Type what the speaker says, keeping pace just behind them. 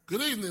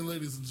Good evening,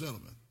 ladies and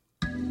gentlemen.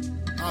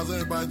 How's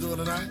everybody doing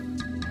tonight?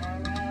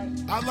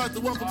 I'd like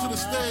to welcome to the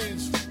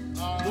stage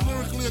the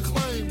lyrically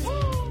acclaimed.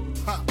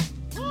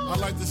 I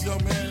like this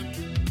young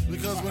man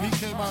because when he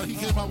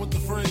came out with the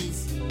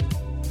phrase,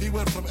 he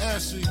went from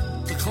ashy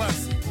to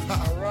classy.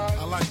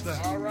 I like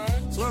that. All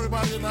right. So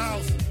everybody in the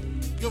house,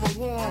 give a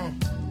warm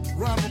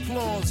round of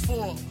applause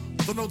for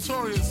the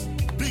Notorious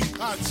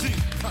B.I.G.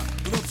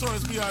 The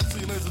Notorious B.I.G.,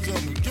 ladies and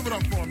gentlemen. Give it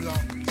up for him,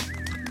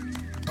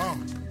 y'all.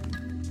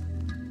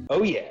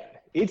 Oh yeah,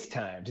 it's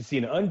time to see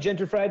an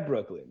ungentrified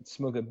Brooklyn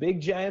smoke a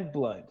big giant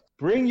blunt,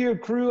 bring your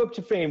crew up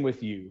to fame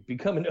with you,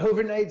 become an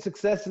overnight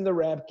success in the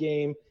rap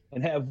game,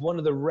 and have one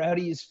of the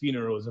rowdiest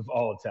funerals of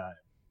all time.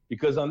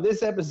 Because on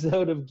this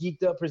episode of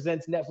Geeked Up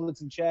Presents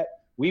Netflix and Chat,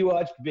 we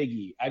watched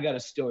Biggie, I Got a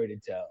Story to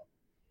Tell.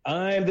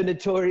 I'm the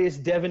notorious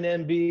Devin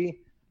MB,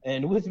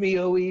 and with me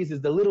always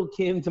is the little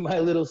Kim to my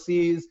little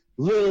C's,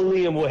 Lil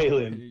Liam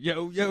Whalen.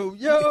 Yo, yo,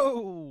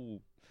 yo!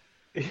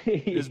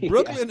 Is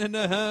Brooklyn in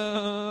the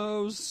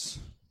house?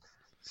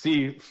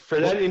 See, for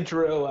that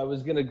intro, I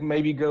was going to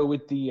maybe go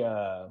with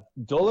the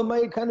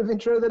Dolomite kind of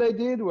intro that I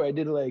did, where I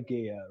did like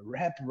a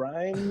rap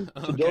rhyme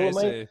to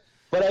Dolomite.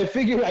 But I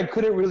figured I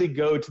couldn't really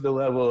go to the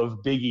level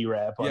of Biggie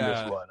rap on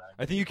this one.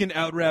 I think you can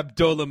out-rap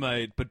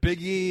Dolomite, but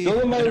Biggie...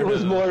 Dolomite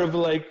was more of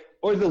like,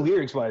 or the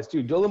lyrics-wise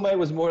too, Dolomite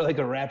was more like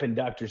a rapping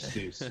Dr.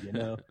 Seuss, you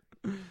know?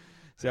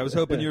 See, I was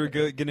hoping you were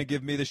going to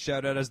give me the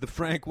shout-out as the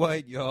Frank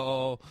White,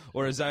 y'all,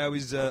 or as I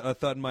always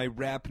thought my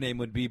rap name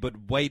would be, but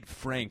White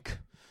Frank.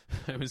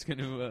 I was going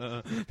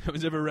to, if I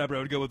was ever a rapper, I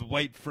would go with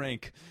White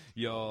Frank,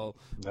 y'all.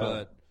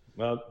 But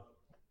well,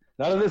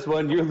 not on this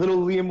one. You're Little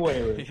Liam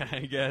Whalen. Yeah,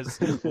 I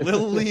guess.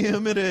 Little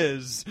Liam it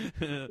is.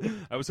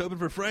 I was hoping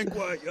for Frank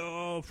White,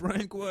 y'all.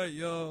 Frank White,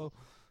 y'all.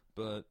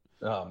 But...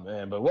 Oh,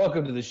 man. But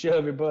welcome to the show,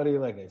 everybody.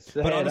 Like I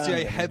said. But honestly,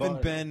 I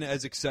haven't been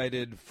as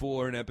excited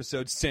for an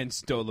episode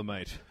since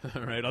Dolomite.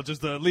 All right, I'll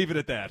just leave it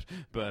at that.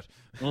 But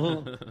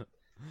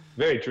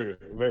Very true.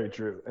 Very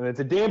true. And it's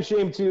a damn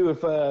shame, too,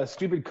 if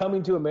stupid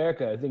Coming to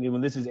America, I think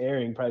when this is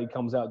airing, probably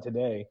comes out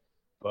today.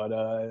 But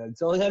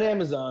it's only on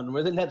Amazon.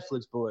 We're the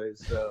Netflix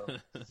boys, so...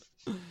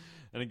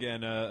 And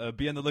again,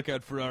 be on the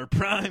lookout for our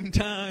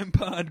Primetime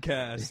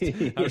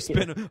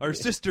podcast, our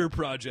sister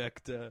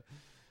project,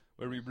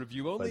 where we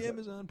review only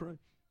Amazon Prime.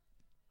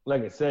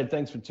 Like I said,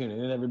 thanks for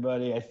tuning in,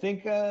 everybody. I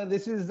think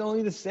this is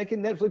only the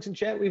second Netflix and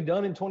Chat we've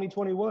done in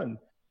 2021.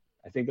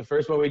 I think the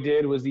first one we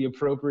did was the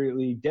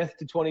appropriately Death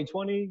to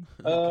 2020.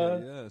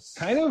 Yes.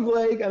 Kind of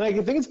like, and I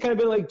think it's kind of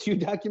been like two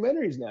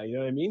documentaries now, you know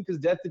what I mean? Because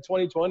Death to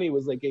 2020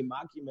 was like a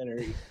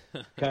mockumentary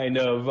kind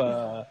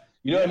of,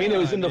 you know what I mean? It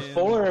was in the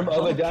form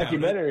of a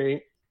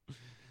documentary.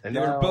 And they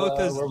were both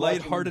as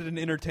lighthearted and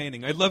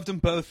entertaining. I loved them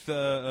both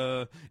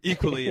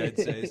equally, I'd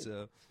say.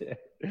 So.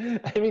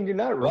 I mean, you're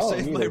not wrong. I'll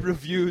save my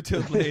review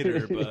till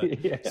later,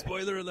 but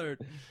spoiler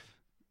alert.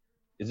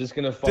 Is this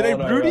going to fall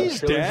Did I on Rudy's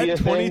Dad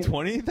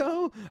 2020, thing?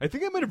 though? I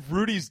think I might have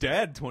Rudy's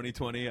Dad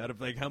 2020 out of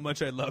like how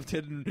much I loved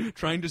it and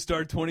trying to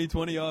start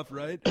 2020 off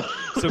right.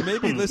 So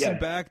maybe listen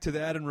back to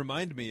that and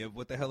remind me of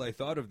what the hell I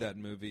thought of that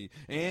movie.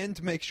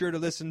 And make sure to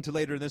listen to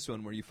later in this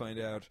one where you find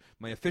out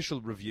my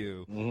official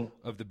review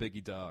of the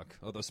Biggie doc.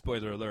 Although,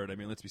 spoiler alert, I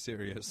mean, let's be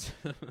serious.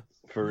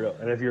 For real.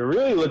 And if you're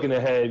really looking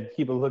ahead,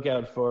 keep a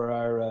lookout for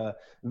our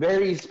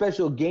very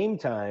special Game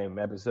Time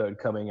episode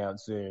coming out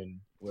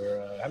soon.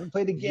 I haven't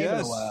played a game in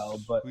a while,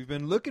 but we've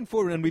been looking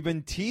forward, and we've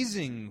been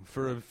teasing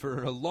for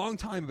a long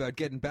time about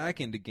getting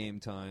back into Game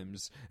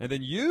Times. And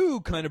then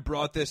you kind of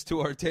brought this to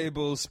our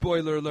table,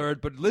 spoiler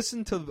alert, but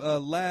listen to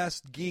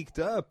last Geeked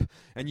Up,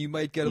 and you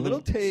might get a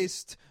little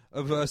taste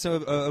of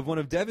of one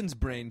of Devin's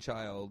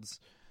brainchilds.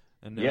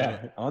 And,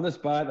 on the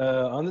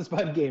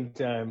spot Game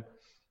Time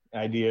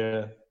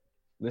idea.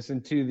 Listen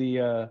to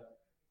the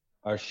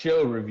our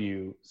show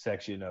review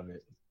section of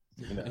it.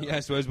 You know. Yeah,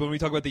 so as when we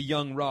talk about the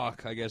Young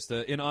Rock, I guess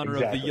in honor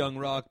of the Young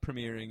Rock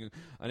premiering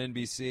on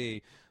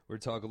NBC, we're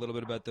talking a little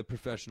bit about the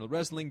professional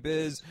wrestling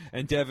biz,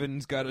 and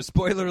Devin's got a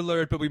spoiler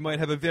alert, but we might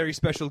have a very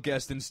special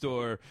guest in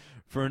store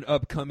for an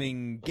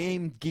upcoming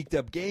Geeked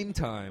Up Game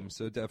Time,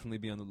 so definitely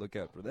be on the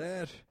lookout for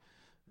that,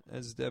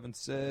 as Devin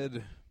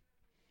said.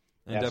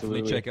 And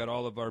definitely check out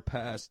all of our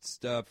past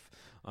stuff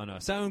on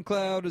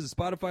SoundCloud,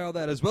 Spotify, all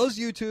that, as well as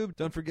YouTube.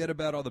 Don't forget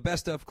about all the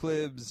best of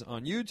clips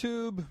on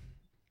YouTube.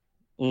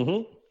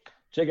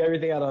 Check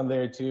everything out on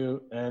there,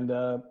 too. And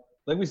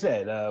like we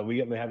said, we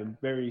have a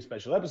very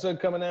special episode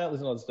coming out.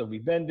 Listen to all the stuff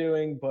we've been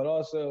doing. But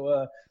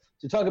also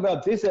to talk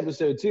about this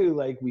episode, too,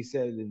 like we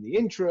said in the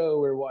intro,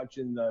 we're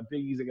watching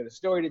Biggie's I Got a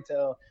Story to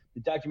Tell,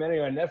 the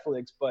documentary on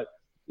Netflix. But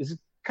this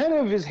kind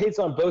of just hits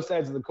on both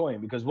sides of the coin.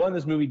 Because, one,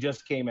 this movie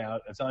just came out.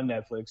 It's on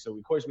Netflix. So,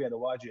 of course, we had to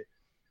watch it.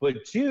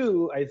 But,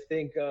 two, I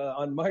think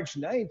on March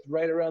 9th,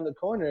 right around the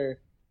corner,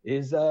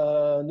 is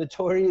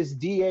Notorious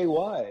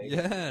D.A.Y.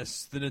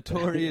 Yes, the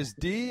Notorious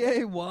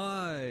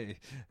D.A.Y.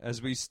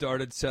 As we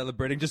started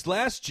celebrating just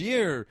last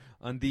year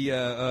on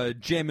the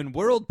Jammin'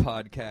 World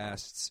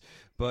podcasts.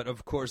 But,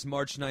 of course,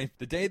 March 9th,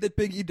 the day that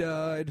Biggie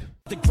died.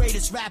 The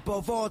greatest rapper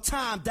of all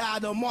time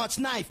died on March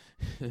 9th.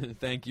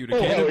 Thank you to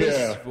Cannabis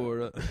yeah.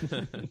 for...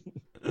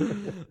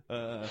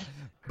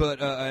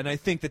 and I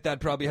think that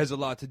probably has a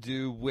lot to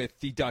do with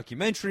the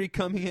documentary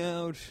coming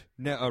out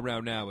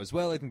around now as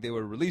well. I think they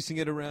were releasing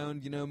it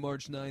around,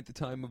 March 9th, the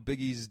time of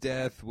Biggie's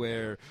death,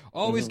 where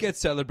always gets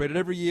celebrated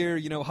every year.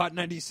 Hot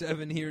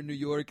 97 here in New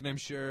York, and I'm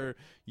sure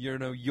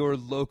your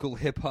local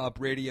hip-hop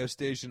radio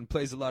station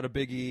plays a lot of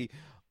Biggie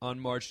on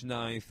March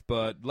 9th.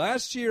 But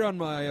last year on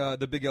my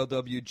the Big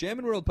LW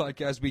Jammin' World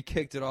podcast, we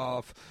kicked it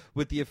off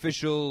with the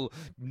official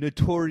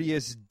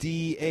Notorious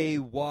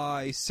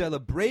D.A.Y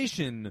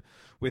celebration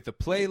with a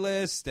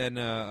playlist, and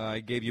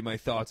I gave you my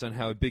thoughts on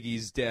how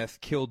Biggie's death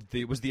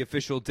was the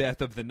official death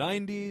of the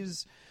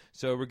 90s.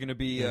 So we're going to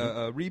be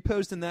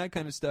reposting that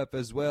kind of stuff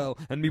as well.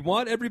 And we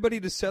want everybody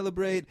to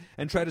celebrate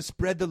and try to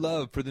spread the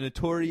love for the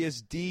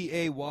Notorious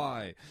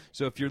D.A.Y.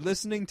 So if you're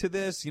listening to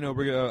this,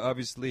 we're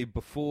obviously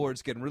before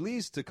it's getting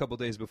released, a couple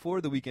days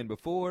before, the weekend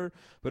before.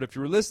 But if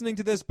you're listening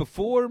to this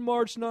before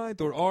March 9th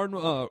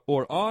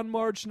or on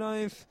March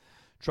 9th,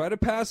 try to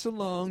pass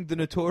along the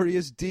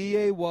Notorious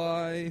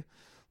D.A.Y.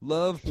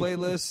 love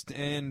playlist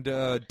and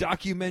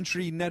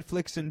documentary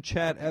Netflix and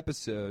chat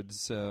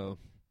episodes. So...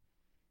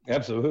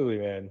 Absolutely,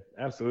 man.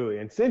 Absolutely.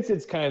 And since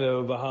it's kind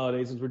of a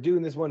holiday, since we're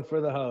doing this one for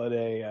the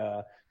holiday,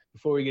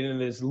 before we get into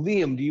this,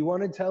 Liam, do you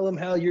want to tell them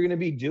how you're going to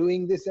be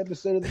doing this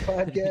episode of the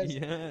podcast?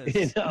 Yes.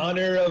 In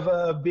honor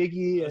of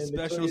Biggie. A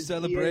special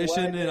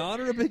celebration in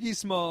honor of Biggie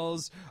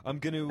Smalls. I'm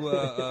going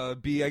to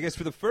be, I guess,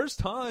 for the first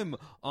time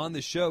on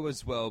the show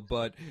as well,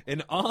 but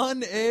an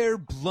on-air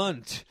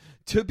blunt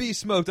to be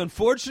smoked.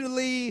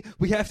 Unfortunately,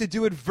 we have to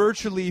do it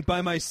virtually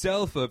by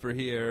myself over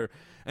here.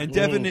 And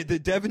the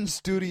Devin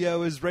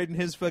studio is right in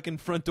his fucking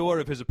front door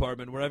of his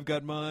apartment, where I've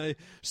got my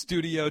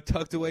studio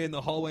tucked away in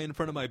the hallway in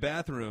front of my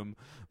bathroom.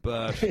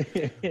 But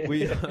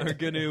we are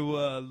going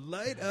to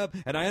light up.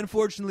 And I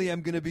unfortunately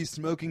am going to be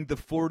smoking the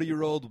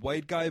 40-year-old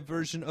white guy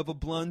version of a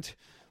blunt,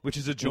 which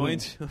is a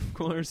joint, of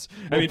course.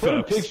 We'll put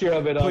folks, a picture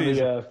of it please.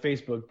 on the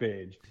Facebook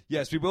page.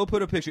 Yes, we will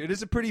put a picture. It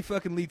is a pretty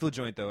fucking lethal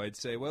joint, though, I'd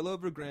say. Well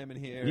over a gram in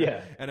here.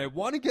 Yeah. And I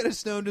want to get as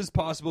stoned as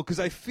possible because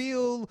I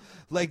feel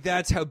like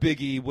that's how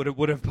Biggie would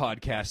have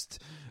podcast.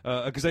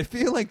 Because I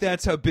feel like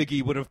that's how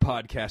Biggie would have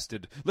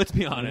podcasted. Let's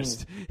be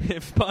honest.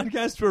 If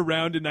podcasts were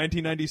around in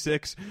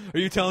 1996, are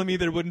you telling me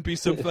there wouldn't be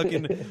some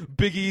fucking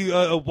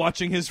Biggie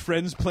watching his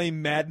friends play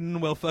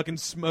Madden while fucking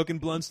smoking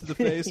blunts to the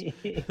face?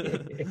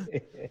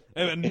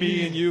 And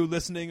me and you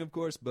listening, of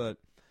course, but...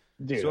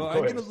 Dude, so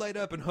I'm going to light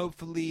up, and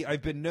hopefully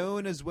I've been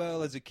known as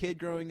well as a kid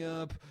growing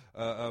up.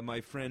 My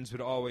friends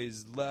would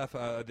always laugh.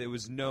 I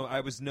was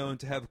known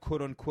to have,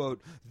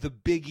 quote-unquote, the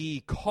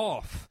Biggie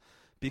cough,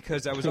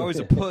 because I was always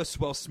a puss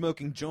while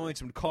smoking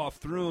joints and would cough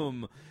through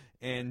them,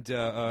 and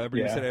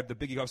everyone said I have the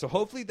Biggie cough. So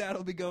hopefully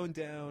that'll be going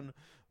down,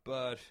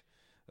 but...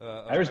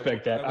 I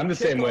respect that. I'm the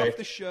same way. Kick off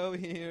the show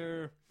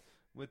here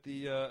with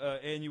the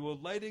annual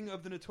lighting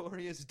of the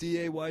Notorious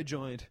D.A.Y.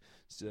 joint.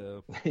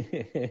 So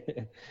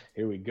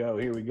here we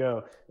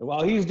go.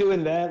 While he's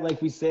doing that,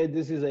 like we said,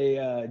 this is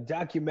a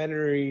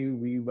documentary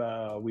we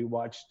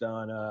watched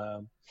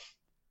on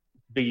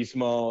Biggie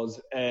Smalls,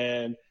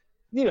 and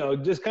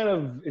just kind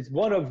of it's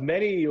one of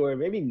many, or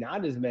maybe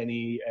not as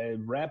many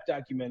rap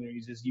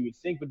documentaries as you would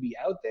think would be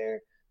out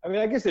there. I mean,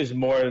 I guess there's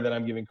more that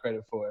I'm giving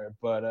credit for,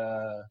 but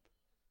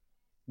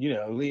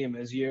Liam,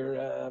 as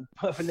you're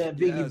puffing that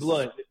Biggie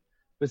blunt.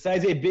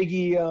 Besides a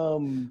Biggie,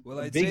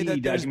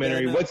 Biggie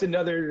documentary, what's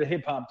another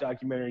hip hop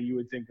documentary you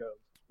would think of?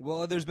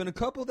 Well, there's been a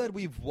couple that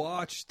we've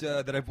watched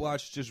that I've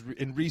watched just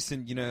in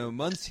recent,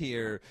 months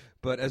here.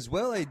 But as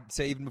well, I'd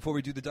say even before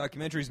we do the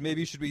documentaries,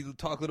 maybe should we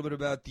talk a little bit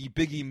about the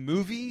Biggie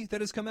movie that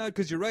has come out?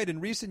 Because you're right, in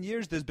recent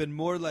years, there's been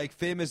more like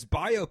famous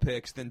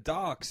biopics than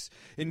docs,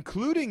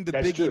 including the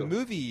Biggie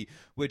movie,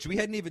 which we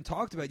hadn't even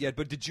talked about yet.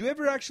 But did you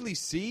ever actually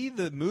see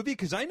the movie?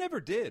 Because I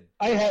never did.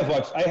 I have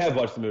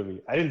watched the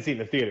movie. I didn't see it in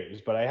the theaters,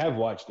 but I have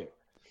watched it.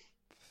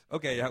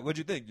 Okay, what'd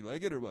you think? You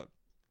like it or what?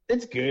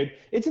 It's good.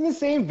 It's in the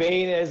same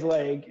vein as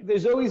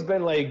there's always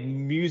been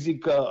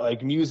music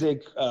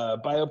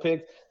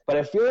biopics, but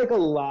I feel like a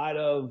lot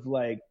of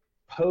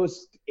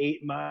post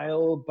 8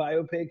 Mile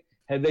biopic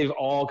they've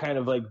all kind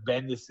of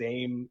been the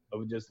same,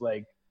 of just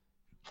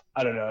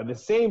I don't know, the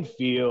same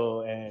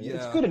feel, and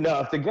it's good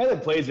enough. The guy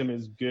that plays him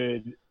is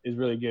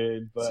really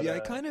good. But see,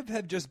 I kind of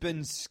have just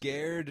been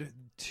scared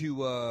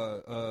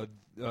to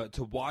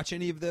watch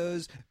any of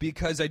those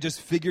because I just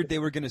figured they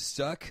were going to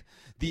suck.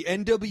 The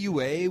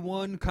NWA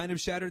one kind of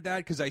shattered that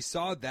because I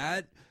saw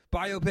that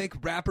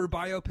rapper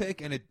biopic,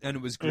 and it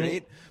was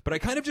great. But I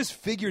kind of just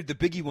figured the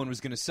Biggie one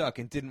was going to suck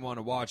and didn't want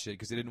to watch it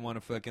because I didn't want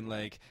to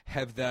fucking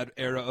have that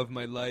era of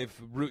my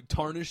life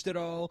tarnished at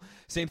all.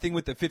 Same thing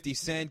with the 50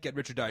 Cent Get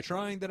Rich or Die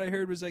Trying that I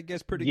heard was, I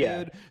guess, pretty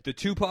good. The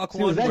Tupac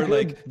one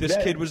where this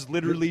kid was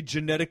literally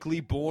genetically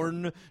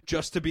born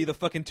just to be the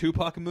fucking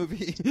Tupac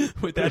movie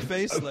with that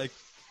face.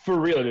 For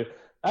real, dude.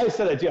 I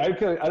said that too. I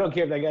don't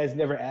care if that guy's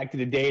never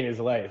acted a day in his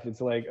life. It's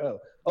like,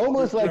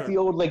 almost like the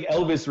old like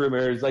Elvis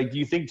rumors. Like, do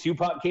you think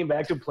Tupac came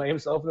back to play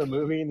himself in the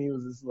movie and he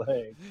was just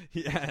like,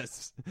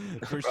 yes,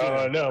 for sure.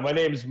 Oh no, my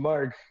name's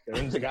Mark. And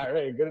I'm just like, all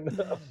right, good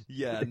enough.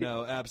 Yeah,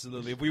 no,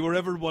 absolutely. If we were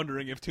ever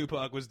wondering if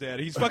Tupac was dead,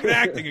 he's fucking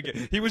acting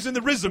again. He was in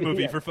the RZA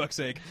movie for fuck's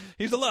sake.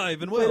 He's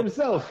alive and well.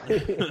 Himself.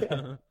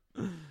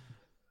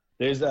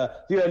 There's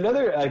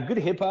another good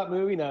hip hop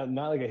movie, not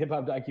like a hip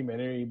hop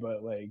documentary,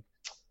 but like.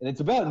 And it's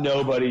about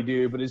nobody,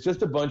 dude, but it's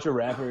just a bunch of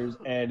rappers,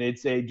 and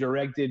it's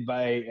directed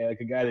by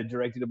like a guy that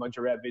directed a bunch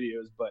of rap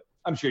videos, but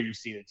I'm sure you've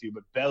seen it too.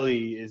 But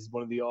Belly is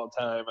one of the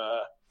all-time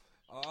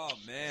oh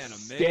man,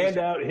 amazing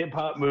standout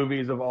hip-hop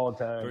movies of all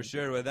time. For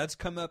sure. Well, that's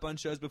come up on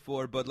shows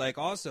before, but like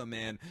also,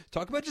 man,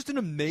 talk about just an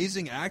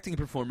amazing acting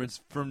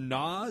performance from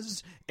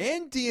Nas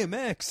and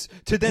DMX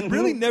to then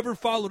really never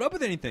followed up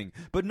with anything.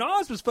 But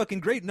Nas was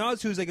fucking great.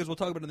 Nas, who's I guess we'll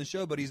talk about on the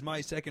show, but he's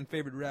my second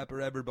favorite rapper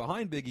ever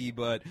behind Biggie.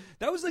 But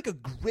that was like a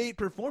great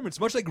performance,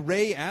 much like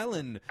Ray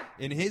Allen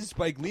in his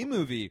Spike Lee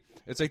movie.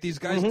 It's like these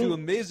guys do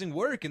amazing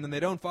work and then they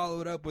don't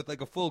follow it up with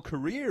like a full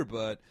career.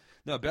 But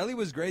no, Belly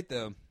was great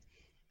though.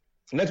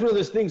 And that's one of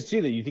those things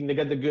too that you think they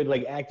got the good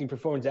like acting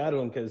performance out of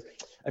him, because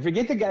I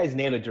forget the guy's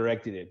name that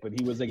directed it, but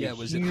he was like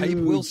was it Hype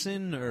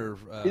Wilson or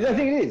I think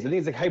it is. I think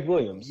it's like Hype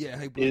Williams. Yeah,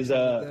 Hype Williams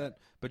like that.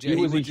 But yeah,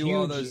 he would do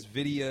all those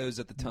videos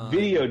at the time.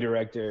 Video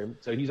director,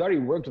 so he's already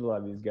worked with a lot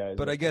of these guys.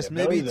 But I guess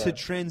maybe to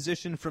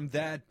transition from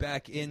that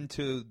back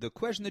into the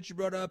question that you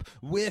brought up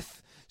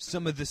with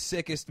some of the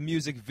sickest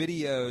music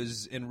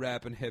videos in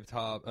rap and hip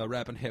hop,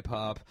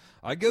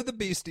 I go the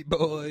Beastie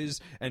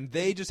Boys, and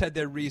they just had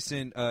their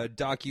recent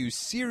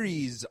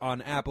docu-series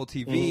on Apple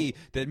TV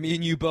that me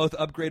and you both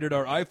upgraded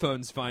our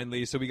iPhones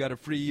finally, so we got a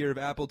free year of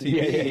Apple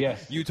TV. Yeah.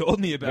 You told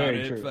me about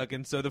Very it, true.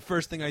 fucking. So the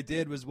first thing I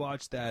did was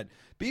watch that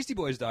Beastie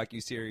Boys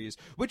docu-series,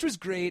 which was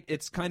great.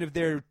 It's kind of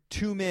their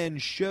two-man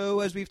show,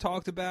 as we've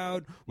talked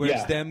about, where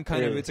it's them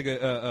kind of, it's like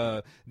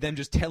them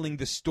just telling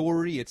the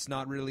story. It's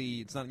not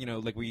you know,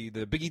 like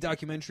the Biggie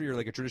documentary or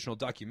like a traditional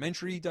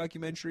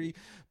documentary,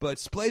 but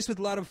spliced with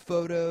a lot of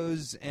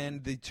photos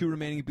and the two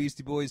remaining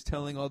Beastie Boys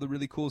telling all the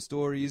really cool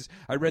stories.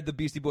 I read the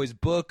Beastie Boys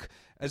book,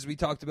 as we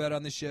talked about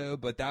on the show,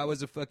 but that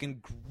was a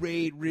fucking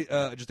great,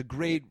 just a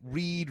great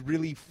read,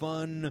 really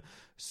fun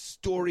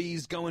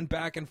stories going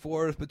back and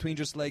forth between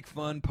just like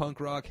fun punk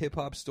rock, hip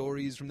hop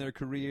stories from their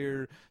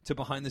career to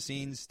behind the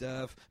scenes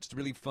stuff. Just a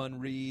really fun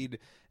read.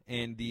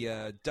 And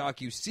the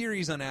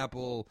docu-series on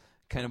Apple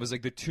kind of was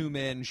like the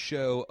two-man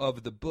show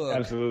of the book.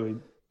 Absolutely.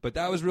 But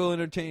that was real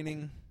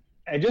entertaining.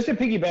 And just to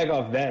piggyback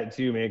off that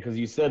too, man, because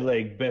you said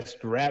like best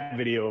rap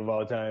video of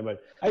all time,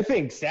 but I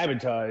think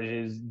Sabotage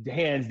is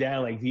hands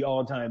down like the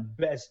all-time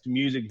best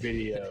music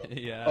video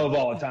of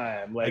all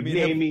time. Like,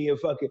 name me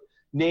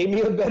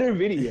a better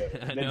video.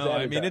 No,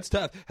 I mean, it's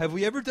tough. Have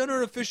we ever done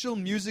our official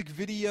music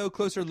video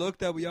closer look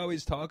that we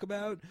always talk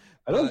about?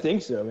 I don't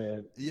think so,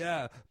 man.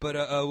 Yeah, but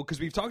because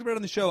we've talked about it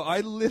on the show, I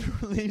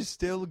literally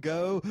still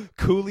go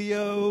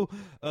Coolio,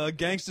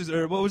 Gangsters,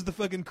 or what was the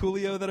fucking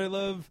Coolio that I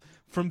love?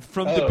 From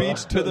the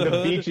beach to the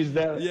hood. Beach is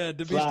that. Yeah,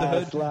 the beach to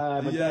hood.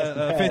 Slide,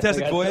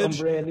 Fantastic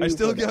Voyage. I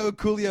still go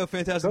Coolio,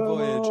 Fantastic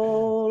Voyage.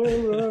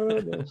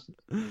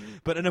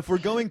 And if we're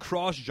going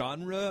cross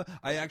genre,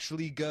 I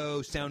actually go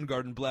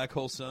Soundgarden, Black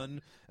Hole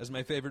Sun as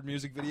my favorite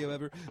music video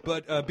ever.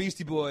 But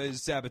Beastie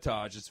Boys,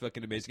 Sabotage is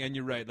fucking amazing. And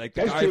you're right, like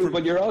that's true.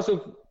 But you're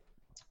also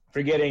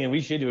forgetting, and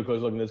we should do a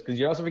close look at this, because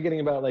you're also forgetting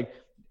about like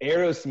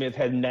Aerosmith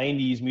had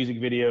 90s music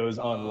videos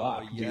on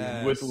lock,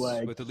 dude, with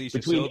Alicia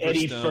between Silverstone,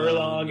 Eddie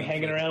Furlong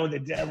hanging around with the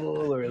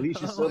devil, or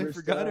Alicia Silverstone. I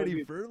forgot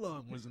Eddie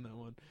Furlong was in that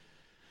one.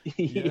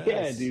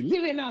 Yeah, dude,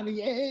 living on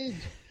the edge.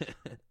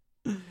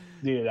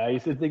 Dude, I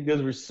used to think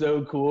those were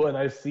so cool, and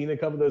I've seen a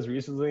couple of those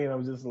recently, and I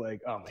was just like,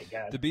 oh my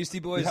god. The Beastie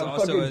Boys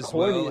also as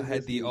well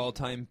had the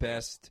all-time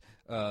best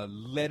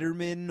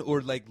Letterman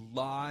or like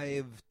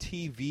live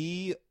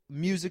TV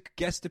music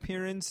guest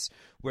appearance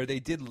where they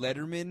did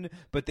Letterman,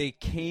 but they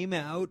came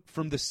out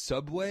from the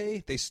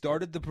subway. They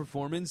started the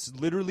performance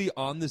literally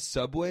on the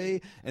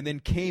subway and then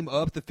came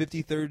up the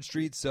 53rd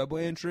Street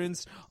subway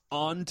entrance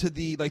onto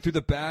the, like, through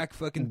the back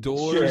fucking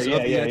doors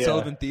of the Ed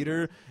Sullivan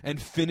Theater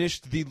and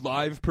finished the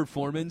live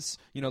performance,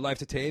 you know, live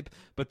to tape,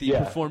 but the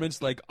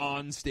performance, like,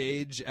 on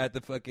stage at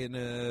the fucking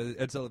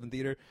Ed Sullivan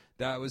Theater.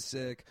 That was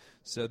sick.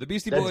 So the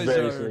Beastie Boys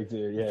are, sick,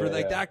 for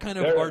like that kind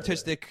of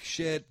artistic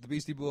shit, the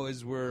Beastie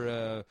Boys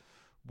were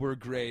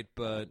great,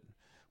 but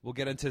we'll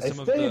get into some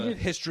of the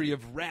history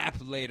of rap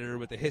later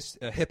with the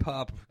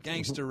hip-hop,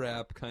 gangster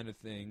rap kind of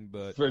thing.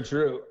 But for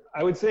true.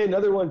 I would say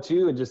another one,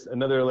 too, and just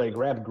another, like,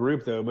 rap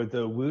group, though, but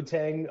the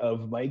Wu-Tang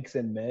of Mics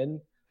and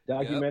Men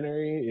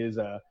documentary is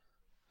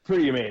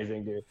pretty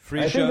amazing, dude.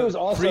 Free show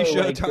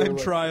time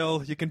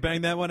trial. You can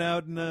bang that one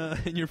out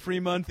in your free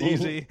month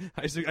easy.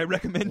 I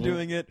recommend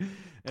doing it.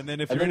 And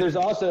then there's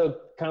also,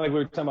 kind of like we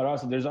were talking about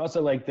also, there's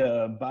also, like,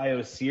 the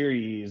bio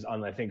series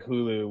on, I think,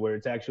 Hulu, where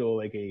it's actual,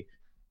 like, a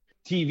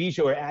TV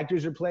show where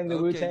actors are playing the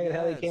Wu-Tang and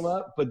how they came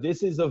up. But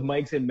this is of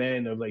Mics and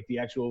Men, of like the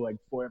actual like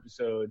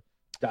 4-episode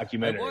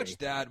documentary. I watched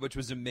that, which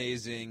was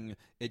amazing.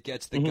 It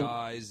gets the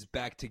guys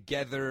back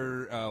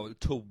together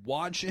to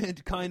watch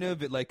it, kind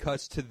of. It, like,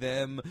 cuts to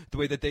them. The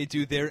way that they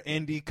do their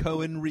Andy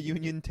Cohen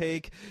reunion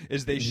take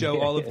is they show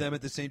all of them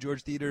at the St.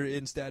 George Theater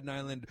in Staten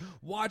Island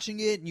watching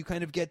it, and you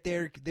kind of get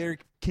their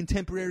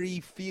contemporary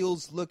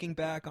feels looking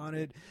back on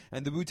it.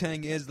 And the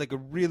Wu-Tang is, like, a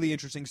really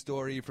interesting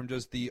story from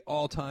just the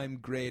all-time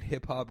great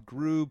hip-hop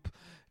group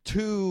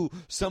to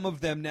some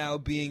of them now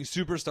being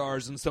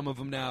superstars and some of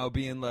them now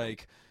being,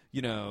 like,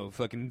 you know,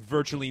 fucking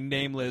virtually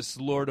nameless.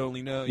 Lord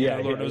only knows.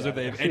 Lord knows if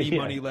they have any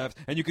money left.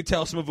 And you could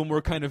tell some of them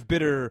were kind of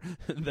bitter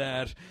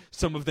that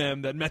some of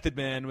them, that Method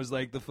Man was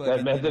like the fucking.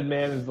 That Method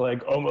Man is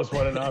like almost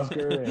won an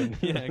Oscar. And...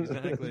 yeah,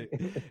 exactly.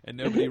 And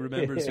nobody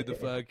remembers who the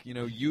fuck, you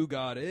know, You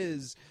God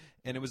is.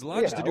 And it was a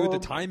lot just to do with the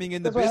timing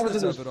and the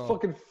business of it all.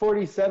 Fucking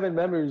 47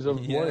 members of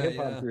one hip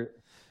hop group.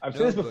 I've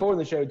said this before in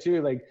the show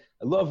too. Like,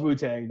 I love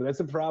Wu-Tang, but that's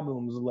the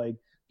problem. Is like,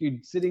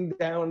 dude, sitting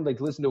down,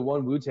 like, listen to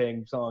one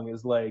Wu-Tang song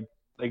is like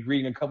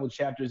reading a couple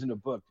chapters in a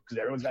book because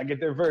everyone's got to get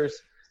their verse.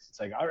 It's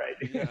like, all right,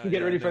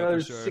 get ready for another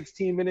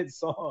 16-minute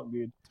song,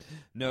 dude.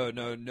 No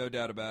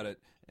doubt about it.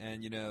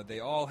 And, you know, they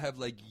all have,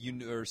 like,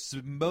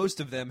 most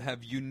of them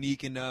have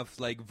unique enough,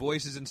 like,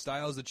 voices and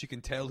styles that you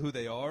can tell who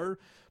they are.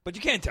 But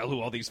you can't tell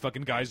who all these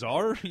fucking guys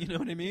are. You know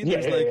what I mean?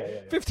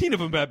 There's 15 of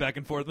them back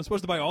and forth. I'm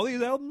supposed to buy all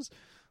these albums?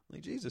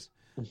 Like, Jesus.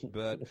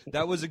 But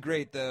that was a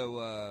great,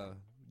 though,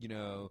 you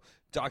know,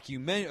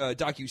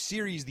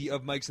 docu-series, the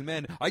Of Mics and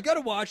Men. I gotta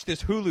watch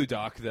this Hulu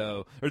doc,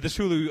 though, or this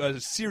Hulu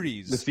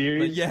series. The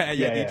series?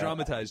 The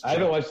dramatized show. I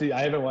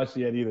haven't watched it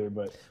yet either,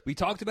 but... We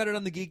talked about it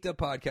on the Geeked Up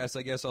podcast,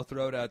 I guess I'll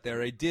throw it out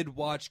there. I did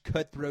watch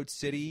Cutthroat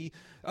City.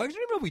 I don't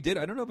know if we did.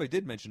 I don't know if I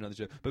did mention it on the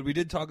show, but we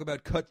did talk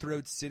about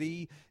Cutthroat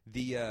City,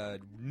 the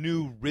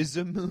new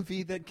RZA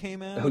movie that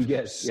came out. Oh,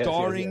 yes.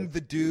 Starring the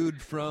dude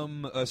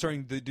from...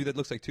 starring the dude that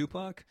looks like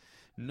Tupac.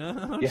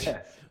 Not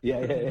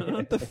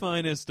the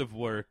finest of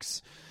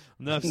works.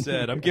 Enough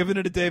said. I'm giving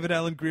it to David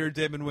Alan Grier.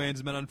 Damon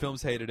Wayans, Men on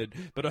Films hated it.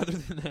 But other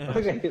than that...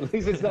 Okay, at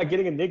least it's not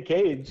getting a Nick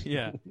Cage.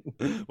 Yeah.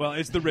 Well,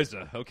 it's the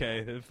RZA,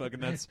 okay? Fucking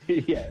that's...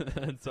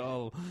 That's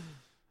all.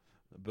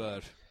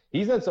 But...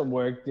 He's done some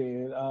work,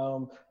 dude.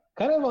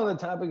 Kind of on the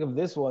topic of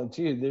this one,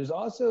 too, there's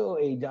also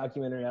a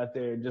documentary out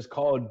there just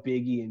called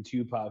Biggie and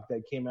Tupac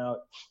that came out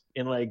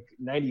in, like,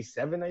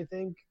 97, I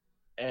think.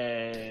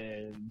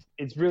 And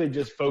it's really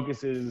just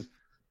focuses...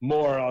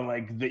 more on,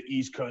 like, the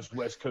East Coast,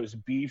 West Coast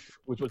beef,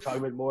 which we'll talk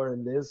about more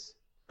in this,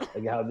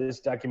 like how this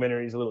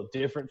documentary is a little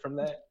different from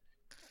that.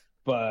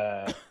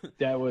 But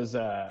that was,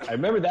 I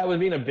remember that was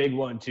being a big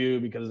one, too,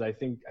 because I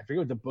forget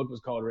what the book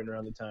was called written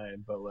around the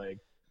time, but, like,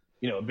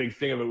 you know, a big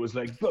thing of it was,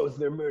 like, both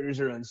their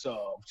murders are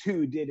unsolved.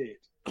 Who did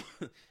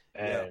it?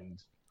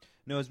 And...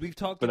 No, as we've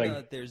talked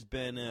about, there's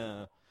been...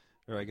 or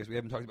I guess we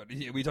haven't talked about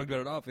it. We talked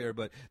about it off air,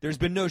 but there's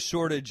been no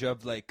shortage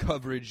of, like,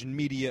 coverage and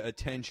media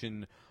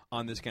attention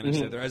on this kind of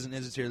stuff. There hasn't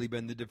necessarily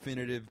been the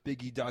definitive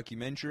Biggie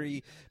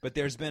documentary, but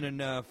there's been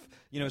enough,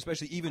 you know,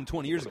 especially even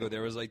 20 years ago,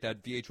 there was like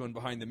that VH1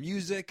 Behind the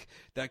Music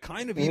that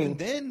kind of even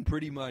then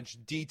pretty much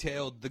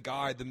detailed the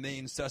guy, the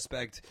main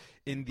suspect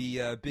in the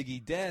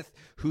Biggie death,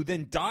 who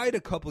then died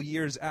a couple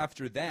years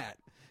after that.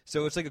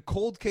 So it's like a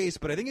cold case,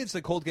 but I think it's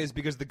a cold case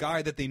because the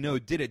guy that they know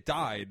did it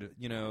died,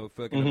 you know,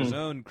 fucking of his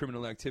own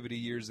criminal activity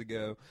years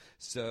ago.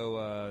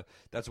 So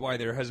that's why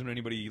there hasn't been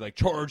anybody, like,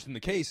 charged in the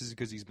case, is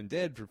because he's been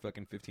dead for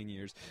fucking 15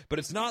 years. But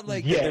it's not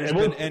like there's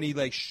been any,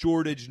 like,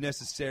 shortage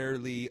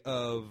necessarily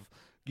of,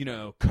 you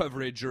know,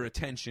 coverage or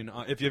attention.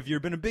 If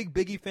you've been a big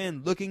Biggie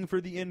fan looking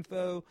for the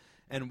info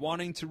and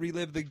wanting to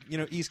relive the, you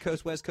know, East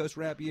Coast, West Coast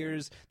rap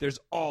years, there's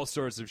all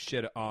sorts of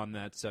shit on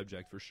that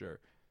subject for sure.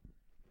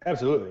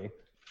 Absolutely.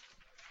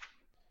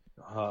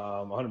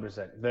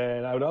 100%.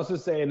 Then I would also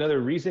say another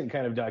recent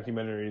kind of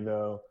documentary,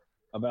 though,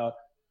 about,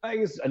 I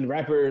guess, a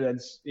rapper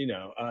that's, you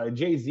know,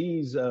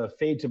 Jay-Z's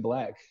Fade to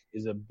Black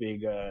is a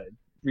big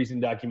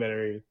recent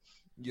documentary.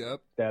 Yep.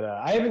 That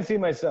I haven't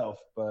seen myself,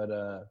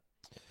 but...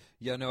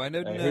 yeah, no, I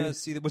didn't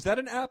see that. Was that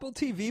an Apple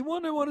TV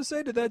one, I want to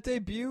say? Did that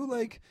debut,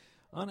 like,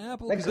 on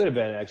Apple? That could have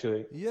been,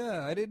 actually.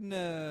 Yeah, I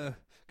didn't...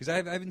 Because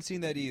I haven't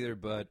seen that either,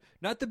 but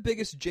not the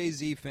biggest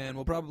Jay-Z fan.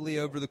 We'll probably,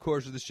 over the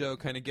course of the show,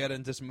 kind of get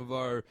into some of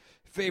our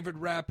favorite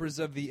rappers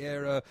of the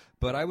era.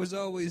 But I was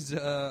always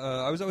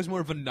more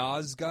of a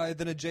Nas guy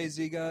than a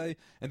Jay-Z guy.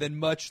 And then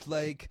much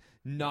like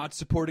not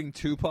supporting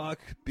Tupac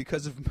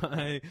because of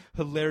my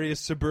hilarious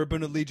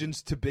suburban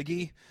allegiance to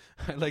Biggie,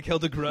 I, like,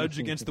 held a grudge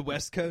against the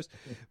West Coast.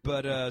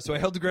 But so I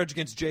held a grudge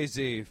against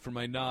Jay-Z for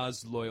my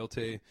Nas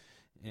loyalty.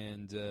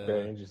 And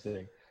very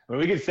interesting. I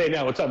mean, we could say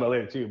now, we'll talk about it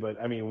later too,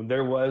 but I mean,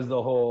 there was the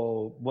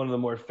whole, one of the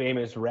more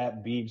famous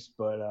rap beefs,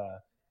 but,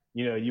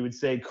 you know, you would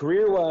say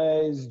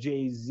career-wise,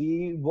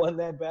 Jay-Z won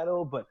that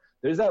battle, but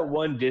there's that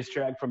one diss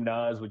track from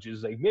Nas, which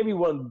is like maybe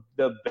one of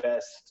the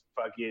best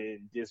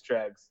fucking diss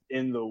tracks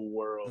in the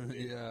world.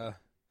 Yeah.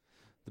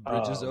 The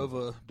bridge is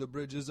over. The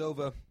bridge is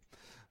over.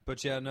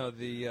 But yeah, no,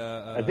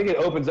 I think it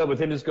opens up with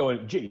him just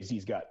going,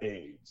 Jay-Z's got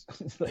AIDS.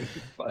 It's like,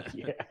 fuck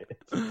yeah.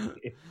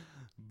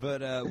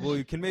 But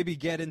we can maybe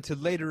get into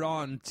later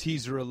on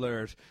teaser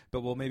alert.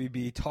 But we'll maybe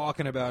be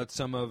talking about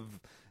some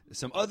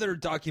other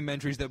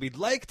documentaries that we'd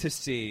like to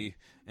see,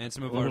 and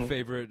some of our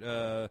favorite,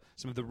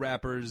 some of the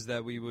rappers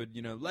that we would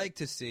like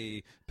to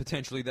see.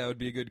 Potentially, that would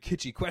be a good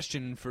kitschy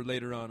question for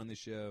later on the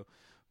show.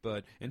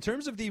 But in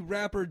terms of the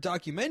rapper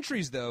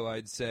documentaries, though,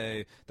 I'd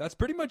say that's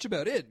pretty much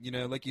about it.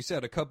 Like you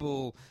said, a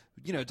couple,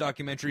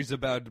 documentaries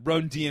about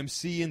Run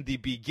DMC in the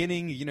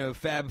beginning,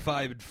 Fab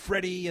Five and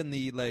Freddy and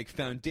the,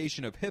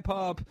 foundation of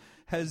hip-hop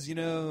has,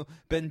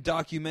 been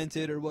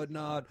documented or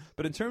whatnot.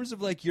 But in terms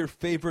of, your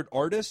favorite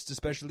artists,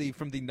 especially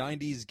from the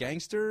 90s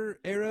gangster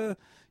era,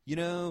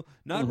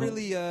 not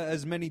really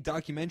as many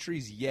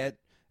documentaries yet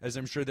as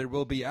I'm sure there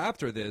will be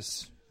after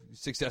this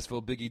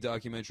successful Biggie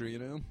documentary,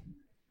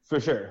 For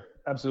sure.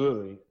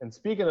 Absolutely. And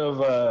speaking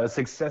of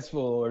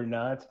successful or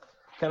not,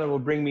 kind of will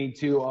bring me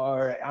to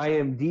our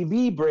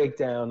IMDb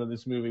breakdown of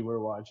this movie we're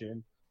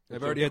watching.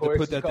 I've already had to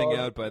put that thing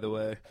out, by the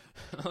way.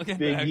 I'll get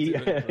Biggie.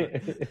 back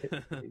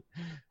to it.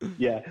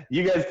 Yeah,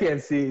 you guys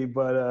can't see,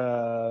 but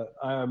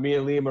me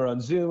and Liam are on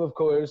Zoom, of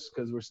course,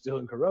 because we're still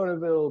in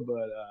Coronaville,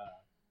 but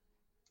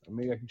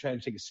maybe I can try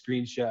and take a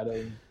screenshot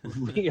of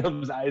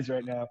Liam's eyes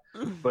right now.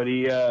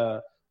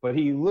 But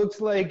he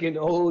looks like an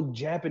old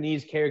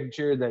Japanese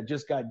caricature that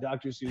just got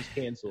Dr. Seuss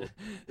canceled,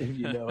 if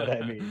you know what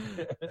I mean.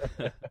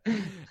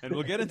 And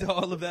we'll get into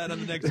all of that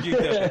on the next Geeked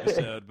Up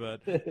episode,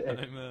 but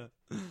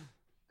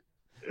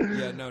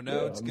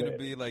now it's going to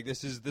be like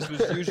this was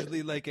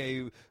usually like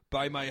a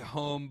by my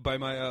home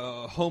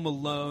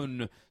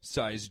alone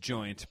size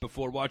joint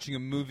before watching a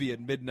movie at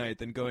midnight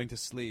then going to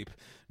sleep,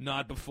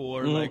 not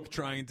before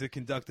trying to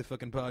conduct a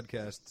fucking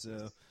podcast,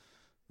 so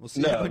we'll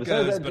see how it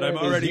goes, but I'm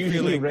already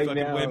feeling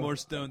fucking way more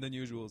stoned than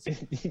usual. So.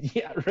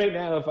 Yeah, right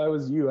now, if I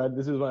was you,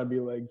 this is when I'd be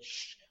like,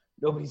 shh,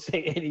 nobody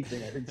say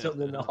anything. I heard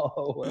something in the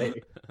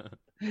hallway.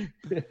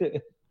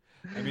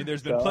 I mean,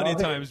 there's been plenty of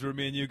times where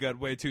me and you got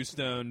way too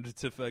stoned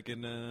to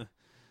fucking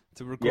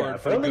to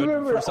record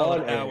for a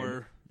solid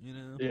hour,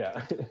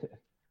 Yeah.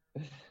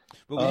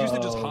 But we used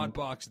to just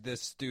hotbox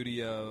this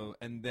studio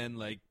and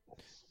then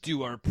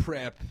do our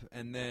prep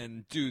and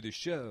then do the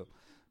show.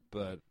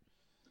 But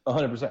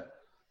 100%.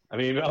 I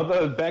mean,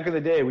 although back in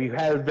the day, we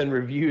have been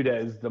reviewed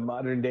as the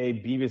modern day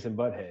Beavis and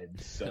Butthead,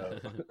 so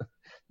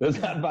those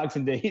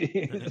hotboxing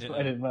days.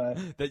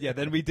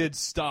 Then we did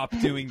stop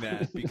doing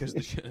that because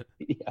the show.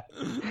 Yeah.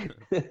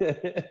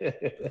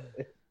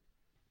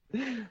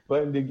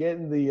 But to get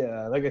in the,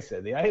 like I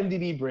said, the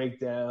IMDb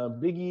breakdown,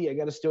 Biggie, I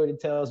got a story to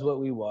tell us what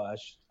we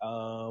watched.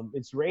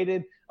 It's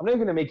rated. I'm not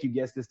going to make you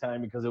guess this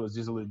time because it was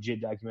just a legit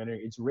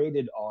documentary. It's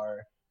rated R.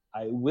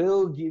 I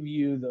will give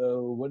you,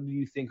 though, what do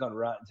you think on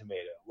Rotten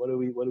Tomato? What are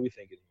we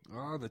thinking?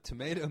 Oh, the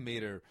tomato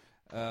meter.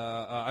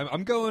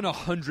 I'm going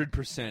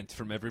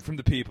 100% from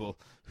the people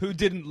who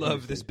didn't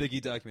love this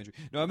Biggie documentary.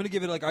 No, I'm going to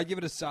give it I give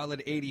it a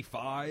solid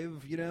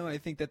 85. I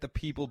think that the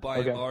people by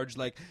and large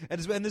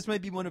and this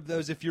might be one of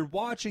those. If you're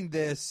watching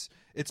this,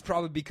 it's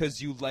probably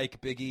because you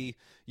like Biggie.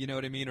 You know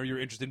what I mean, or you're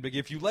interested in Biggie.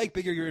 If you like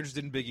Biggie or you're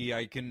interested in Biggie,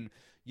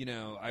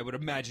 I would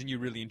imagine you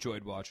really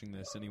enjoyed watching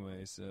this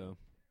anyway. So.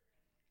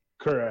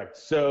 Correct.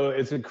 So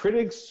it's a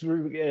critics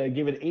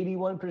give it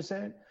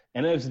 81%,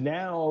 and as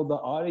now the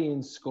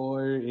audience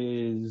score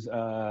is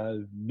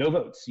no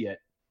votes yet,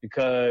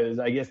 because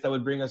I guess that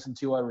would bring us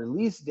into our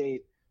release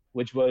date,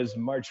 which was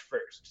March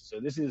 1st.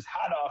 So this is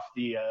hot off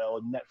the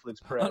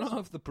Netflix press. Hot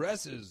off the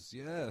presses,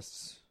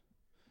 yes.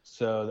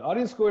 So the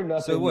audience score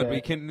nothing. So what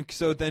yet.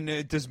 So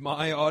then does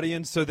my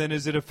audience? So then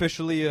is it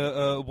officially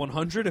a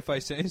 100 if I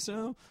say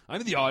so?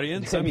 I'm the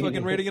audience. I'm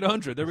fucking rating it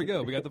 100. There we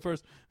go. We got the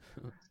first.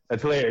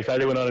 That's hilarious. I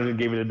went on and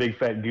gave it a big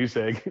fat goose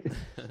egg.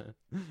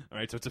 All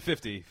right, so it's a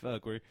 50.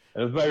 Fuck, that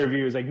was my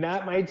review. It was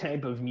not my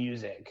type of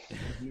music.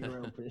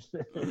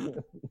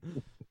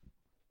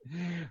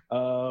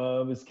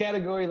 This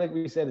category, like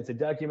we said, it's a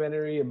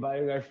documentary, a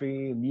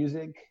biography,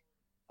 music.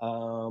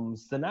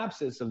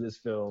 Synopsis of this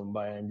film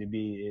by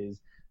IMDb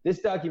is: this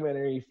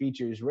documentary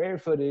features rare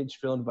footage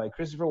filmed by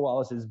Christopher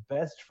Wallace's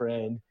best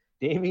friend,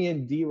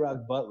 Damian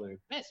D.Rock Butler,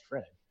 best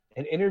friend,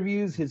 and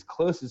interviews his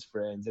closest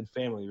friends and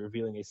family,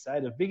 revealing a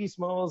side of Biggie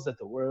Smalls that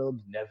the world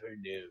never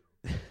knew.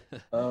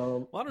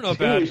 Well, I don't know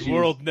about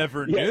world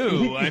never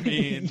knew. I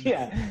mean,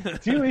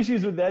 two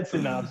issues with that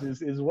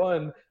synopsis is,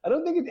 one, I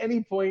don't think at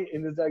any point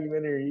in this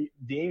documentary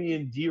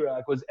Damian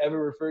D-Rock was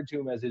ever referred to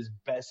him as his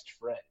best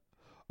friend.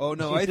 Oh,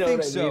 no, I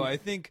think so. I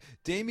think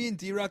Damian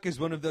D-Rock is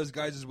one of those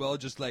guys as well,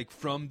 just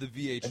from the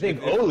VH. I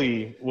think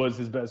Oli was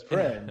his best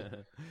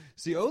friend.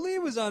 See, Oli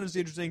was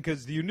honestly interesting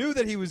because you knew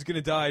that he was going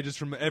to die just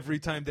from every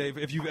time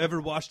if you've ever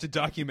watched a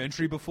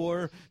documentary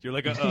before, you're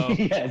like, uh-oh,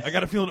 yes. I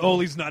got a feeling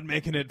Oli's not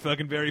making it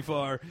fucking very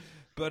far.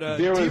 But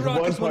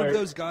D-Rock is one of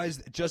those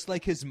guys, just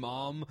like his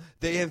mom,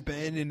 they have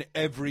been in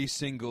every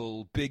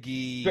single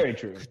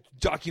Biggie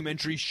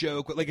documentary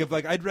show. If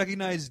I'd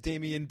recognize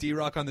Damian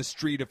D-Rock on the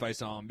street if I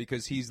saw him,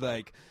 because he's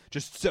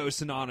just so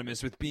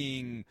synonymous with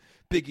being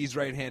Biggie's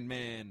right-hand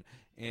man.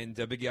 And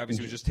Biggie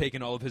obviously was just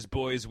taking all of his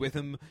boys with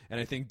him, and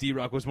I think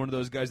D-Rock was one of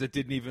those guys that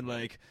didn't even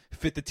like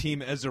fit the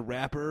team as a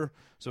rapper.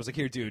 So I was like,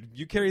 "Here, dude,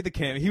 you carry the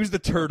cam." He was the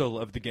turtle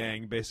of the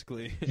gang,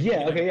 basically.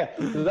 Yeah. Okay. Yeah.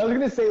 So I was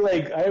gonna say,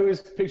 like, I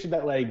always pictured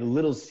that like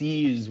Little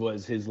C's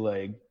was his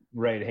like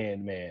right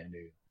hand man,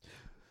 dude.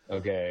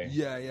 Okay.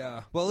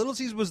 Yeah. Well, Little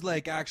C's was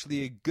like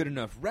actually a good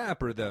enough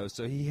rapper though,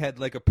 so he had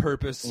like a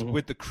purpose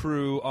with the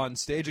crew on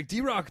stage. Like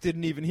D-Rock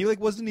he like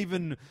wasn't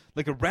even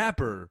like a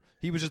rapper.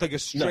 He was just like a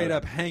straight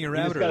up hanger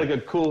outer. He's got like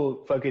a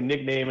cool fucking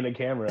nickname and a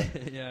camera.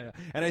 yeah.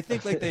 And I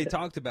think like they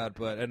talked about,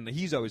 and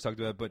he's always talked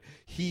about, but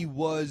he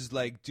was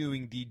like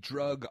doing the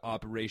drug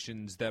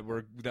operations that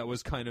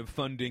was kind of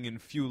funding and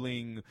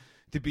fueling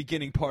the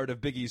beginning part of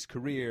Biggie's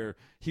career.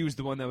 He was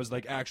the one that was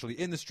like actually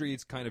in the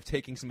streets, kind of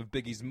taking some of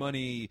Biggie's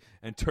money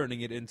and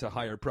turning it into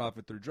higher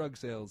profit through drug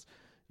sales,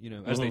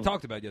 as they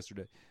talked about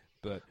yesterday.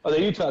 But they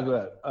do talk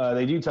about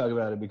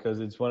it because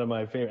it's one of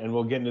my favorite, and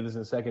we'll get into this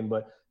in a second.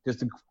 But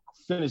just to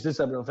finish this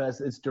up real fast,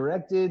 it's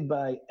directed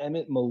by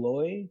Emmett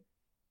Malloy,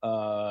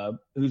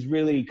 who's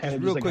really kind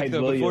of real just quick like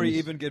though. Williams. Before you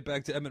even get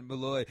back to Emmett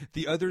Malloy,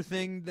 the other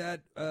thing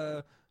that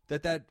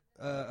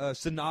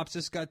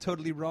synopsis got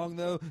totally wrong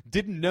though.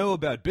 Didn't know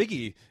about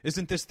Biggie.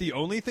 Isn't this the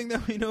only thing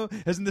that we know?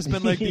 Hasn't this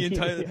been like the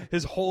entire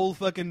his whole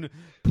fucking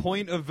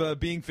point of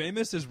being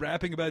famous is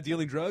rapping about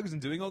dealing drugs and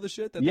doing all the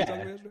shit that they talked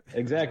about yesterday?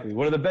 Exactly.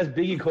 One of the best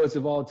Biggie quotes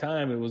of all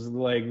time. It was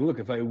like, "Look,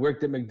 if I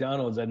worked at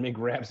McDonald's, I'd make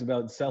raps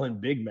about selling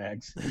Big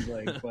Macs." He's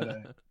like,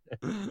 but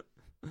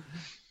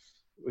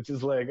which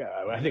is like,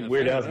 I think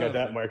Weird Al's got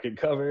that market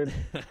covered.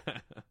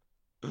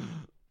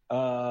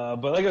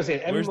 But like I was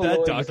saying, where's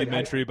that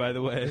documentary, by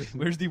the way?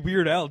 Where's the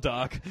Weird Al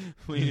doc?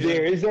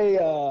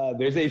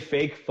 There's a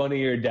fake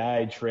Funny or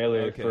Die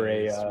trailer for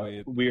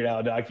a Weird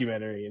Al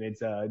documentary, and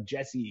it's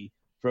Jesse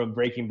from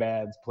Breaking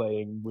Bad's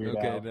playing Weird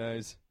Al. Okay,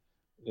 nice.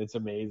 It's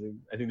amazing.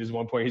 I think there's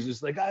one point he's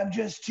just like, "I'm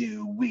just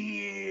too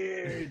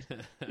weird."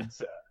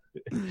 It's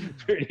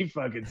pretty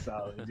fucking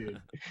solid,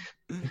 dude.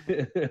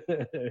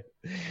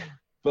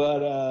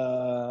 But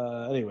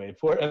anyway,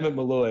 for Emmett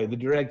Malloy, the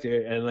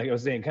director, and like I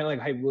was saying, kind of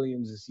like Hype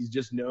Williams, he's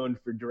just known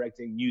for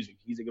directing music.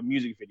 He's like a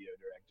music video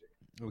director.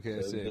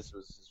 Okay, so I see. This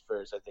was his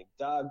first, I think,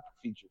 doc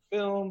feature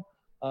film.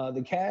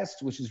 The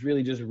cast, which is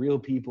really just real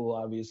people,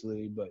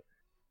 obviously, but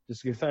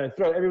just to kind of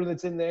throw everyone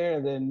that's in there,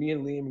 and then me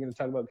and Liam are going to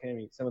talk about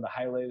kind of some of the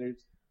highlighters.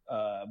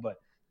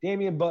 But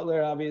Damian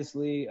Butler,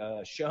 obviously,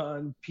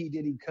 Sean P.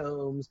 Diddy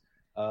Combs,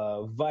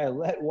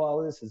 Violet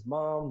Wallace, his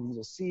mom,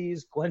 Little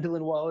C's,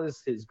 Gwendolyn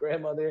Wallace, his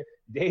grandmother,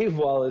 Dave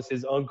Wallace,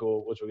 his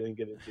uncle, which we're going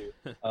to get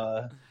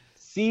into,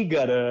 C.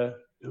 Gutta,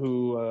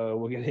 who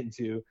we'll get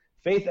into,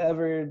 Faith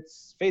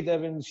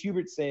Evans,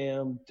 Hubert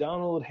Sam,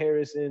 Donald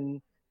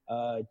Harrison,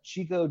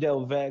 Chico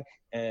Del Vec,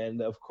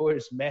 and of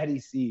course Maddie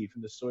C.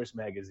 from the Source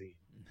magazine.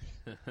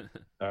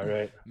 All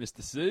right,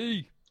 Mr.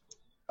 C.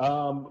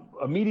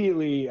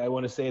 Immediately, I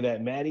want to say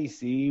that Maddie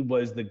C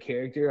was the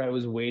character I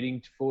was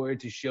waiting for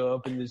to show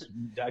up in this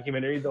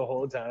documentary the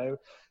whole time,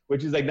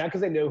 which is like not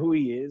because I know who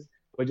he is,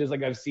 but just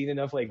like I've seen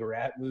enough like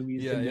rap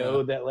movies to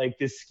know that like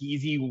this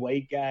skeezy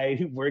white guy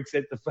who works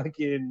at the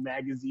fucking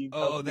magazine.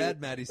 Oh,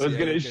 that Maddie C was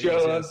gonna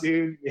show up,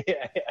 dude.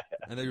 Yeah.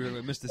 And then you were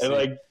like, Mr. C. And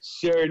like,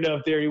 sure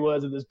enough, there he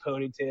was with his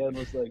ponytail, and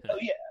was like, oh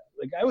yeah,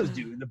 like I was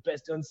doing the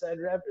best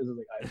unsigned rappers. I was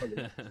like, I fucking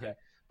love this guy.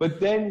 But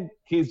then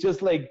he's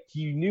just like,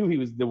 he knew he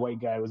was the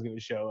white guy was going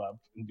to show up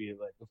and be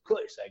like, of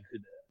course I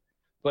could.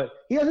 But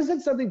he also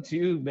said something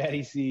too,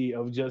 Matty C,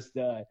 of just,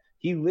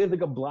 he lived like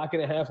a block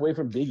and a half away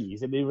from Biggie. He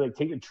said they would like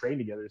take a train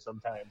together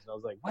sometimes. And I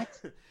was like, what?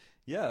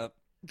 Yeah.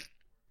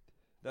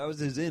 That was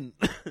his in.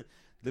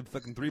 Lived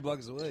fucking 3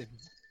 blocks away.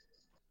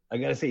 I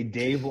got to say,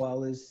 Dave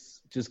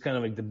Wallace, just kind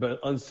of like the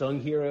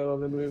unsung hero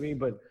of the movie.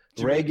 But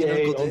Jamaican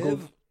reggae Uncle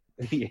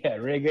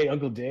reggae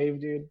Uncle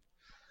Dave, dude.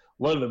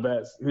 One of the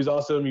best, who's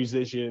also a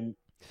musician.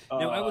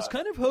 Now, I was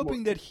kind of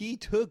hoping that he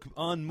took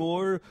on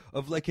more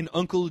of like an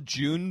Uncle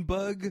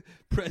Junebug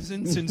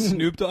presence in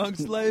Snoop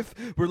Dogg's life,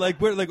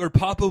 or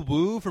Papa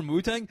Wu from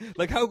Wu-Tang.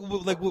 Like,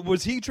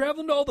 was he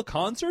traveling to all the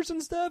concerts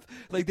and stuff?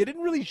 Like, they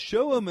didn't really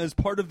show him as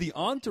part of the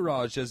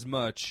entourage as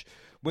much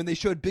when they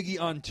showed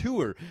Biggie on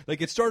tour. Like,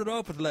 it started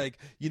off with, like,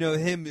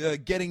 him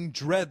getting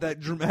dressed, that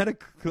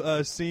dramatic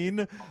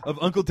scene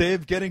of Uncle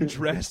Dave getting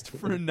dressed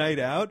for a night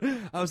out.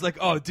 I was like,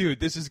 oh,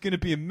 dude, this is going to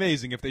be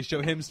amazing if they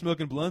show him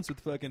smoking blunts with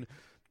fucking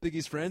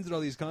Biggie's friends at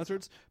all these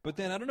concerts. But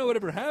then I don't know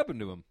whatever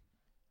happened to him.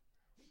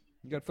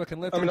 He got fucking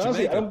left for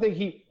honestly, Jamaica.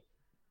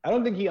 I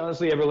don't think he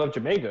honestly ever left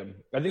Jamaica.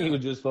 I think he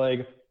was just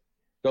like,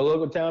 the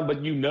local town. But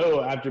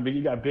after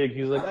Biggie got big,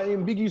 he was like, I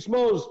am Biggie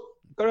Smalls.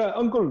 Favorite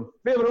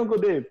Uncle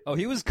Dave. Oh,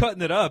 he was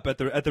cutting it up at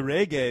the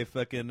reggae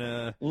fucking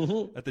at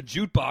the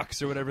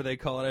jukebox or whatever they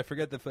call it. I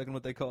forget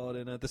what they call it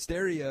in the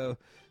stereo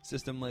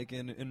system, like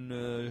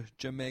in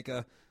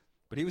Jamaica.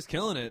 But he was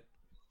killing it.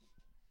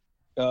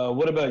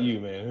 What about you,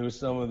 man? Who are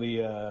some of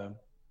the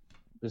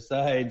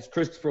besides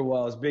Christopher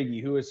Wallace,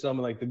 Biggie? Who are some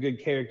of like the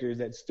good characters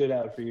that stood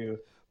out for you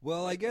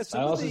Well, I guess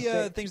some of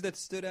the things that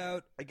stood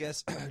out, I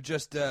guess,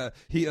 just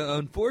he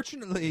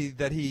unfortunately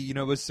that he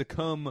was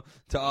succumb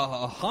to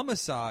a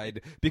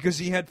homicide because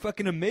he had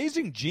fucking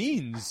amazing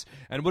genes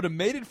and would have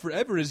made it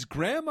forever. His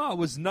grandma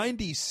was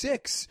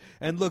 96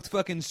 and looked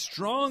fucking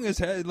strong as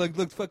hell,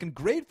 looked fucking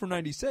great for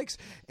 96,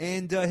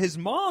 and his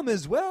mom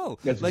as well.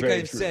 That's like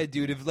very I've true. said,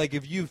 dude,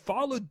 if you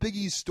followed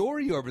Biggie's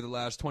story over the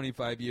last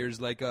 25 years,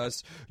 like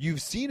us,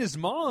 you've seen his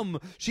mom.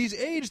 She's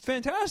aged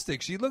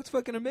fantastic. She looked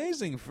fucking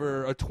amazing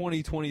for a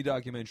 2020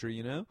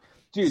 documentary,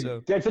 Dude,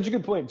 so. That's such a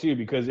good point too,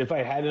 because if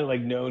I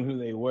hadn't known who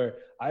they were,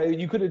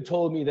 you could have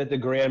told me that the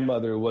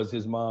grandmother was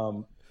his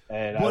mom,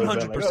 and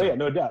 100%. Oh yeah,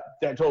 no doubt,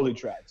 that totally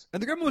tracks.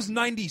 And the grandma was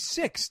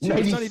 96 too.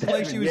 It's not even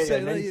like she was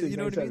saying, you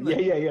know what I mean?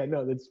 Yeah.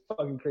 No, that's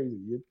fucking crazy,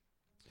 dude.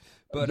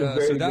 But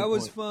so that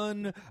was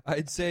fun.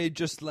 I'd say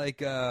just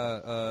like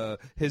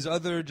his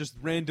other just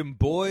random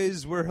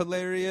boys were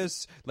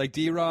hilarious, like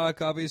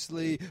D-Rock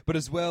obviously, but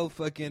as well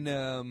fucking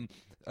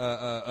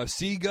a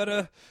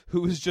C-Gutta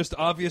who was just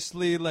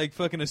obviously like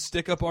fucking a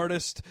stick-up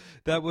artist.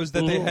 That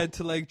they had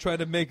to like try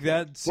to make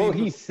that seem. Well,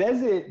 he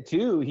says it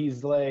too.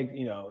 He's like,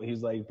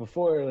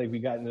 before we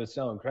got into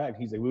selling crack,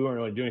 he's like, we weren't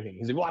really doing anything.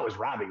 He's like, well, I was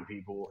robbing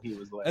people. He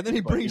was like, and then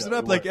he brings it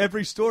up like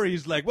every story.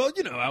 He's like, well,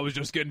 I was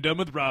just getting done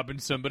with robbing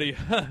somebody.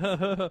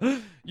 Chico,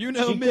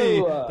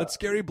 me, that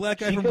scary black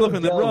guy Chico from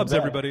Brooklyn that robs Del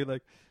everybody.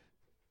 Like,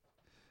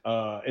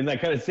 in that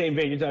kind of same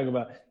vein you're talking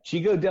about,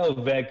 Chico Del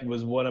Vec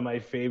was one of my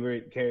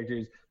favorite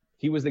characters.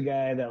 He was the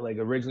guy that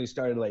originally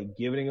started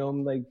giving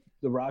him the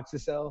rocks to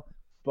sell,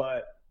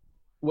 but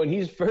when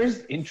he's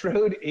first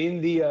introed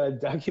in the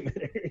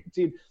documentary,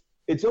 dude,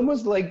 it's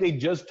almost like they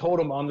just told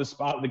him on the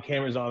spot with the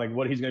cameras on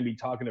what he's going to be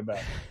talking about.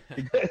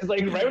 Because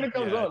right when it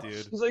comes on, dude.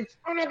 He's like,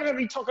 I'm not going to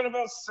be talking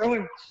about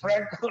selling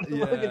crack.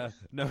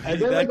 No,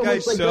 that guy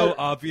so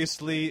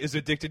obviously is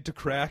addicted to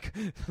crack.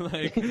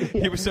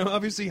 He was so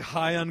obviously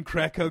high on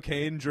crack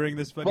cocaine during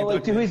this fucking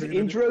But to his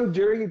intro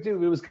during it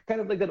too, it was kind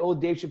of like that old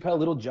Dave Chappelle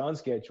Little John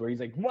sketch where he's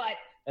like, what?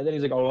 And then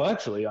he's like, oh,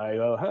 actually, I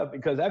have,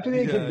 because after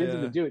they convinced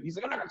him to do it, he's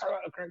like, I'm not going to talk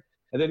about crack.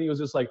 And then he was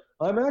just like,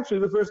 I'm actually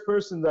the first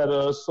person that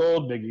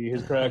sold Biggie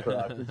his crack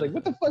rock. It's like,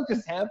 what the fuck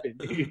just happened?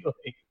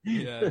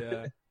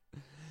 Yeah.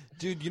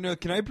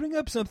 Dude, can I bring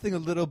up something a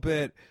little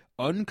bit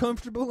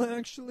uncomfortable,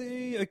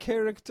 actually? A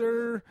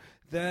character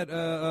that,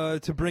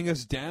 to bring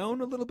us down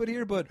a little bit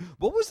here, but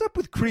what was up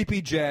with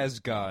Creepy Jazz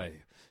Guy?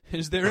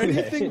 Is there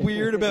anything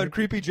weird about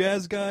Creepy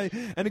Jazz Guy?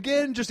 And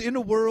again, just in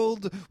a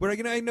world where I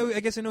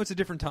guess I know it's a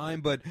different time,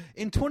 but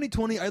in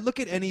 2020, I look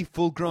at any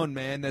full-grown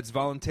man that's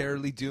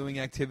voluntarily doing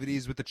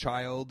activities with a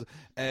child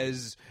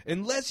as,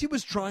 unless he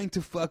was trying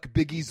to fuck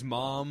Biggie's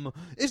mom,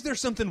 is there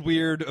something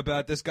weird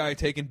about this guy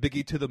taking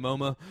Biggie to the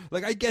MoMA?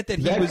 I get that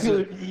he was,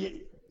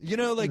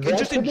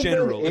 just in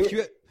general, if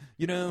you.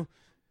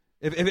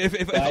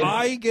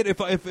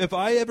 If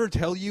I ever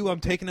tell you I'm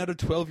taking out a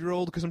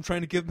 12-year-old because I'm trying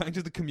to give back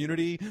to the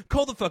community,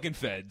 call the fucking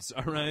feds,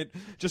 all right?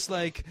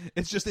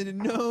 It's just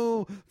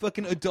no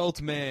fucking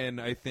adult man,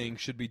 I think,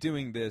 should be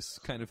doing this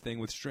kind of thing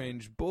with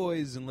strange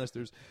boys unless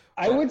there's.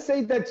 I would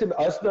say that to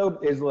us though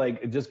is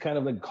just kind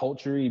of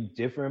culturally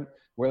different.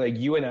 Where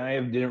you and I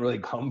didn't really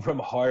come from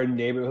hard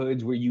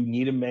neighborhoods where you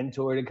need a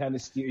mentor to kind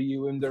of steer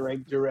you in the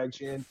right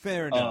direction.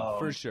 Fair enough,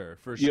 for sure.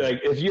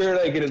 If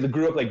you're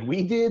grew up like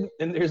we did,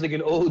 and there's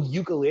an old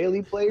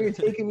ukulele player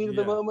taking me to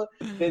the MoMA,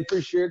 then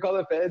for sure call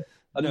the feds.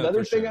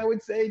 Another thing I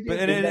would say, dude,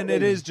 and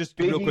it is just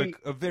Biggie, real quick,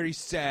 a very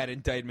sad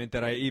indictment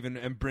that I even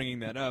am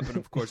bringing that up, and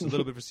of course a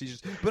little bit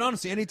facetious. But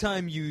honestly,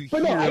 anytime you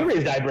hear, I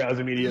raised eyebrows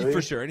immediately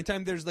for sure.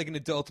 Anytime there's an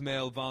adult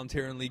male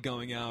voluntarily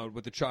going out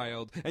with a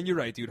child, and you're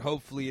right, dude.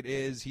 Hopefully it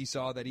is. He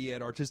saw that he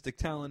had artistic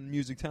talent,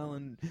 music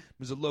talent.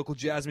 Was a local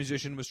jazz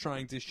musician, was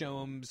trying to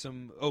show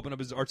him open up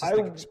his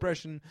artistic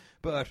expression.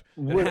 But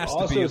it has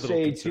to be a little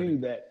say concerning. too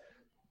that.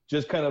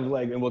 Just kind of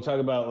and we'll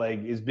talk about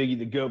is Biggie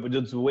the GOAT, but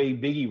just the way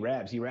Biggie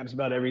raps. He raps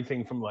about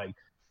everything from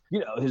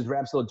his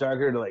rap's a little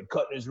darker to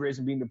cutting his wrist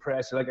and being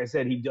depressed. Or like I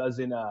said, he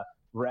doesn't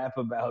rap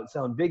about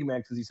selling Big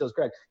Macs because he sells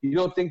crack. You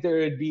don't think there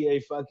would be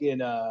a fucking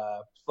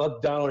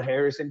fuck Donald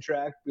Harrison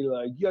track? Be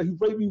like, yeah, he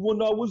raped me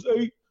when I was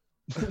 8.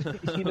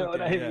 You know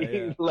what I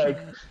mean?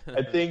 Yeah.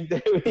 I think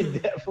there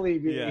would definitely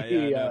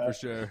be. No, for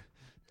sure.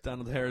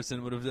 Donald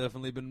Harrison would have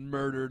definitely been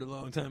murdered a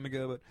long time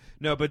ago,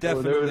 but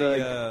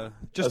definitely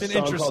just an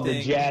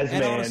interesting.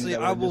 And honestly,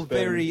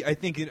 I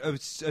think a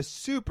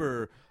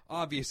super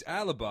obvious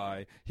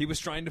alibi. He was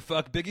trying to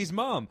fuck Biggie's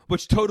mom,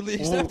 which totally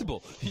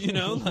acceptable.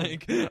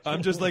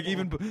 I'm just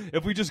even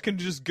if we just can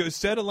just go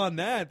settle on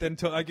that, then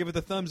I give it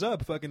the thumbs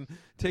up. Fucking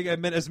take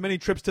as many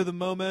trips to the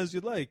MoMA as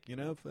you'd like.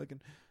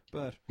 Fucking.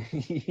 But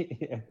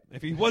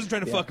if he wasn't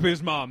trying to fuck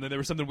his mom, then there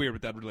was something weird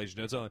with that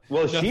relationship. That's all.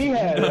 Well, she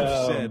had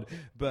said,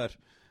 but.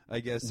 I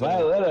guess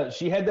Violetta,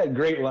 she had that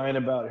great line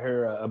about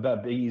her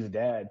about Biggie's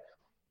dad,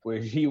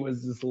 where she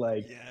was just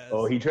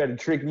oh, he tried to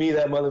trick me,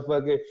 that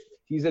motherfucker.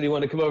 He said he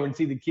wanted to come over and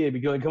see the kid,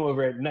 but he only come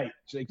over at night.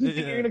 She's like, you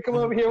think you're gonna come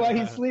over here while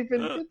he's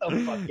sleeping? Get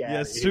the fuck out.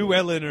 Yeah, Sue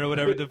Ellen or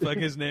whatever the fuck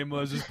his name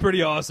was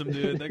pretty awesome,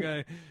 dude. That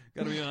guy,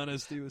 gotta be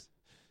honest, he was.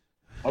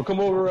 I'll come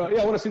over.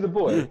 I want to see the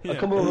boy. I'll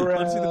come over. I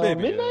want to see the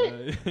baby.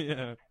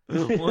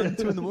 Midnight. 1,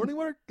 2 in the morning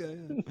work.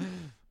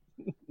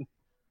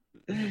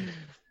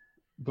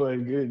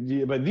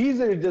 But these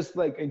are just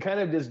like, and kind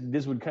of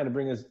this would kind of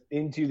bring us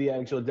into the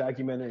actual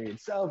documentary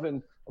itself.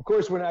 And of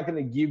course, we're not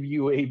going to give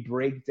you a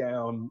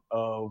breakdown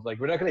of, like,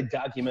 we're not going to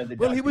document the documentary.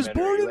 Well, he was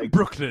born in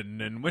Brooklyn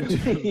and went to...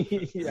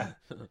 yeah.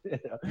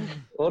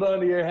 Hold on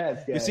to your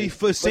hats, guys. You see,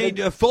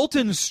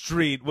 Fulton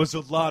Street was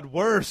a lot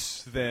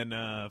worse than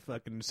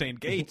fucking St.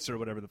 Gates or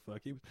whatever the fuck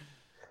he was.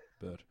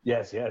 But.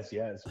 Yes.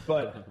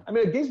 But, I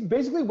mean, I guess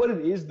basically what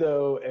it is,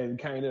 though, and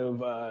kind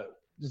of...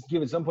 just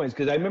give it some points,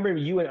 because I remember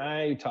you and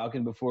I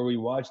talking before we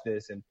watched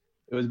this, and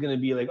it was going to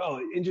be like,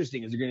 oh,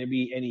 interesting. Is there going to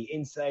be any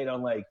insight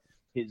on, like,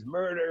 his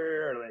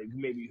murder, or like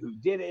maybe who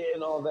did it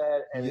and all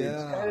that? And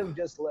it's kind of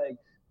just like,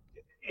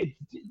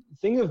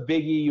 think of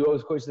Biggie, you always,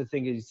 of course,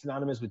 think he's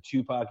synonymous with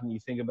Tupac, and you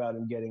think about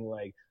him getting,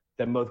 like,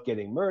 them both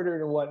getting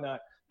murdered and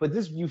whatnot. But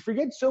this, you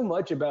forget so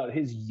much about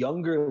his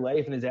younger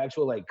life and his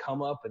actual, like,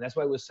 come up, and that's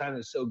why it was kind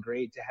of so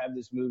great to have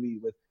this movie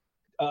with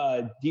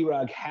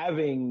D-Rock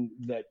having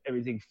that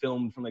everything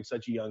filmed from, like,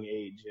 such a young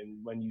age.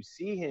 And when you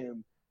see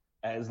him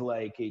as,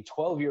 like, a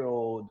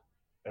 12-year-old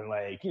and,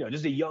 like, you know,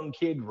 just a young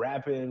kid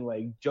rapping,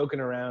 like, joking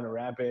around and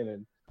rapping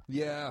and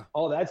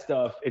all that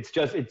stuff, it's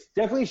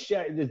definitely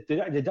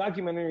the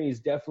documentary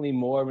is definitely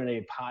more of in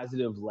a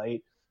positive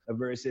light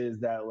versus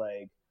that,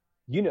 like,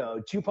 you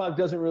know, Tupac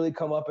doesn't really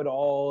come up at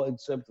all,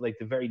 except, like,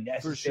 the very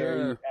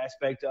necessary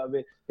aspect of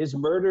it. His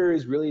murder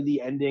is really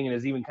the ending, and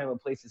is even kind of a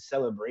place of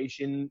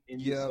celebration in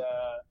this.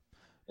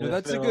 No,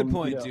 that's film, a good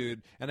point,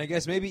 dude. And I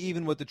guess maybe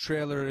even what the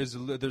trailer is,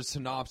 the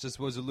synopsis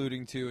was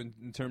alluding to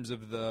in terms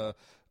of the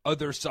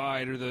other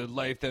side or the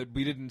life that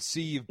we didn't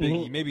see of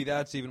Biggie. Mm-hmm. Maybe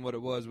that's even what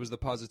it was the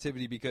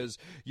positivity, because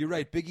you're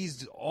right,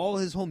 Biggie's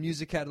his whole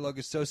music catalog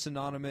is so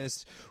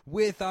synonymous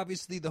with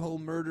obviously the whole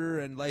murder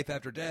and life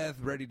after death,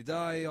 Ready to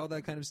Die, all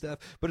that kind of stuff,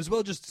 but as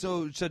well just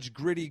such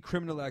gritty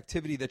criminal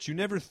activity that you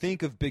never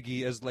think of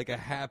Biggie as like a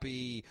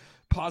happy,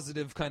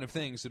 positive kind of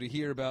thing. So to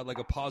hear about like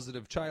a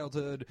positive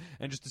childhood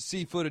and just to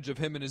see footage of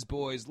him and his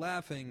boys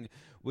laughing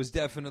was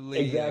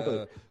definitely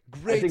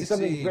great. I think to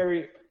something see.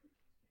 very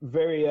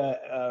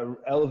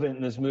relevant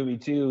in this movie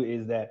too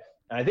is that,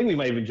 and I think we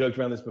might have even joked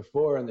around this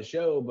before on the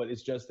show, but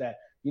it's just that,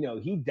 you know,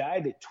 he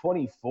died at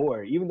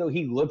 24, even though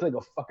he looked like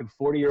a fucking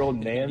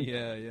 40-year-old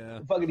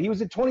man. Fucking, he was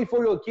a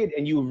 24-year-old kid,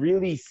 and you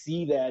really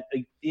see that,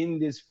 like, in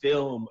this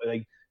film.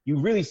 Like, you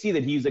really see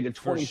that he's like a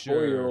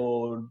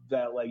 24-year-old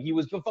that, like, he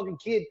was a fucking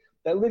kid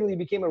that literally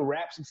became a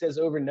rap success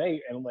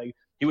overnight, and, like,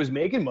 he was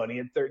making money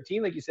at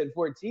 13, like you said,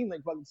 14,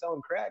 like fucking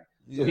selling crack.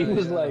 So he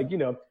was like, you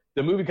know,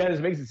 the movie kind of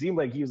makes it seem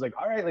like he was like,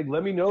 all right, like,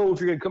 let me know if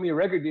you're going to come me a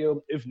record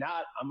deal. If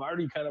not, I'm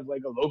already kind of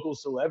like a local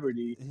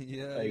celebrity.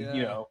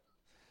 You know.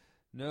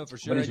 No, for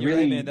sure. But you're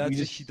right, man.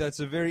 That's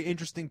a very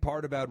interesting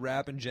part about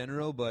rap in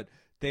general, but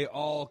they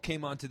all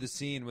came onto the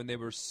scene when they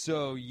were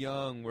so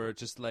young, where it's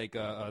just like,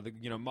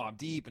 you know, Mobb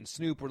Deep and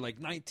Snoop were like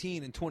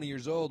 19 and 20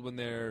 years old when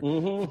their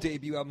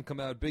debut album come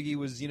out. Biggie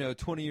was, you know,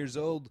 20 years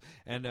old.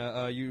 And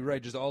you're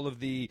right, just all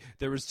of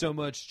there was so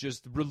much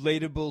just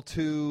relatable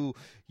to,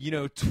 you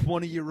know,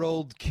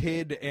 20-year-old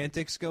kid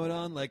antics going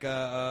on. Like,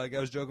 I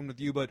was joking with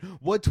you, but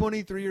what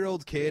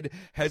 23-year-old kid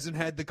hasn't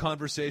had the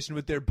conversation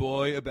with their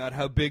boy about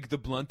how big the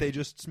blunt they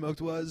just smoked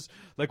was?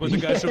 Like when the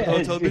guy showed the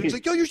hotel room, he's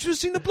like, yo, you should have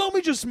seen the blunt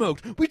we just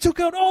smoked. We took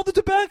out all the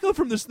tobacco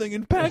from this thing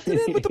and packed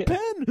it in with the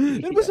pen.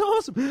 It was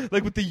awesome.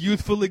 Like with the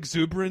youthful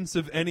exuberance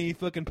of any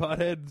fucking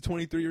pothead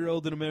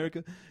 23-year-old in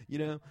America, you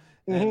know?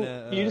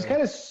 And, you just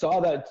kind of saw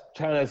that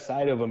kind of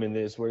side of him in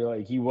this, where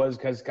like he was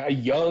kind of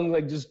young,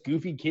 like just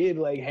goofy kid,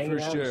 like hanging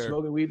out,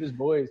 smoking weed with his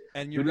boys.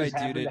 And you're right,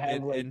 dude.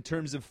 In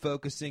terms of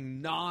focusing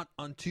not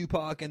on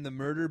Tupac and the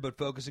murder, but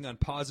focusing on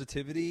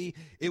positivity,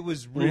 it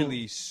was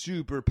really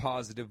super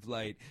positive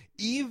light.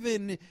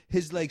 Even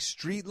his like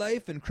street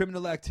life and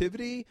criminal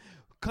activity,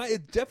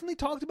 it definitely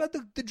talked about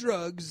the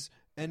drugs.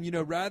 And, you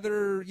know,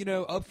 rather, you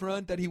know,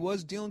 upfront that he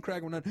was dealing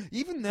crack or not,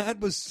 even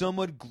that was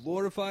somewhat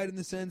glorified in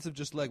the sense of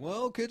just like,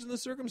 well, kids in the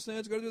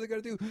circumstance, gotta do what they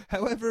gotta do.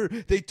 However,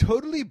 they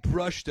totally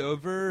brushed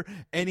over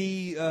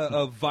any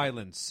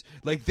violence.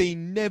 Like, they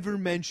never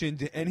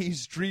mentioned any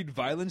street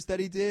violence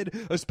that he did,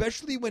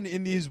 especially when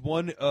in his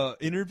one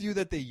interview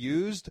that they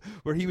used,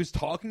 where he was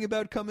talking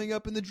about coming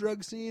up in the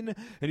drug scene,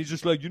 and he's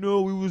just like, you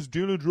know, we was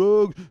dealing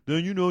drugs,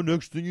 then, you know,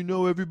 next thing you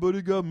know,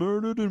 everybody got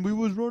murdered, and we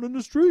was running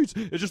the streets.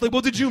 It's just like,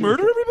 well, did you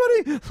murder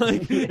everybody?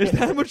 Like, is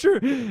that what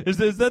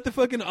is that the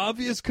fucking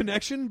obvious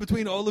connection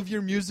between all of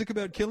your music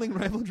about killing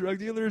rival drug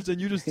dealers and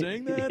you just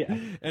saying that?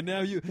 And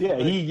now you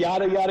he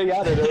yada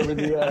over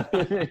the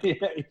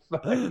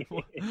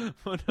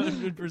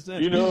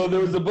 100%. You know, there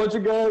was a bunch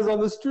of guys on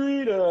the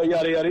street,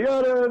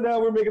 yada. Now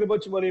we're making a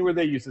bunch of money where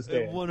they used to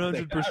stay.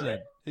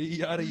 100%.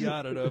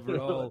 Yada over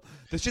all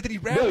the shit that he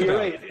rapped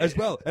about as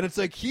well. And it's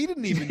like, he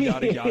didn't even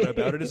yada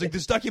about it. It's like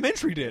this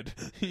documentary did,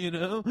 you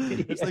know?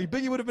 It's like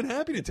Biggie would have been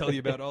happy to tell you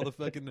about all the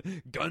fucking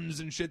fucking guns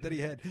and shit that he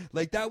had.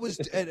 Like, that was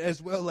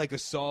as well, like,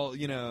 assault,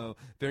 you know,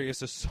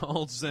 various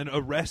assaults and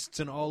arrests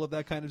and all of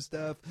that kind of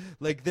stuff.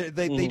 Like,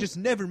 they just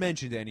never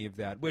mentioned any of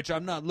that, which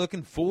I'm not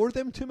looking for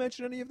them to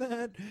mention any of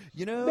that,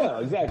 you know? No,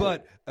 exactly.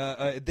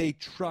 But they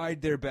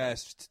tried their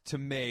best to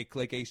make,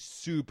 like, a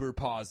super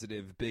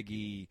positive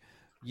Biggie,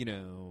 you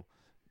know,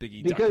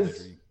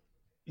 documentary.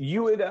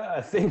 You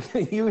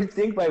would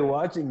think by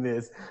watching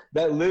this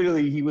that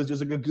literally he was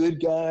just like a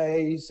good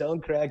guy selling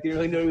crack, didn't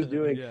really know what he was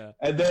doing. Yeah.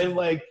 And then,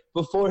 like,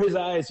 before his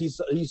eyes, he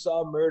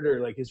saw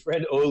murder. Like, his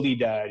friend Oli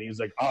died. He was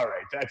like, all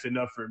right, that's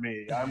enough for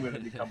me. I'm going to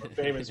become a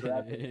famous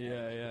rapper.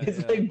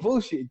 It's like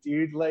bullshit,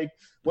 dude. Like,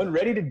 when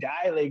Ready to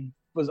Die, like,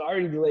 was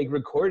already, like,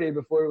 recorded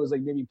before it was,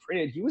 like, maybe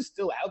printed, he was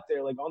still out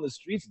there, like, on the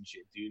streets and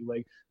shit, dude.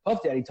 Like,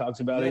 Puff Daddy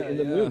talks about it in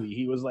the movie.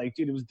 He was like,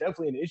 dude, it was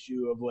definitely an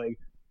issue of, like,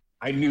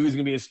 I knew he was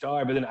going to be a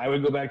star, but then I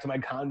would go back to my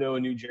condo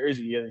in New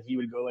Jersey, and he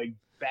would go, like,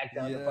 back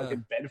down to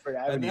fucking Bedford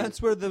Avenue. And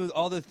that's where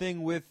all the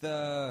thing with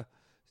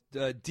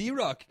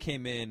D-Rock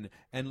came in,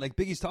 and, like,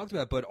 Biggie's talked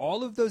about, but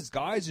all of those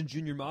guys in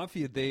Junior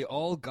Mafia, they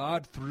all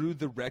got through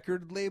the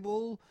record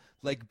label,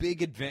 like,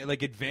 big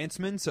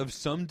advancements of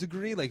some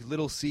degree, like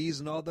Little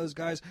C's and all those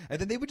guys, and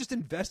then they would just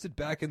invest it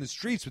back in the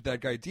streets with that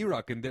guy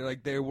D-Rock, and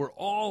they were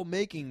all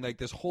making, like,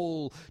 this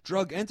whole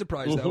drug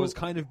enterprise that was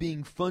kind of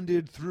being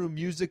funded through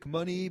music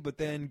money, but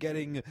then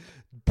getting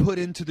put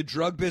into the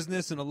drug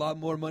business and a lot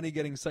more money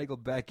getting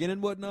cycled back in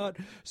and whatnot.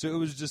 So it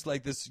was just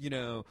like this, you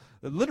know,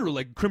 literal,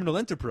 like, criminal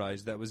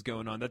enterprise that was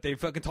going on that they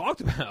fucking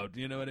talked about,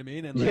 you know what I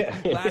mean? And,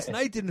 like, Last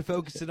Night didn't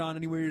focus it on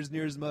anywhere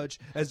near as much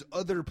as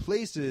other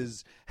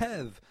places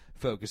have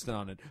focused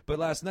on it. But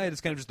Last Night,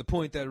 it's kind of just the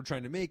point that we're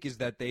trying to make is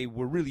that they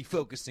were really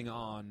focusing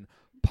on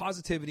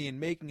positivity and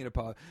making it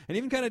a and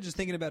even kind of just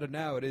thinking about it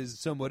now, it is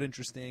somewhat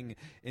interesting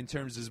in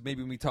terms of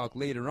maybe when we talk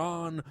later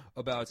on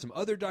about some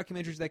other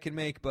documentaries that can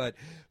make, but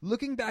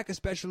looking back,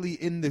 especially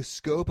in the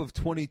scope of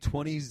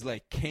 2020's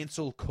like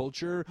cancel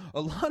culture,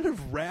 a lot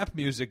of rap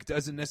music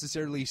doesn't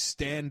necessarily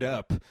stand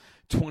up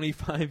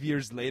 25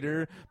 years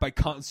later by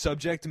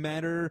subject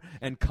matter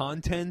and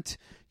content.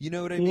 You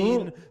know what I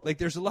mean? Like,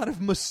 there's a lot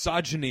of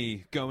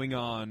misogyny going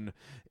on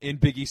in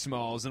Biggie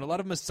Smalls and a lot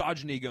of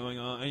misogyny going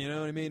on, you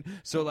know what I mean?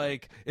 So,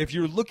 like, if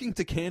you're looking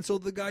to cancel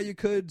the guy, you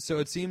could. So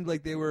it seemed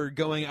like they were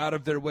going out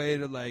of their way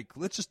to, like,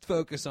 let's just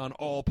focus on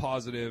all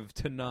positive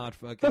to not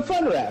fucking... The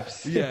fun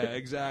raps. Yeah,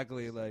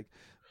 exactly. Like...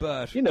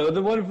 But you know,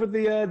 the one for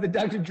the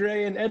Dr.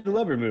 Dre and Ed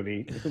Lover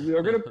movie. We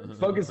were going to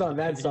focus on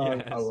that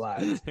song a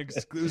lot.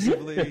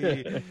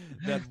 Exclusively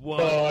that one.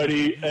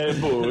 Party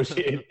and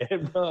bullshit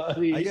and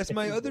party. I guess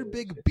my other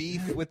big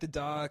beef with the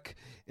doc,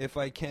 if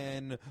I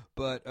can,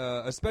 but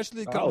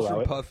especially it comes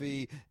from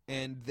Puffy,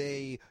 and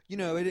they, you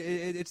know,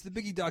 it's the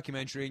Biggie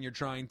documentary, and you're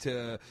trying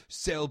to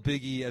sell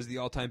Biggie as the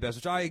all-time best,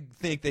 which I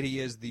think that he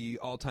is the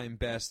all-time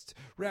best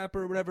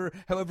rapper or whatever.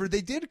 However,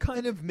 they did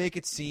kind of make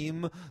it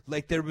seem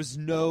like there was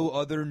no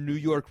other New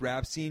York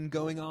rap scene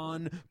going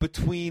on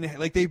between,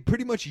 like, they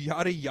pretty much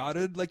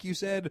yada-yada'd, like you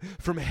said,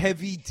 from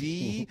Heavy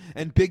D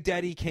and Big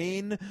Daddy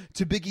Kane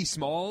to Biggie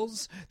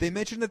Smalls. They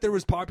mentioned that there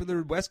was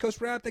popular West Coast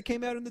rap that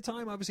came out in the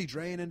time, obviously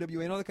Dre and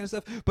NWA and all that kind of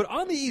stuff, but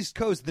on the East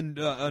Coast, the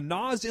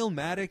Nas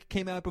Illmatic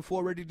came out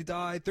before Ready to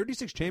Die,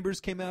 36 Chambers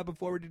came out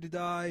before Ready to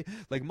Die,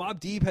 like Mobb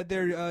Deep had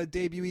their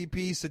debut EP,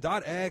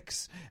 Sadat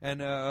X,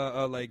 and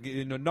like,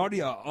 you know,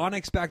 Nadia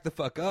Onyx Back the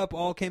Fuck Up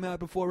all came out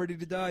before Ready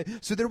to Die,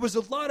 so there was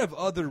a lot of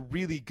other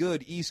really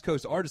good East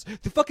Coast artists.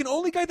 The fucking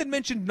only guy that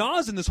mentioned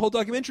Nas in this whole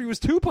documentary was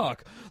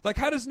Tupac. Like,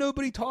 how does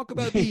nobody talk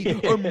about the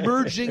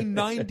emerging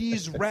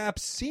 90s rap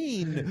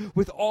scene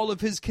with all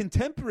of his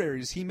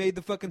contemporaries? He made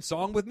the fucking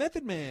song with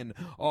Method Man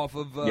off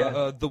of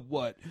the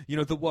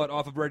what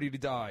off of Ready to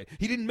Die.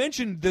 He didn't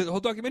mention, the whole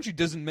documentary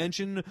doesn't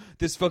mention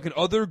this fucking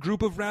other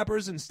group of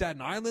rappers in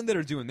Staten Island that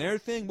are doing their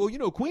thing. Well, you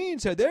know,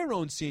 Queens had their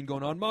own scene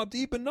going on, Mobb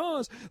Deep and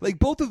Nas. Like,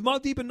 both of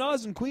Mobb Deep and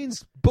Nas and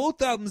Queens,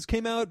 both albums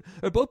came out,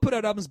 or both put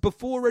out albums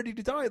before Ready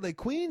to Die. Like,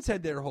 Queens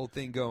had their whole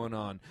thing going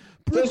on.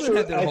 Brooklyn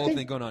had their whole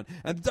thing going on.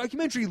 And the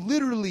documentary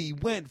literally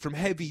went from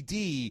Heavy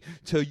D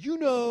to, you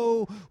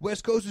know,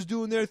 West Coast was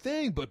doing their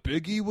thing, but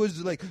Biggie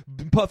was like,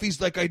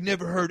 Puffy's like, I'd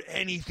never heard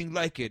anything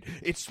like it.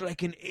 It's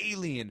like an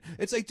alien.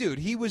 It's like, dude,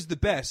 he was the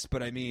best,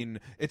 but I mean,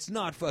 it's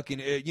not fucking,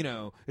 you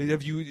know,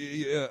 have you,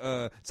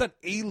 it's not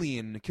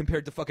alien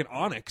compared to fucking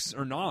Onyx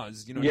or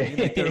Nas, you know what I mean?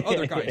 Like, there are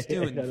other guys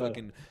doing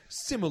fucking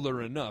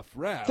similar enough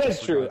rap.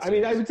 That's true. I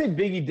mean, I would say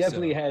Biggie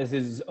definitely has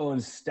his own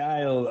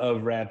style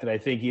of rap that I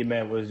think he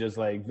meant was just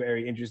like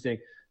very interesting.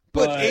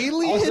 But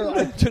Alien,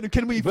 also,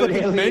 can we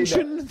fucking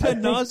mention that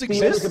Nas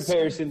exists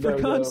for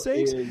God's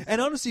sakes?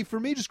 And honestly, for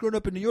me, just growing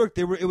up in New York,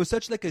 it was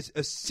such like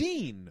a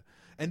scene.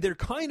 And they're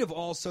kind of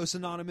all so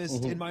synonymous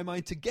in my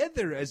mind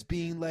together as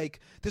being like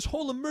this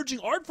whole emerging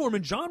art form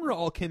and genre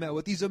all came out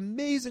with these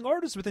amazing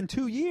artists within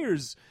 2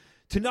 years.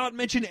 To not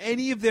mention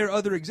any of their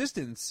other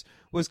existence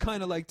was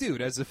kind of like, dude,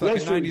 as a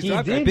fucking 90s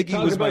rap guy,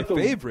 Biggie was my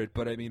favorite,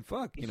 but I mean,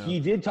 fuck, you know. He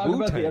did talk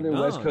about the other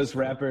West Coast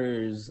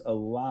rappers a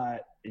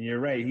lot And you're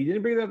right. He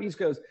didn't bring it up East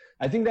Coast.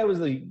 I think that was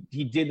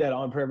he did that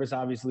on purpose,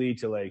 obviously,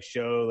 to like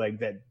show like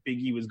that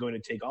Biggie was going to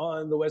take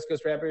on the West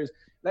Coast rappers.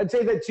 And I'd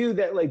say that too,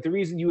 that like the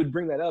reason you would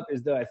bring that up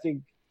is that I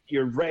think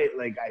you're right.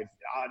 Like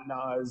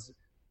Nas,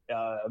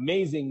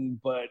 amazing,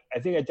 but I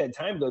think at that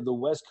time though, the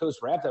West Coast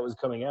rap that was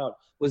coming out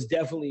was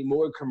definitely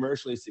more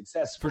commercially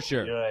successful. For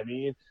sure. You know what I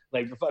mean?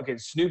 Like the fucking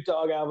Snoop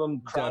Dogg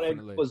album,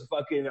 Chronic, was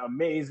fucking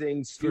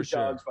amazing. Snoop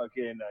Dogg's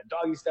fucking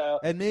Doggy Style.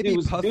 And maybe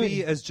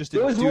Puffy as just a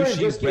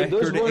douchey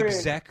record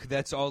exec,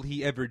 that's all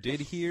he ever did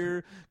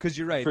here. Because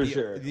you're right.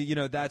 You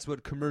know, that's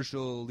what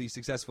commercially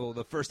successful,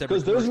 the first ever.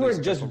 Because those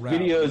weren't just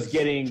videos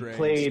getting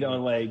played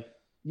on like,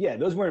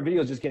 those weren't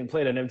videos just getting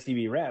played on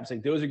MTV Raps.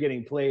 Like those are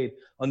getting played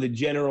on the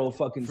general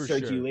fucking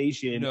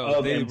circulation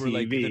of they MTV. Were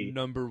like the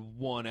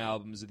 #1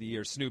 albums of the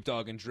year. Snoop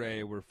Dogg and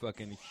Dre were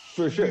fucking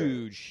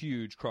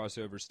huge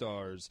crossover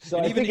stars. So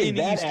and I even think in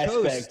that East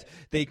aspect, Coast,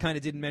 they kind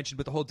of didn't mention,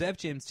 but the whole Def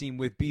Jam team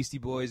with Beastie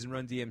Boys and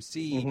Run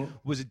DMC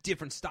was a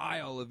different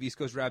style of East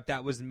Coast rap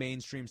that was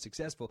mainstream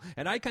successful.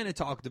 And I kind of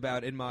talked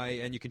about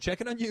and you can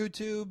check it on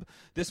YouTube,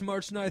 this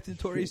March 9th,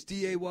 Notorious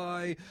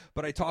D.A.Y.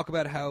 But I talk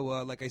about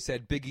how, like I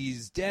said,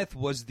 Biggie's death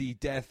was the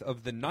death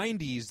of the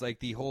 90s, like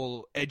the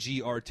whole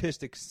edgy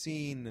artistic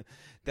scene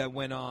that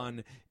went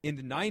on in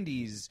the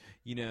 90s,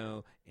 you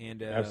know,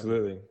 and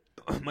absolutely.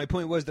 My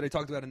point was that I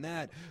talked about in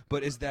that,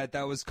 but is that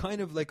was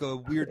kind of like a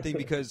weird thing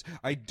because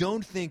I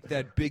don't think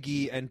that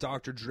Biggie and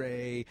Dr.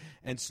 Dre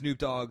and Snoop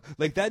Dogg,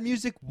 like that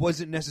music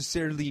wasn't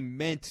necessarily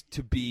meant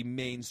to be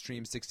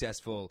mainstream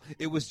successful.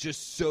 It was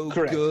just so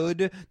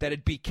good that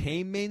it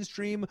became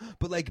mainstream.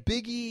 But like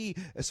Biggie,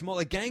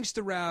 like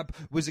gangster rap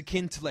was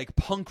akin to like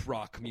punk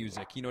rock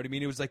music. You know what I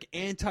mean? It was like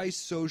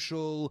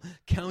antisocial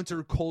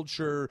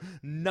counterculture,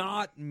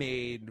 not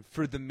made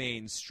for the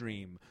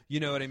mainstream. You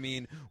know what I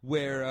mean?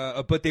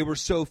 Where, but they were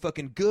so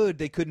fucking good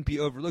they couldn't be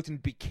overlooked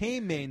and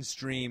became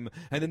mainstream,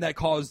 and then that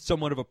caused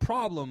somewhat of a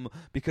problem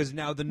because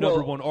now the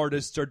 #1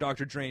 artists are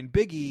Dr. Dre and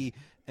Biggie,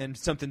 and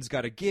something's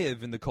got to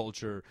give in the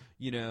culture,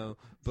 you know.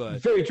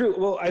 But very true.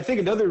 Well, I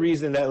think another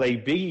reason that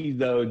like Biggie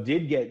though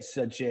did get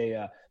such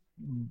a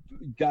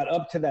got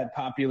up to that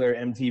popular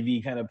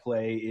MTV kind of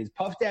play is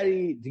Puff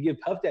Daddy. To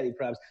give Puff Daddy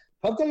props,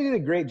 Puff Daddy did a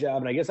great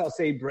job, and I guess I'll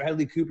say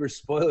Bradley Cooper,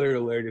 spoiler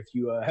alert if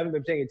you haven't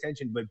been paying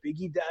attention, but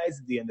Biggie dies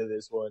at the end of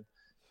this one.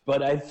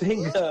 But I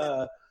think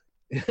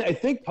I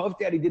think Puff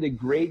Daddy did a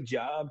great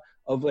job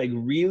of like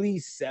really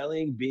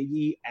selling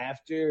Biggie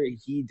after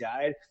he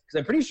died, because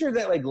I'm pretty sure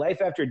that like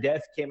Life After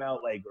Death came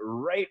out like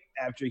right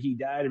after he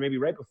died, or maybe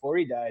right before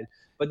he died.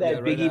 But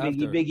that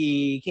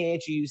Biggie,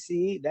 can't you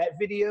see? That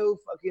video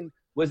fucking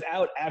was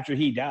out after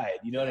he died.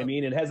 You know what I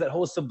mean? It has that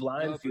whole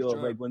Sublime feel of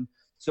like when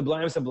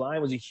Sublime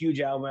was a huge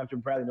album after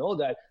Bradley Noel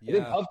died. I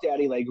think Puff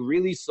Daddy like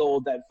really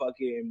sold that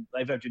fucking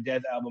Life After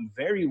Death album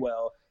very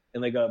well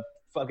in like a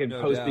fucking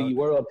post-Biggie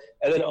world.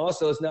 And then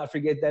also, let's not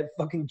forget that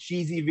fucking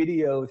cheesy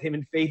video with him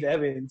and Faith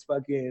Evans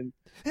fucking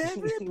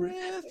Every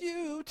Breath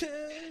You Take.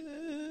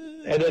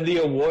 And then the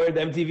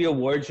MTV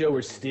award show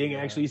where Sting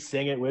actually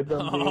sang it with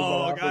them.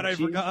 Oh, God, I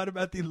forgot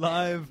about the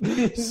live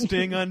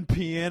Sting on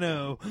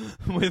piano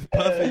with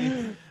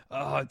Puffy.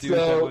 Oh, dude,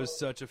 that was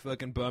such a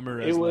fucking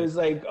bummer. It was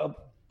like a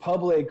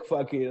public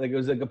fucking, like it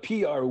was like a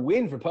PR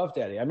win for Puff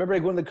Daddy. I remember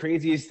like one of the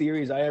craziest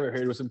theories I ever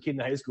heard was some kid in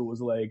high school was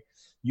like,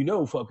 you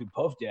know, fucking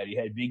Puff Daddy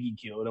had Biggie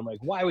killed. I'm like,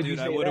 why would you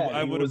say that?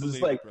 I would have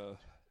believed it, bro.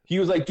 He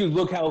was like, dude,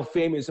 look how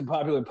famous and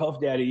popular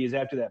Puff Daddy is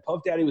after that.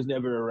 Puff Daddy was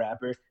never a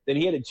rapper. Then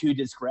he had a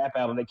 2-disc rap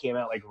album that came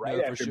out like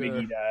after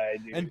Biggie died.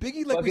 Dude. And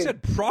Biggie, like we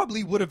said,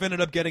 probably would have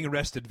ended up getting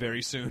arrested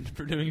very soon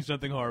for doing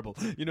something horrible.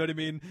 You know what I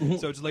mean?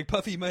 So it's like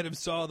Puffy might have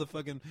saw the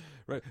fucking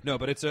no,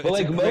 but it's a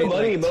like Mo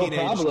Money, Mo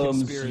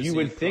Problems. You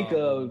would think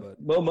of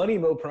Mo Money,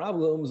 Mo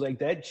Problems, like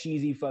that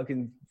cheesy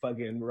fucking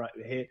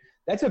hit.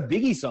 That's a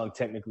Biggie song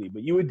technically,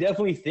 but you would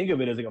definitely think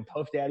of it as like a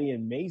Puff Daddy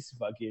and Mace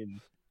fucking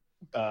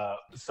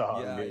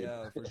song.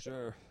 Yeah, for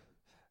sure.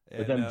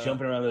 With them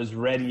jumping around those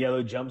red and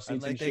yellow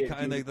jumpsuits and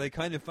shit. They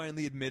kind of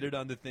finally admitted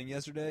on the thing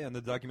yesterday, on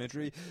the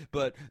documentary,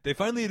 but they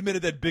finally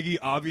admitted that Biggie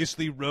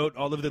obviously wrote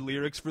all of the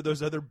lyrics for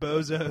those other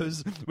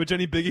bozos, which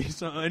any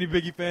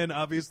Biggie fan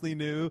obviously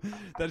knew.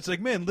 That it's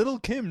like, man, Lil'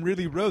 Kim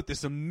really wrote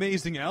this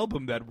amazing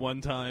album that one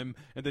time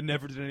and then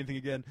never did anything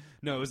again.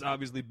 No, it was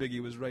obviously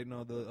Biggie was writing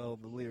all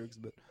the lyrics,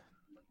 but...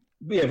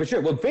 Yeah, for sure.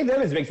 Well, Faith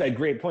Evans makes that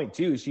great point,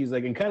 too. She's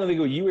like, and kind of like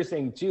what you were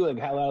saying, too, like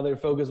how a lot of their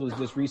focus was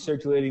just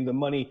recirculating the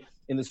money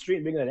in the street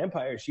and making that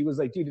empire. She was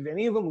like, dude, if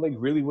any of them like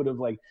really would have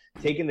like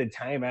taken the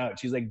time out,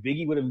 she's like,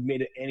 Biggie would have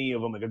made any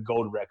of them like a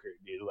gold record,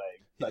 dude.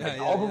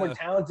 All of them were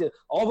talented.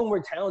 All of them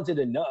were talented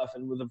enough,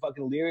 and with a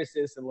fucking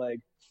lyricist and like,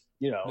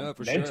 you know,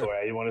 mentor. Sure.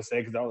 I didn't want to say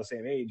because they're all the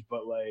same age,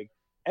 but like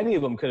any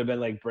of them could have been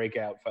like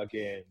breakout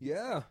fucking.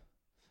 Yeah.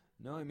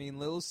 No, I mean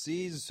Lil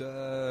C's. Dude,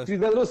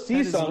 that Lil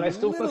C song, I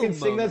still fucking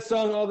sing that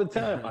song all the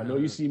time. I know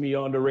you see me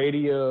on the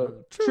radio.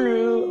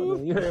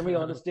 True. You hear me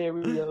on the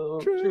stereo.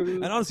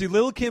 True. And honestly,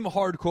 Lil Kim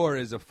Hardcore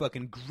is a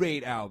fucking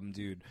great album,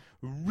 dude.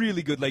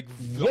 Really good. Like,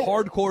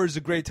 Hardcore is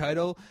a great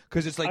title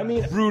because it's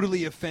like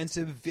brutally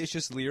offensive,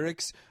 vicious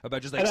lyrics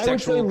about just like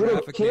sexual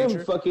graphic nature. Lil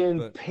Kim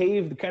fucking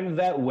paved kind of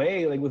that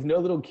way. Like, with no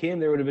Lil Kim,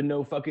 there would have been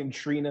no fucking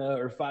Trina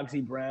or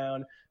Foxy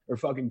Brown or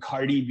fucking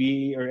Cardi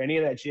B or any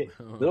of that shit.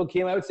 Lil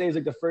Kim, I would say, is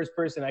like the first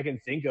person I can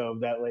think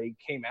of that like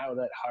came out of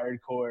that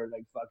hardcore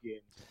like fucking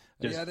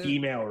just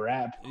female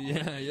rap.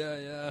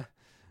 Yeah.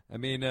 I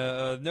mean,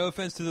 no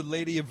offense to the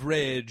Lady of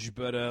Rage,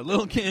 but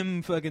Lil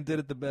Kim fucking did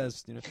it the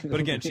best, you know. But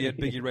again, she had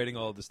Biggie writing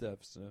all of the stuff.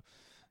 So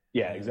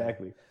yeah,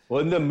 exactly.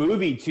 Well, in the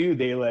movie too,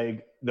 they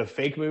like the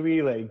fake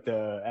movie, like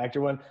the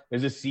actor one.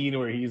 There's a scene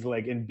where he's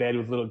like in bed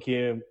with Lil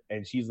Kim,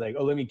 and she's like,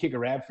 "Oh, let me kick a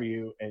rap for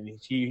you," and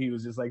he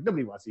was just like,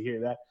 "Nobody wants to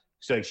hear that."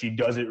 So like she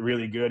does it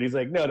really good. He's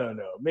like, no,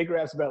 make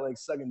raps about like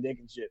sucking dick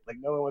and shit. Like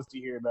no one wants to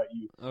hear about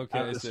you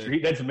out the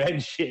street. That's men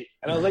shit.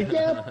 And I was like,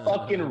 yeah,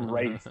 fucking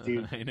right,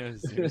 dude. I know,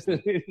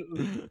 seriously.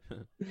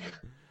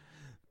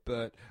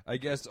 But I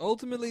guess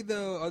ultimately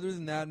though, other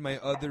than that, my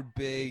other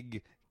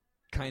big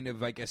kind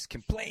of, I guess,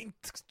 complaint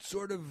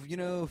sort of, you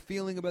know,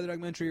 feeling about the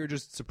documentary or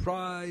just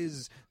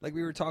surprise like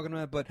we were talking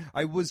about, but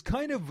I was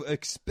kind of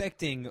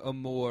expecting a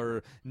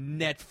more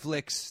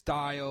Netflix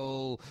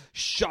style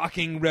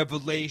shocking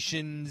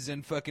revelations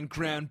and fucking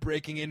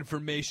groundbreaking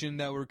information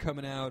that were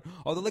coming out.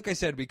 Although, like I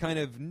said, we kind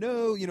of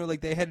know, you know,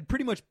 like they had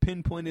pretty much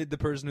pinpointed the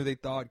person who they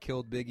thought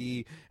killed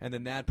Biggie, and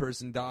then that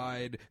person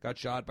died, got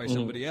shot by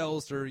somebody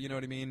else, or you know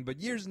what I mean, but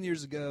years and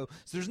years ago.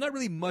 So there's not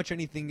really much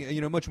anything,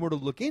 you know, much more to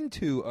look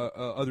into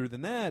other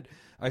than that,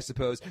 I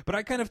suppose. But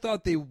I kind of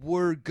thought they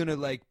were gonna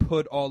like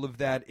put all of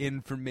that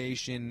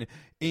information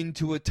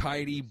into a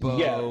tidy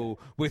bow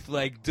with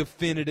like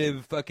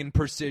definitive fucking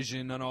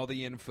precision on all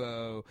the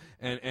info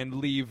and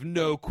leave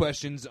no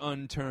questions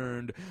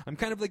unturned. I'm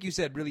kind of, like you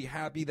said, really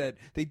happy that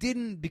they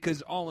didn't,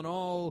 because all in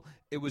all,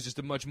 it was just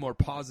a much more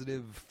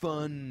positive,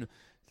 fun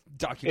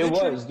documentary.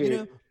 It was, dude. You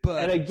know?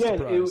 But and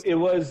again, it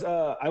was.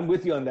 I'm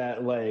with you on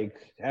that.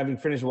 Like, having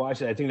finished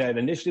watching it, I think that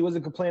initially was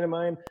a complaint of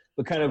mine,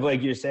 but kind of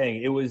like you're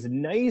saying, it was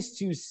nice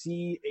to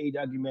see a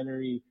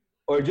documentary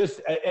or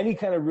just any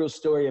kind of real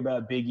story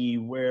about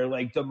Biggie where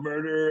like the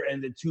murder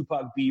and the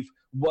Tupac beef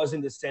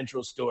wasn't the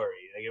central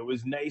story. Like, it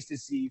was nice to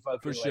see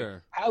fucking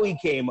like how he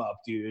came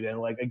up, dude, and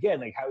like again,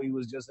 like how he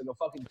was just like a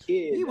fucking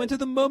kid. He went to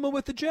the MoMA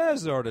with the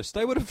jazz artist.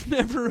 I would have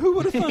never. Who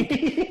would have thought?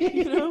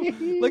 You know,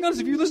 like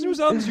honestly, if you listen to his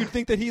albums, you'd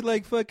think that he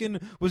like fucking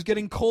was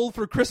getting coal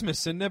for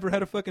Christmas and never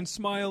had a fucking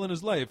smile in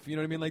his life. You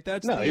know what I mean? Like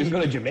that's he was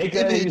going to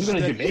Jamaica. He was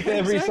going to Jamaica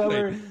every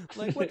summer.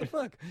 Like what the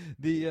fuck?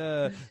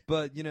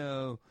 But you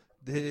know.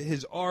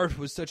 His art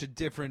was such a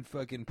different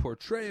fucking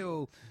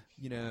portrayal,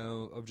 you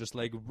know, of just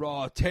like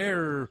raw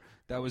terror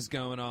that was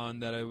going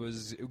on, that it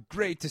was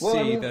great to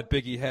see that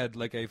Biggie had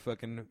like a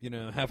fucking, you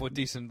know, halfway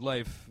decent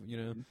life, you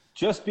know.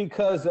 Just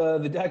because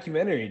the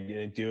documentary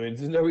didn't do it,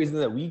 there's no reason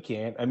that we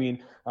can't. I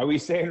mean, are we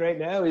saying right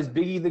now, is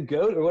Biggie the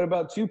GOAT, or what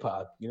about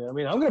Tupac? You know, I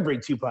mean, I'm going to bring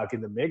Tupac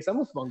in the mix. I'm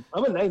a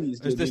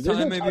 90s kid. Is this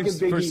time maybe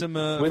for some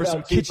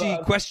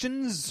kitschy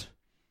questions?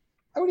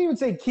 I wouldn't even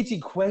say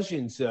kitschy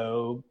question,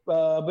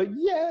 but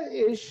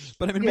yeah-ish.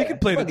 But I mean, we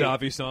could play the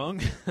Davi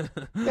song.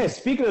 Yeah,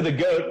 speaking of the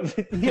GOAT.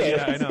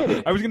 Yeah, I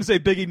know. I was going to say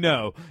Biggie,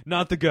 no,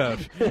 not the GOAT,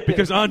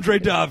 because Andre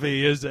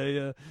Davi is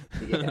a...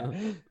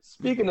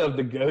 Speaking of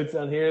the GOATs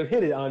on here,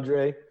 hit it,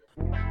 Andre.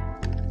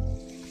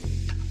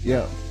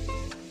 Yo,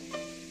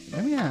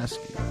 let me ask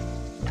you.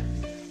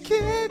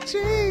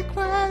 Kitschy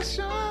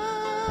questions.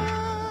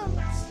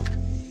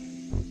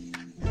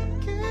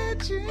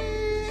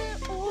 Kitschy,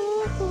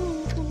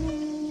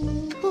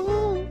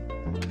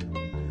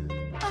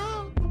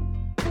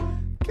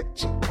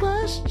 Get your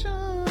questions.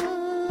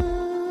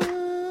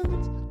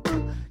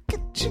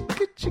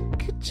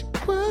 Get your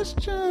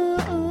questions.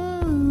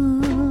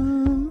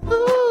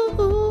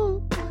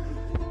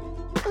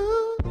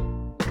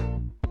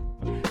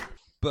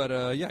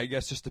 But yeah, I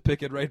guess just to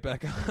pick it right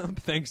back up.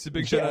 Thanks to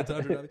big shout out to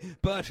Andre Davi.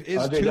 But is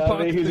Andre Tupac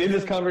Davi, who's in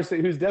this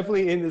conversation, who's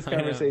definitely in this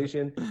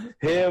conversation?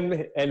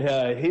 Him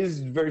and his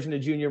version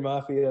of Junior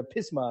Mafia,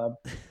 Piss Mob.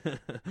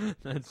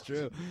 That's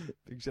true.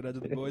 Big shout out to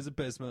the boys of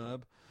Piss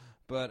Mob.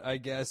 But I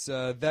guess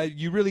that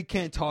you really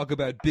can't talk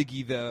about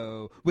Biggie,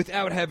 though,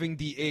 without having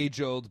the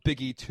age-old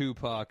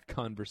Biggie-Tupac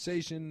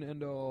conversation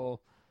and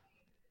all.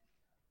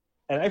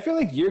 And I feel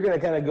like you're going to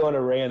kind of go on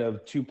a rant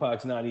of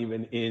Tupac's not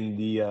even in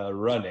the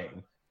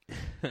running.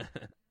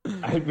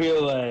 I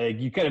feel like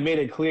you kind of made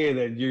it clear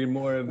that you're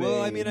more of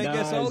I mean, I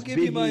guess I'll give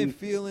you my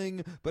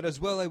feeling, but as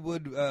well I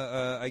would,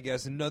 I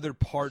guess, another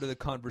part of the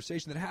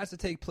conversation that has to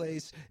take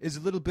place is a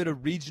little bit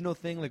of regional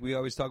thing. Like we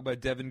always talk about,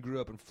 Devin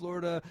grew up in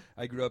Florida.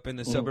 I grew up in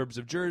the suburbs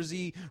of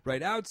Jersey,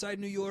 right outside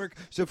New York.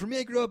 So for me,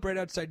 I grew up right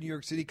outside New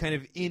York City, kind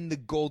of in the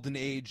golden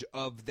age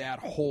of that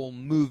whole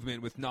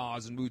movement with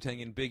Nas and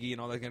Wu-Tang and Biggie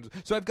and all that kind of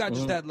stuff. So I've got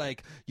just that,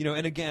 like, you know,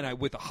 and again,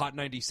 with the Hot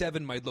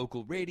 97, my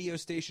local radio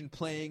station,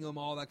 playing them,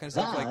 all that kind of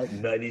stuff.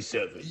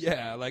 97.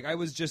 Yeah, like I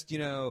was just,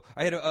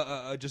 I had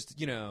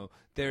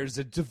there's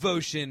a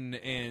devotion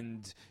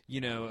and,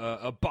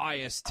 a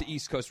bias to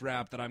East Coast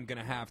rap that I'm going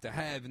to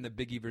have in the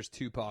Biggie vs.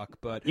 Tupac.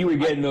 But you were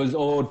getting those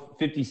old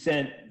 50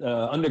 Cent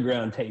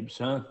underground tapes,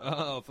 huh?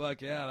 Oh,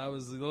 fuck yeah. That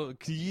was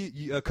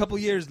a couple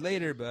years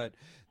later, but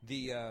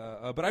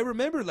but I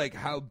remember like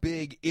how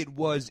big it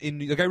was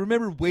I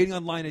remember waiting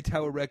online at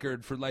Tower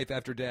Record for Life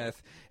After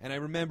Death, and I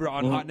remember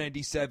on Hot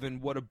 97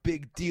 what a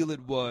big deal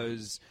it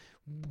was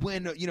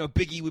when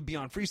Biggie would be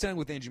on freestyling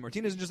with Angie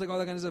Martinez and just like all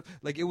that kind of stuff.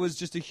 Like it was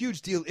just a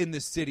huge deal in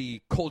the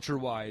city culture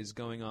wise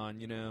going on,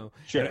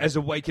 Sure. And as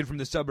a white kid from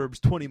the suburbs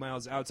 20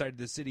 miles outside of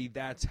the city,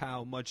 that's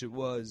how much it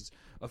was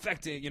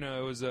affecting,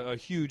 it was a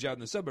huge out in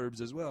the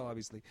suburbs as well,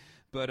 obviously.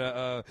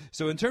 But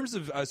so in terms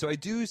of so I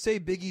do say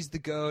Biggie's the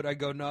GOAT. I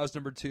go Nas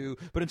number 2.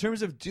 But in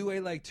terms of do I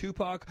like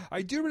Tupac,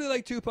 I do really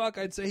like Tupac.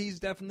 I'd say he's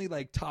definitely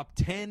like top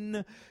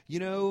 10,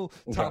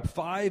 top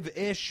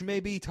 5-ish,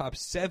 maybe top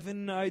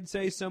 7. I'd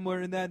say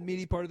somewhere in that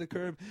meaty part of the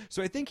curve.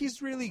 So I think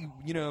he's really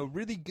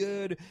really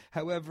good.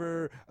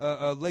 However,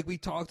 like we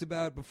talked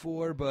about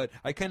before, but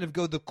I kind of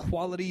go the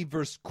quality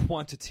versus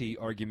quantity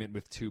argument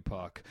with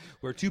Tupac,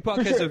 where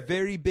Tupac has a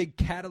very big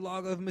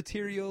catalog of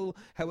material.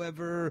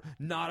 However,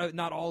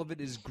 not all of it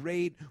is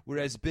great,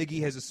 whereas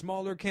Biggie has a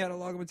smaller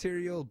catalog of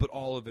material, but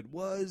all of it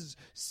was.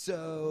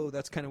 So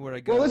that's kind of where I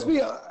go. Well,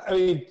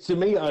 to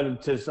me,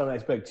 to some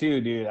aspect too,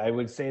 dude, I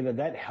would say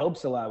that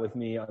helps a lot with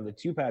me on the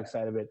Tupac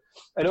side of it.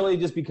 And only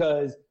just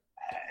because.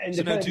 And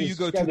so now, do you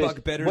go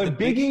Tupac better than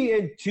Biggie?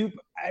 And Tupac,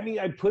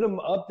 I put him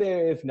up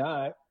there, if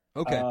not.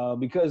 Okay.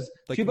 Because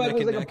like Tupac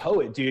was like a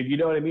poet, dude. You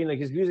know what I mean? Like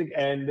his music,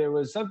 and there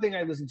was something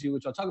I listened to,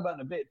 which I'll talk about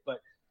in a bit,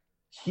 but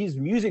his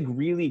music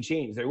really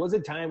changed. There was a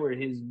time where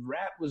his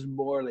rap was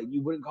more like,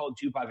 you wouldn't call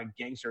Tupac a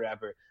gangster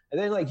rapper.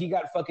 And then like he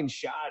got fucking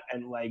shot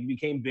and like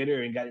became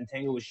bitter and got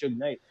entangled with Suge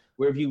Knight.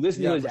 Where if you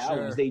listen to his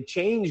albums, they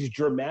changed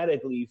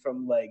dramatically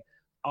from like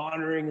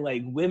honoring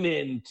like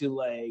women to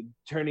like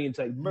turning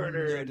into like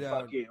murder and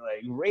fucking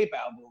like rape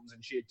albums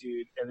and shit,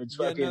 dude. And it's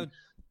fucking.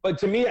 But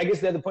to me, I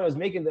guess the other point I was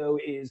making though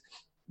is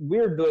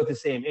we're both the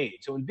same age.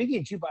 So when Biggie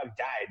and Tupac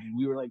died, dude,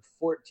 we were like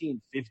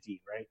 14, 15,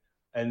 right?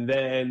 And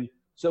then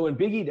so when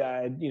Biggie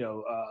died,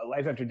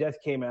 Life After Death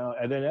came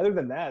out, and then other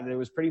than that, there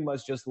was pretty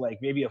much just like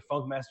maybe a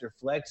Funkmaster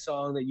Flex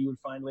song that you would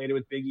find later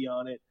with Biggie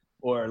on it,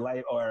 or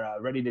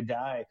Ready to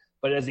Die.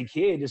 But as a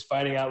kid, just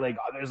finding out like,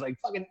 oh, there's like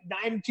fucking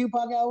 9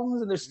 Tupac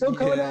albums, and they're still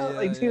coming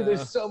out. Dude,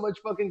 there's so much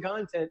fucking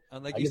content.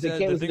 And like you said,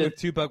 the thing with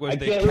Tupac was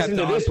they can't kept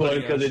listen to this one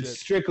because it's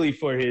strictly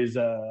for his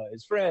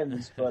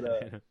friends. But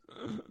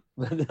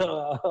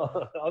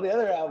all the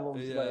other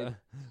albums, like.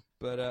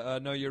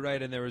 But no, you're right,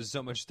 and there was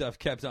so much stuff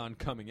kept on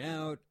coming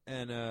out,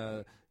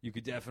 and you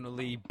could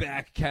definitely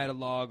back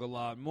catalog a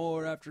lot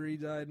more after he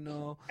died and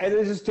all. And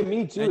it's just to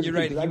me too. And you're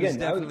right,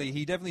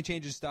 he definitely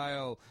changed his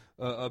style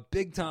a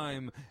big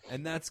time,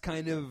 and that's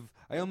kind of.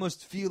 I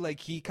almost feel like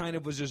he kind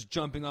of was just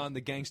jumping on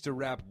the gangster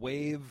rap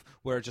wave,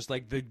 where just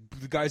like the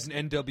guys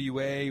in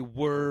NWA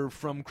were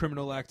from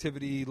criminal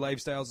activity,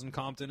 lifestyles in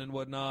Compton and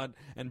whatnot,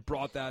 and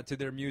brought that to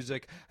their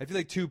music. I feel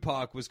like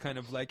Tupac was kind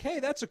of like, hey,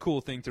 that's a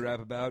cool thing to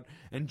rap about,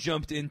 and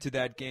jumped into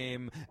that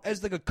game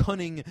as like a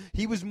cunning.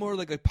 He was more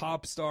like a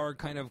pop star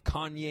kind of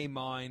Kanye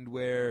mind,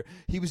 where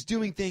he was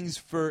doing things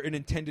for an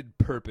intended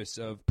purpose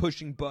of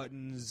pushing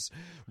buttons,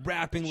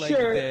 rapping like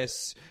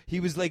this. He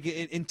was like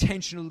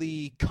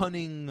intentionally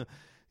cunning,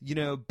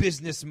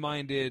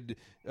 business-minded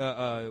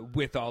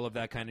with all of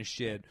that kind of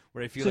shit,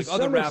 where I feel like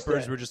other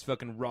rappers were just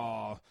fucking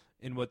raw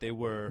in what they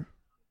were.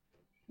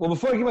 Well,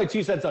 before I give my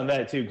 2 cents on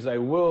that, too, because I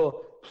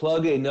will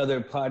plug another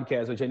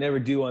podcast, which I never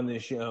do on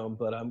this show,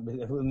 but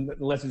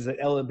unless it's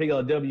a big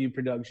LW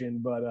production,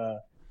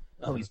 but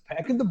he's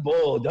packing the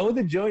bowl. Done with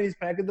the joint, he's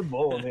packing the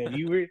bowl, man.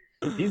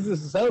 He's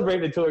just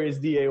celebrating Notorious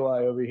D.A.Y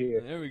over here.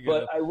 There we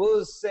go. But I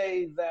will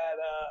say that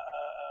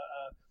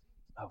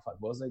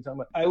what was I talking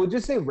about? I would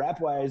just say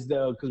rap-wise,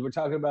 though, because we're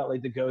talking about,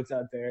 like, the GOATs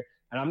out there.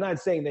 And I'm not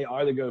saying they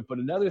are the GOAT, but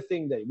another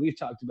thing that we've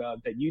talked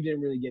about that you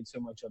didn't really get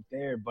so much up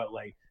there, but,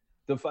 like,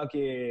 the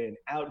fucking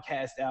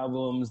Outkast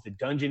albums, the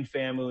Dungeon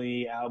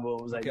Family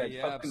albums, like that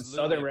fucking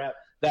Southern rap,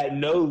 that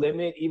No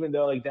Limit, even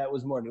though, like, that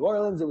was more New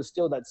Orleans, it was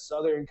still that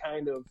Southern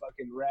kind of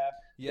fucking rap.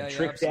 The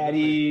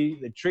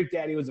Trick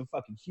Daddy was a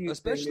fucking huge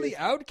Especially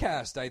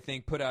Outkast, I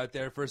think, put out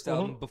their first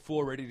album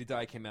before Ready to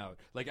Die came out.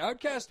 Like,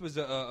 Outkast was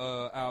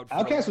out for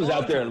Outkast was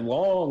out there a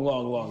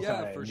long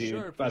time. Yeah, for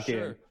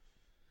sure.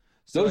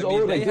 So, those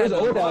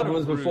old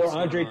albums before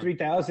Andre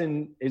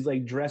 3000 is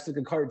like dressed like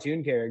a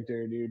cartoon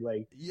character, dude.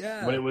 Like,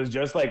 when it was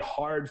just like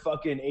hard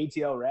fucking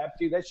ATL rap,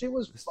 dude. That shit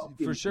was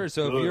fucking for sure.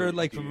 So if you're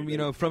like from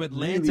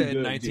Atlanta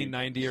in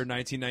 1990 or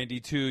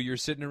 1992, you're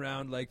sitting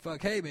around like,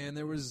 fuck, hey man,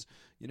 there was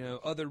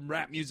other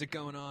rap music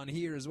going on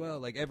here as well.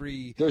 Like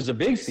there's a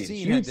big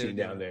scene, huge scene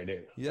down there,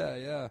 dude.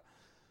 Yeah.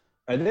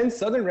 And then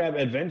Southern rap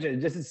adventure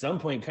just at some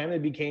point kind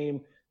of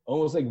became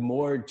almost like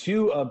more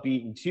too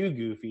upbeat and too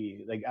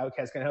goofy. Like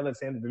Outkast kind of have that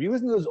same. If you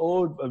listen to those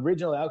old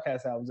original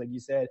Outkast albums, like you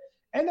said,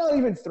 And I'll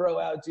even throw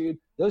out, dude,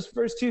 those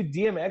first 2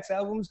 DMX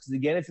albums, because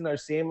again, it's in our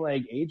same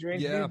like age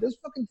range. Yeah. Dude, those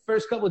fucking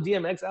first couple of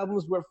DMX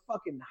albums were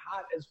fucking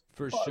hot as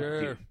For fuck,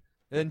 sure. dude.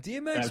 And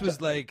DMX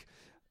was like,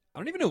 I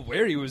don't even know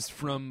where he was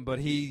from, but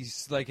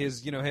he's like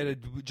his, had a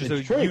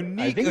Detroit. unique.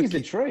 I think he's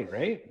Detroit,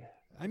 right?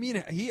 I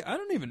mean, I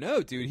don't even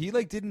know, dude. He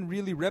like didn't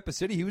really rep a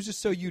city. He was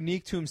just so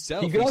unique to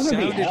himself. He could also be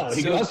sounded hell.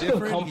 He so could also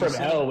different. come from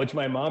hell, which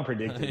my mom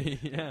predicted.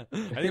 Yeah, I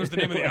think it was the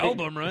name of the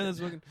album, right? That's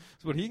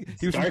what he was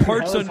from Start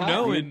Parts from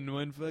Hell is Hot, Unknown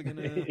when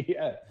fucking.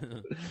 Yeah.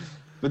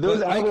 But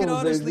those I albums, can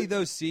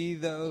honestly see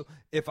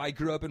if I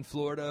grew up in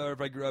Florida or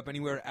if I grew up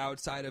anywhere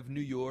outside of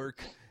New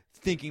York,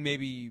 thinking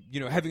maybe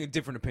having a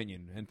different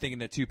opinion and thinking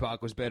that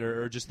Tupac was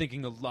better, or just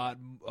thinking a lot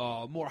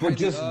more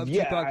highly of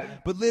Tupac,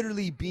 but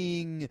literally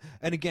being,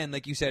 and again,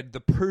 like you said, the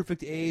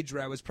perfect age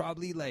where I was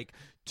probably like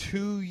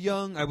too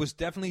young. I was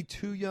definitely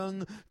too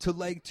young to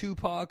like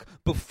Tupac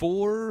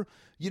before.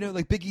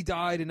 Like Biggie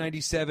died in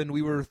 97.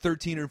 We were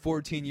 13 or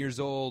 14 years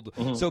old.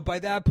 Mm-hmm. So by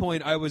that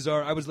point, I was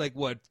like,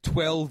 what,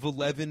 12,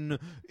 11,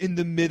 in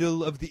the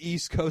middle of the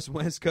East Coast,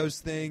 West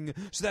Coast thing.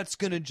 So that's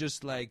going to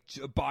just like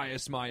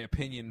bias my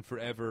opinion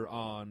forever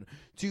on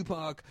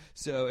Tupac.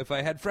 So if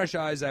I had fresh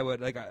eyes, I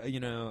would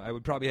I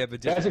would probably have a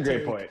different That's a great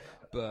take. point.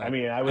 But I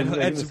mean,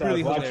 it's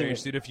really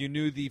hilarious, dude. If you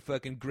knew the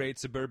fucking great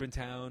suburban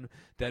town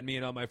that me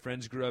and all my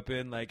friends grew up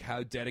in, like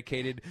how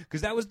dedicated,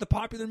 because that was the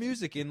popular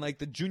music in like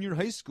the junior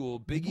high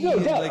school. Biggie,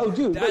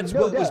 that's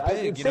what was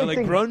big. Like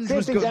grunge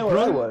was good. Where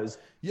I was.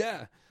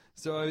 Yeah.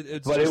 So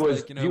it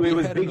was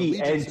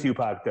Biggie and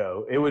Tupac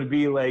though. It would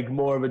be like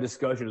more of a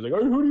discussion. It was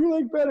like, who do you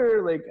like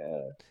better? Like,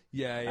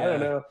 yeah. I don't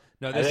know.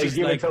 No, this is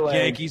like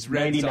Yankees,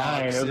 Red Sox.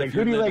 I was like,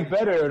 who do you like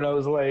better? And I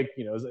was like,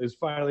 it was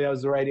finally I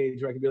was the right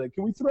age where I could be like,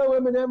 can we throw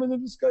Eminem in the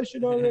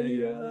discussion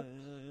already?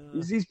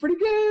 He's pretty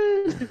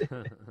good.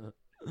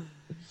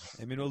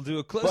 I mean, we'll do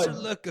a closer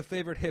look at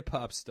favorite hip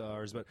hop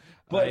stars, but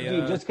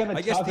dude, just kind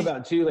of talk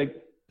about too, like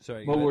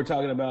what we're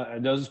talking about.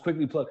 And I'll just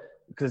quickly plug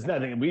because it's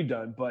nothing that we've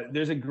done, but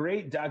there's a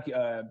great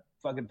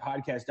fucking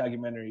podcast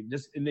documentary.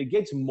 And it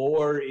gets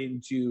more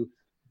into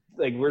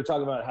like we're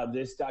talking about how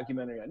this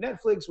documentary on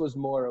Netflix was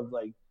more of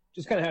like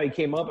just kind of how he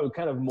came up and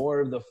kind of more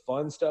of the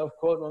fun stuff,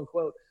 quote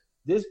unquote.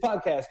 This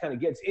podcast kind of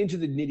gets into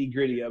the nitty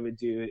gritty of it,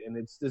 dude. And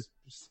it's this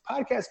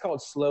podcast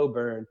called Slow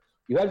Burn.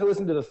 You have to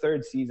listen to the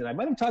 3rd season. I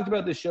might have talked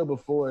about this show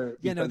before.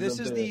 Yeah, no, this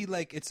is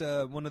it's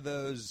one of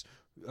those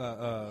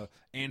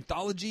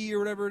anthology or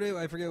whatever it is.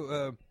 I forget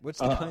what's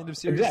the kind of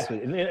series.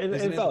 Exactly, an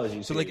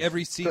anthology. So like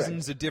every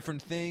season's a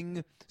different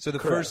thing. So the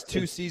first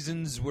 2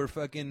 seasons were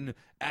fucking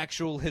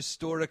actual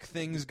historic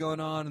things going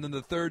on, and then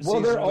the 3rd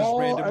season was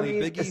randomly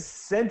Biggie.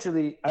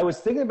 Essentially, I was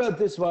thinking about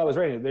this while I was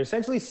writing it.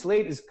 Essentially,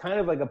 Slate is kind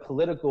of like a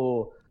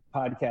political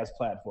podcast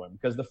platform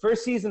because the 1st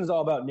season is all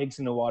about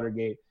Nixon and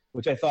Watergate,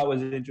 which I thought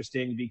was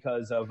interesting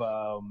because of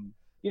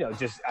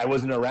just I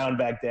wasn't around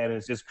back then. And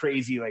it's just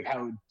crazy like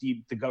how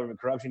deep the government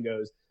corruption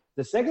goes.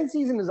 The 2nd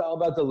season is all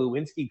about the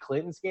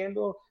Lewinsky-Clinton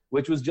scandal,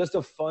 which was just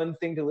a fun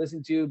thing to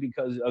listen to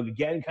because of,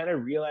 again, kind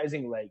of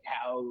realizing like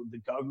how the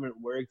government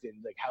worked and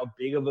like how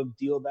big of a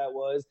deal that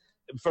was.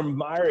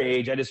 From our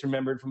age, I just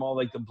remembered from all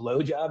like the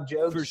blowjob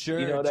jokes. For sure,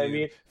 you know what I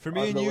mean? For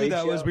me and you,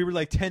 that was we were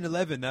like 10,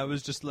 11. That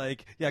was just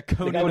like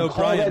Conan I would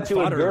O'Brien. Call that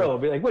to a girl,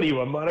 be like, "What are you,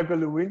 a Monica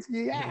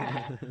Lewinsky?"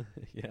 Yeah,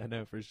 yeah,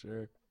 no, for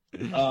sure.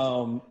 The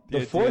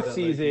 4th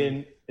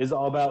season is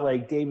all about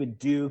like David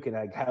Duke and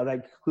like how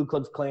that Ku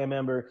Klux Klan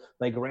member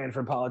like ran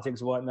for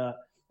politics and whatnot.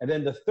 And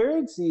then the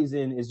 3rd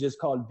season is just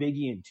called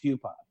Biggie and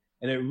Tupac,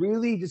 and it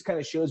really just kind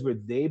of shows where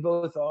they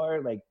both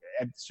are like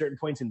at certain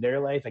points in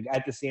their life, like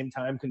at the same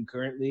time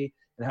concurrently,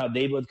 and how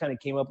they both kind of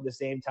came up at the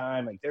same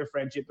time, like their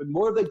friendship, but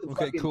more of like the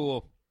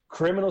fucking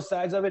criminal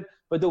sides of it.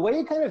 But the way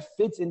it kind of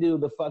fits into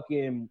the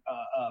fucking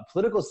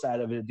political side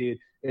of it, dude,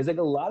 is like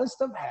a lot of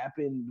stuff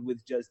happened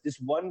with just this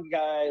one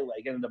guy,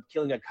 like ended up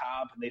killing a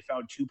cop, and they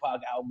found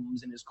Tupac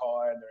albums in his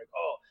car, and they're like,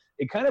 oh,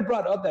 it kind of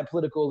brought up that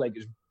political, like,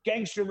 is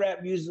gangster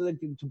rap music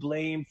to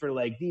blame for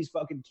like these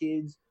fucking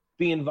kids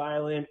being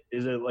violent?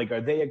 Is it like,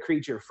 are they a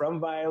creature from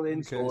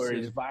violence, or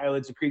is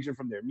violence a creature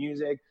from their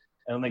music?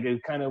 And like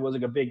it kind of was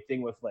like a big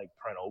thing with like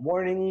parental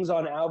warnings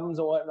on albums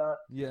and whatnot.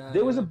 Yeah,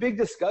 there was a big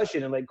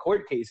discussion, and like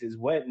court cases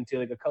went into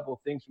like a couple of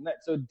things from that.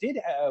 So it did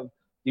have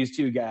these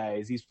 2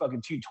 guys, these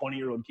fucking 2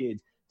 20-year-old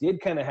kids,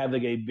 did kind of have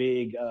like a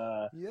big,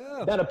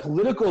 not a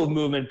political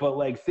movement, but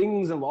like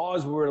things and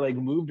laws were like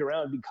moved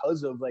around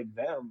because of like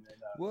them. And,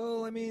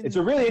 well, I mean, it's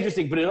a really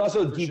interesting, but it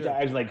also deep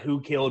dives like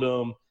who killed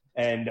them,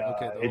 and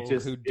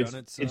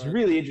it's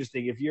really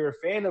interesting. If you're a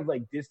fan of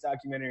like this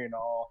documentary and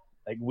all,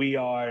 like we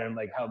are, and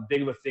like how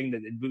big of a thing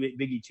that the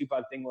Biggie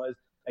Tupac thing was,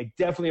 I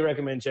definitely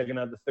recommend checking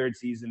out the 3rd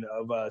season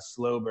of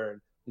Slow Burn.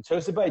 It's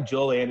hosted by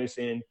Joel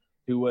Anderson,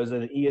 who was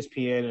an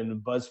ESPN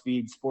and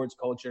BuzzFeed sports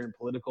culture and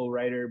political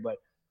writer, but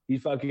he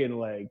fucking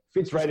like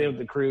fits right in with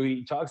the crew.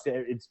 He talks to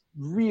it's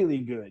really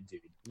good,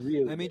 dude.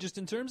 Really. I mean, just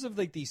in terms of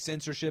like the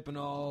censorship and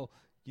all,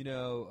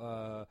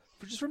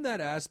 just from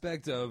that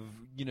aspect of,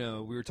 we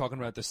were talking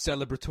about the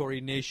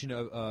celebratory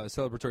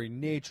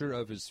nature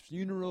of his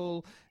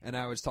funeral, and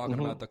I was talking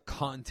about the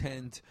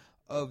content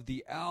of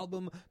the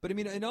album. But I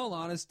mean, in all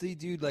honesty,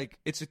 dude, like,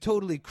 it's a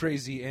totally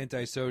crazy,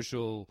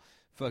 antisocial,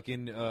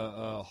 fucking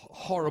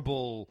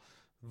horrible,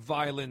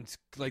 violent,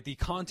 like, the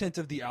content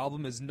of the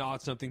album is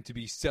not something to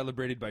be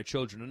celebrated by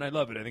children, and I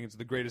love it. I think it's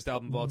the greatest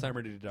album of all time,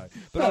 Ready to Die.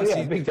 But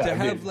obviously, to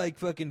have like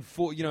fucking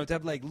to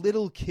have like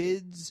little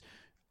kids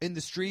in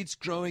the streets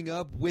growing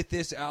up with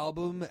this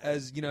album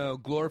as, you know,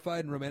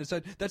 glorified and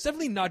romanticized, that's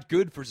definitely not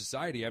good for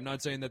society. I'm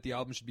not saying that the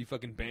album should be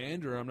fucking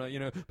banned, or I'm not, you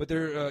know, but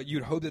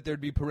you'd hope that there'd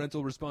be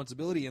parental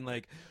responsibility, and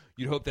like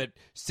you'd hope that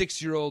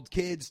 6-year-old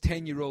kids,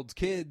 10-year-old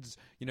kids,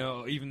 you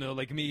know, even though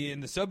like me in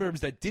the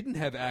suburbs that didn't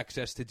have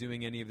access to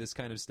doing any of this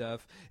kind of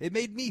stuff, it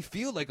made me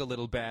feel like a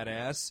little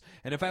badass.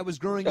 And if I was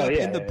growing up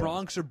in the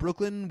Bronx or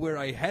Brooklyn where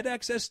I had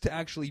access to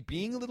actually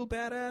being a little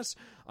badass,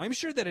 I'm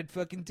sure that it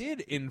fucking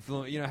did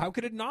influence, you know, how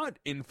could it not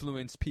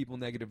influence people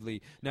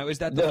negatively? Now, is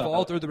that the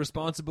fault or the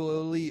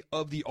responsibility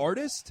of the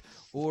artist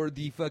or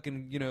the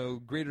fucking, you know,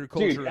 greater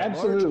culture? Dude,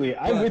 absolutely.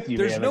 I'm with you,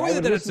 there's man. no way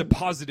that it's a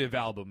positive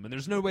album, and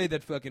there's no way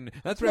that fucking,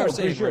 that's what I was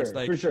saying. For It's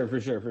like, for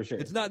sure.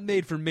 it's not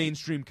made for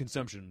mainstream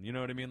consumption. You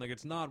know what I mean? Like,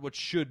 it's not what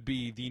should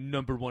be the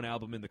 #1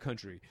 album in the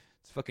country.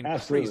 It's fucking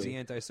crazy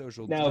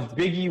antisocial. Now, if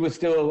Biggie was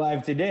still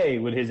alive today,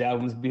 would his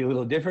albums be a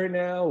little different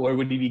now, or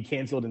would he be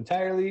canceled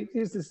entirely?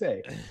 Who's to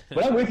say?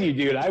 But I'm with you,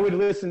 dude. I would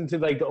listen to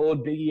like the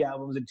old Biggie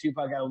albums and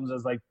Tupac albums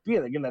as like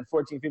being like in that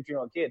 14,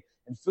 15-year-old kid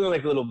and feeling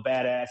like a little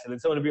badass, and then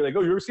someone would be like,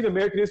 "Oh, you ever seen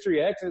American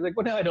History X?" And it's like,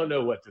 "Well, now I don't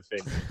know what to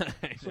think."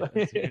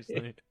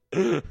 Seriously.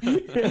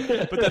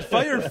 But that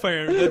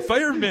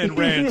fireman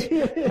rant,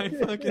 I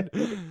fucking.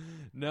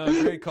 No,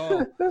 great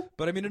call.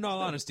 But I mean, in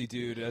all honesty,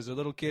 dude, as a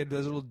little kid,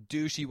 as a little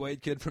douchey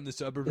white kid from the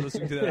suburbs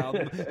listening to that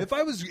album, if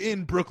I was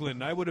in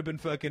Brooklyn, I would have been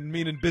fucking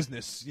meaning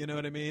business, you know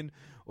what I mean?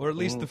 Or at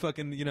least the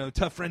fucking, you know,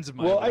 tough friends of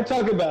mine. Well, I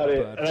talk about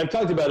it, and I've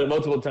talked about it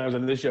multiple times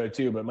on this show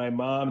too, but my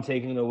mom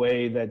taking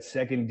away that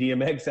second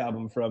DMX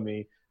album from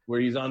me, where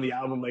he's on the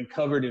album like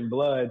covered in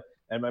blood.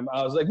 And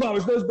I was like, "Mom,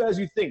 it's not as bad as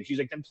you think." She's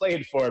like, "Then play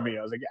it for me."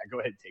 I was like, "Yeah, go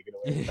ahead, take it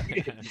away."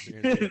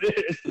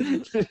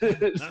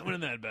 Not winning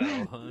that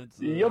battle, huh?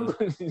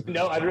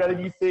 No, I'd rather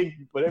you think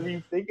whatever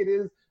you think it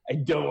is. I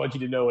don't want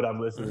you to know what I'm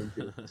listening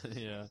to.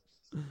 Yeah.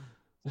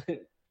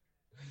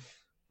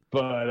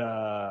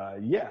 But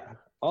yeah,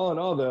 all in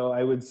all, though,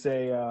 I would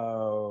say,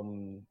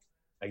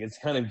 I guess,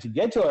 kind of to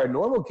get to our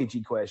normal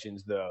kitschy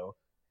questions, though,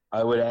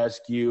 I would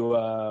ask you,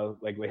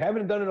 like we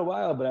haven't done in a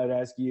while, but I'd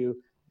ask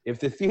you, if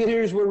the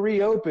theaters were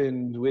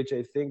reopened, which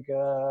I think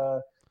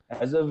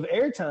as of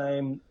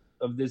airtime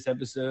of this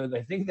episode,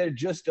 I think they're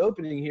just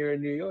opening here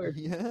in New York.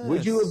 Yes.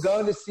 Would you have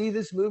gone to see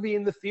this movie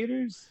in the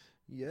theaters?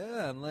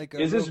 Yeah, and like,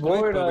 is this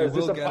more?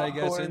 We'll get, I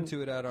guess,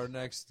 into it at our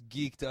next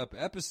Geeked Up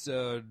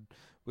episode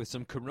with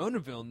some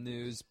Coronaville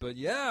news. But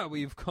yeah,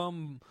 we've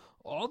come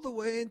all the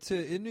way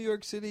in New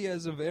York City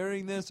as of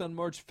airing this on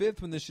March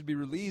 5th when this should be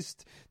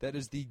released. That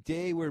is the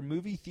day where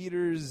movie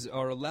theaters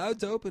are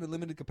allowed to open in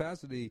limited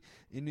capacity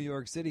in New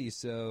York City.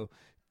 So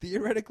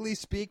theoretically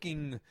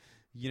speaking,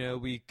 you know,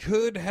 we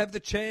could have the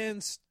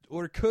chance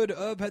or could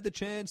have had the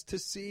chance to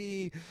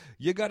see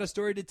You Got a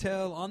Story to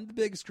Tell on the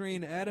big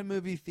screen at a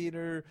movie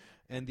theater,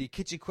 and the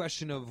kitschy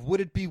question of would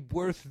it be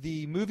worth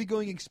the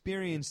movie-going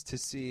experience to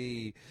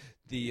see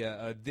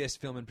the this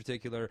film in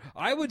particular.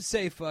 I would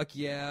say fuck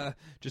yeah,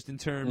 just in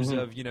terms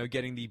of, you know,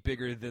 getting the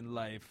bigger than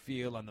life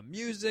feel on the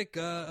music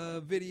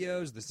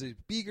videos, the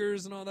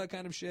speakers and all that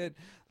kind of shit.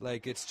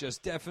 Like, it's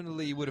just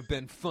definitely would have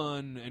been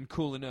fun and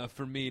cool enough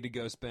for me to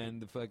go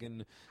spend the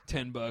fucking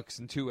 $10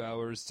 and 2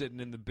 hours sitting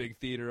in the big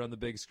theater on the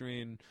big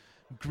screen,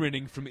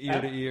 grinning from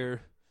ear to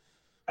ear.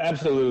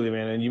 Absolutely,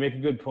 man, and you make a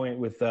good point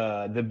with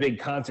the big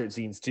concert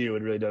scenes too.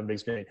 It really does big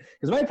screen.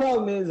 Because my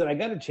problem is, and I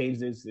got to change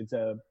this. It's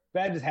a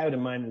bad habit of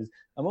mine. Is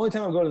the only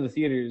time I'm going to the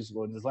theaters.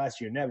 Well, this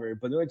last year never,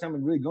 but the only time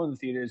I'm really going to the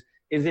theaters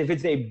is if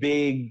it's a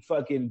big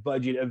fucking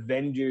budget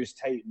Avengers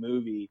type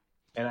movie.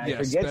 And I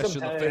forget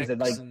sometimes that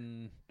like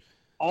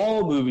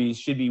all movies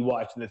should be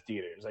watched in the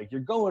theaters. Like,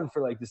 you're going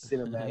for like the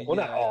cinematic. Well,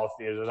 not all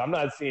theaters. I'm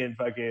not seeing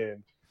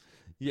fucking.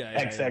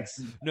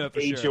 XX No, for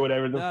H sure. or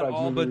whatever the Not fuck.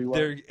 all, but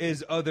there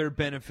is other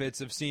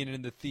benefits of seeing it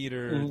in the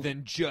theater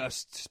than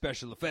just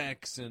special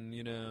effects and,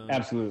 you know,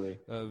 absolutely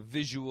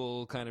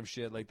visual kind of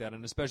shit like that,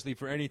 and especially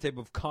for any type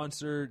of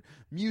concert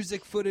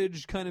music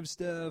footage kind of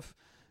stuff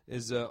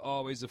is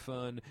always a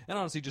fun. And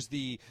honestly, just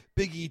the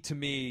Biggie, to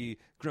me,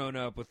 grown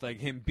up with like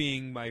him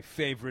being my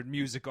favorite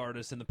music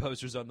artist and the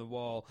posters on the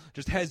wall,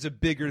 just has a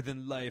bigger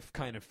than life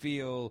kind of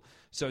feel.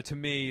 So to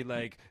me,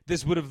 like,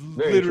 this would have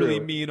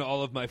literally me and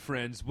all of my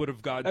friends would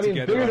have got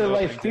together. Bigger than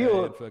life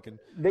feel.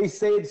 They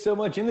say it so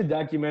much in the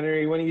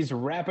documentary when he's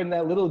rapping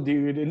that little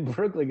dude in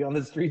Brooklyn on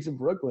the streets of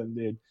Brooklyn,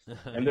 dude.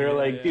 And they're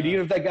like, dude,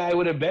 even if that guy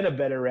would have been a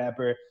better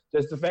rapper,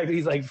 just the fact that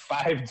he's like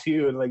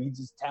 5'2" and like he's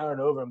just towering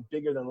over him,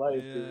 bigger than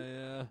life.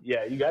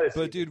 Yeah, you got to.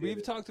 But dude,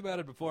 we've talked about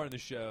it before on the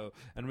show,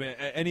 and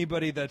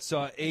anybody everybody that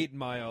saw 8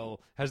 Mile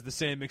has the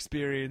same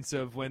experience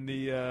of when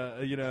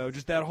the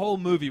just that whole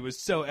movie was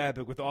so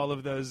epic with all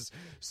of those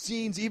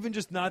scenes, even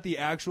just not the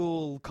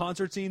actual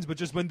concert scenes, but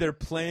just when they're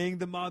playing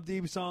the Mobb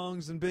Deep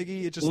songs and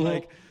Biggie. It's just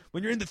like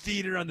when you're in the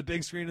theater on the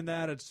big screen and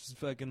that, it's just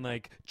fucking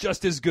like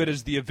just as good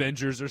as the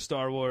Avengers or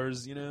Star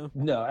Wars, you know?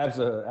 No,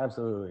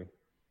 absolutely.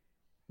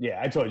 Yeah,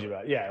 I told you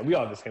about it. Yeah, we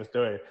all have the same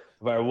story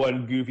of our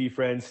one goofy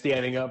friend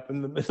standing up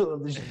in the middle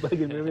of the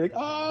fucking movie like,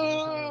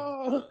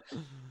 oh!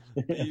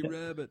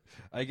 Rabbit.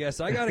 I guess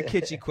I got a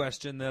kitschy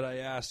question that I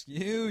ask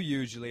you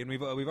usually, and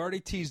we've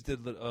already teased it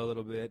a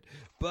little bit.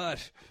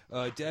 But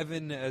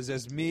Devin,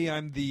 as me,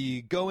 I'm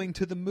the going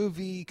to the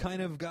movie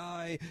kind of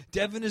guy.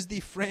 Devin is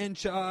the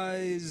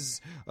franchise.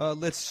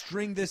 Let's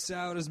string this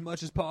out as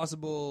much as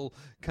possible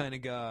kind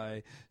of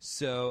guy.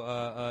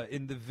 So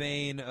in the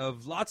vein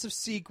of lots of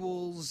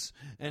sequels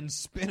and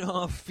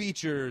spin-off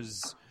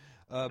features.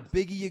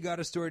 Biggie, you got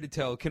a story to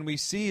tell. Can we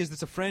see, is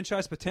this a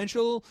franchise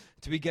potential?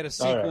 Do we get a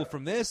sequel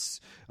from this?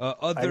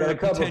 Other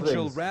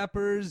potential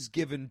rappers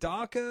given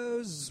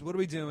docos? What are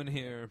we doing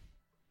here?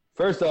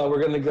 First off, we're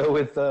going to go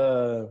with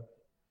the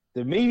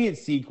immediate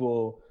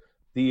sequel,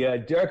 the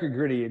darker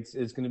gritty. It's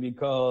going to be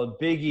called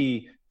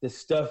Biggie, the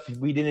stuff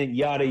we didn't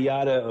yada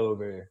yada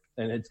over.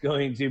 And it's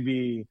going to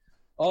be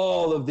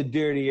all of the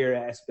dirtier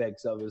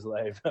aspects of his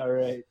life, all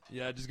right?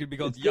 Yeah, just going to be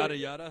called Yada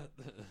Yada?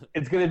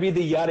 It's going to be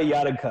the Yada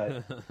Yada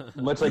cut,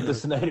 much like the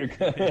Snyder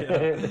cut.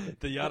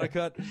 The Yada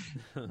cut?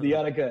 The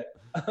Yada cut.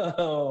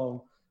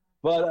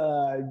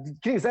 But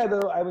kidding aside,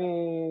 though, I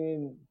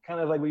mean, kind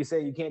of like what you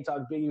say, you can't talk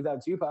Biggie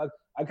without Tupac.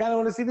 I kind of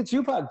want to see the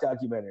Tupac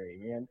documentary,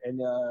 man.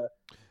 And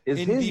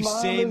in the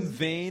same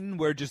vein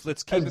where just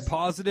let's keep it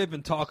positive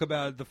and talk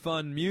about the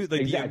fun music,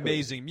 the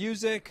amazing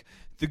music,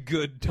 the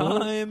good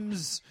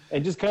times.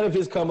 And just kind of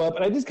his come up.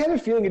 And I just kind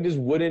of feeling it just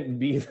wouldn't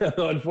be,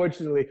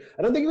 unfortunately.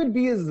 I don't think it would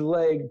be as,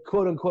 like,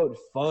 quote-unquote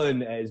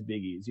fun as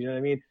Biggie's. You know what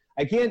I mean?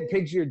 I can't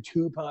picture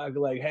Tupac,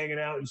 like, hanging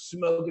out and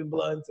smoking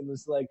blunts and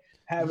just, like,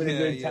 having a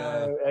good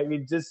time. I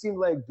mean, it just seemed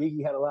like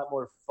Biggie had a lot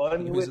more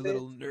fun with it. He was a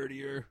little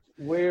nerdier.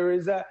 Where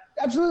is that?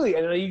 Absolutely.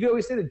 And you could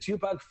always say that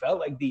Tupac felt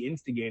like the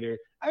instigator.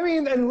 I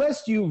mean,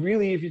 unless you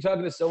really, if you're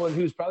talking to someone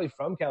who's probably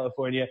from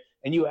California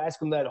and you ask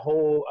them that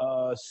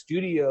whole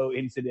studio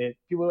incident,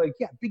 people are like,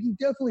 yeah, Biggie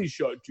definitely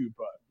shot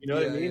Tupac. You know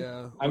what I mean?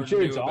 Yeah. I'm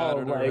sure it's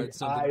all like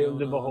eye of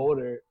the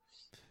beholder,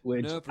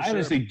 which I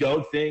honestly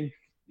don't think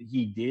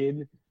he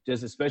did,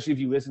 just especially if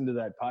you listen to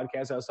that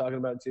podcast I was talking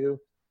about too.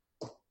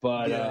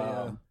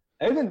 But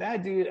other than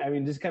that, dude, I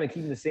mean, just kind of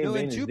keeping the same vein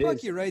and as Tupac,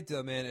 this. you're right,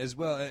 though, man, as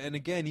well. And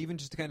again, even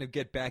just to kind of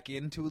get back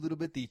into a little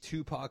bit the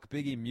Tupac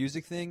Biggie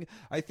music thing,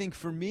 I think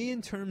for me,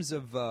 in terms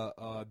of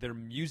their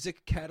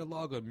music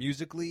catalog or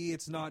musically,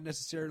 it's not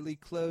necessarily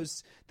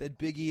close that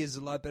Biggie is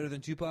a lot better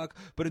than Tupac.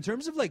 But in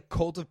terms of like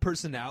cult of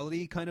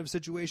personality kind of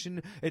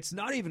situation, it's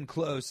not even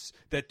close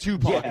that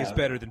Tupac is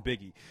better than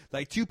Biggie.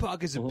 Like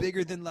Tupac is a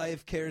bigger than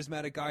life,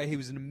 charismatic guy. He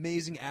was an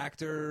amazing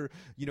actor.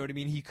 You know what I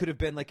mean? He could have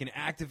been like an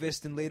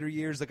activist in later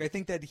years. Like I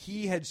think that he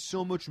had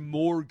so much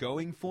more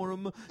going for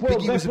him.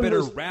 Biggie was a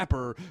better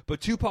rapper, but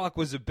Tupac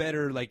was a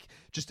better, like,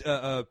 just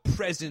a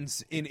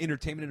presence in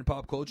entertainment and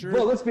pop culture.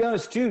 Well, let's be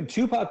honest, too.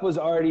 Tupac was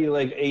already,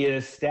 like, an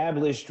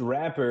established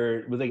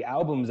rapper with, like,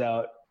 albums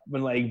out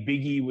when, like,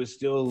 Biggie was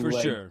still,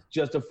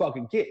 just a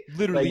fucking kid.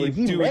 Literally like, when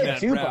he doing met that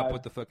Tupac, rap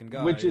with the fucking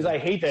guy. Which is, I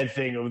hate that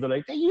thing of, they're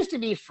like, they used to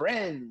be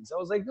friends. I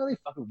was like, no, they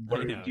fucking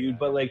weren't, dude.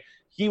 But, like,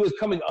 he was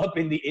coming up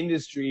in the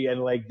industry and,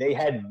 like, they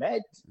had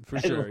met. For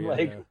sure,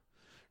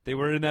 They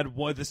were in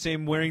the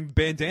same wearing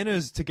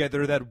bandanas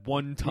together that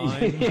one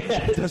time.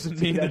 It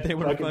doesn't mean that they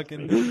were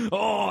fucking.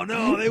 Oh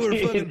no, they were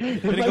fucking.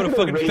 They go to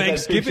fucking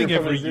Thanksgiving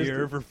every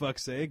year for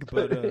fuck's sake.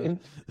 But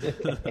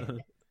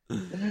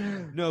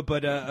no,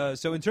 but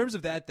so in terms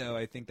of that though,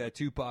 I think that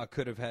Tupac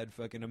could have had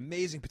fucking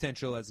amazing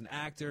potential as an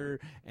actor.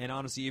 And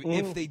honestly,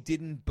 if they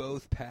didn't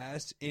both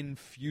pass in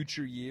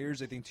future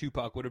years, I think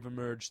Tupac would have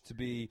emerged to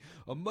be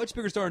a much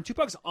bigger star. And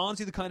Tupac's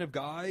honestly the kind of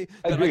guy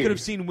that I could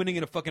have seen winning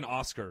in a fucking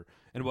Oscar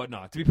and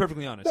whatnot. To be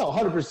perfectly honest, no,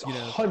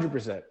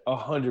 100%,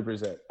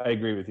 100%. I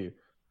agree with you.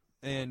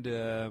 And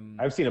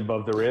I've seen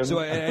Above the Rim. So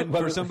and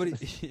for somebody,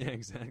 yeah,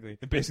 exactly.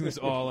 Basing this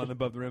all on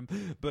Above the Rim,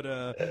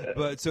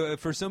 but so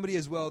for somebody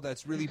as well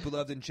that's really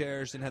beloved and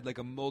cherished and had like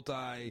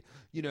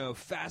a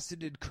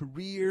faceted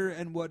career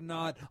and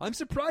whatnot, I'm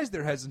surprised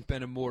there hasn't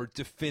been a more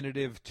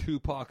definitive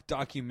Tupac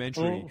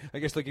documentary. I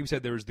guess like you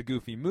said, there was the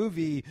Goofy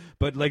movie,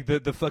 but like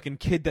the fucking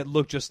kid that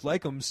looked just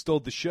like him stole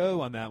the show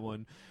on that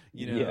one.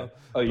 You know? Yeah.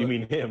 Oh, you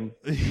mean him?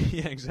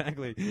 Yeah,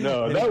 exactly.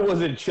 No, that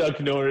wasn't Chuck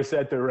Norris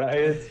at the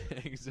riots.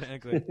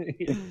 Exactly.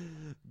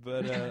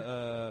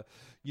 But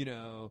you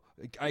know,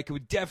 I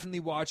could definitely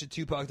watch a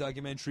Tupac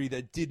documentary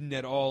that didn't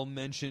at all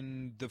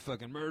mention the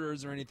fucking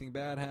murders or anything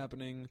bad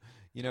happening.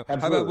 You know,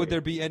 Absolutely. How about would there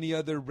be any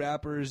other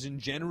rappers in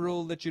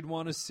general that you'd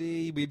want to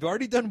see? We've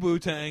already done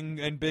Wu-Tang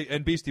and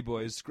Beastie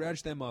Boys.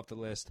 Scratch them off the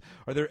list.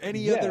 Are there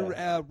any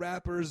other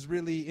rappers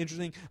really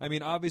interesting? I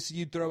mean, obviously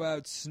you'd throw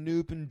out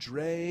Snoop and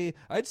Dre.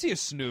 I'd see a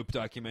Snoop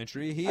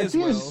documentary. I'd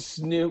see a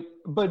Snoop,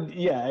 but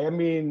yeah, I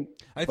mean,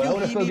 I feel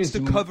he needs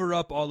to cover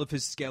up all of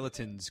his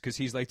skeletons because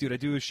he's like, dude, I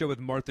do a show with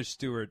Martha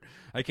Stewart.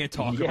 I can't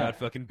talk about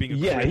fucking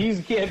being a crip.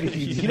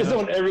 He doesn't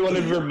want everyone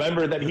to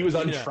remember that he was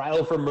on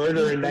trial for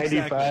murder in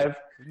 '95. Exactly.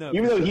 No,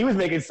 even though he was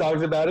making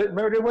songs about it,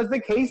 murder was the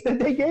case that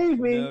they gave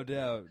me. No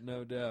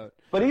doubt.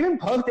 But even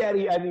Puff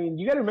Daddy, I mean,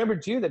 you got to remember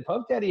too that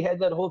Puff Daddy had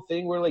that whole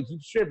thing where like he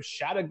straight up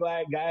shot a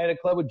guy at a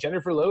club with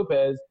Jennifer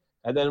Lopez,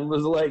 and then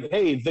was like,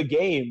 "Hey, The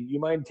Game, you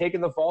mind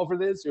taking the fall for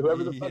this?" Or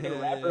whoever the fucking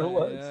rapper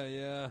was.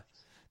 Yeah,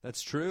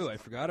 that's true. I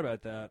forgot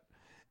about that.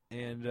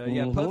 And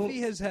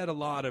Puffy has had a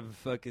lot of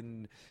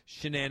fucking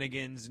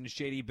shenanigans and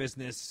shady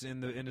business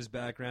in his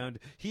background.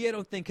 He, I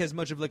don't think, has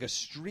much of like a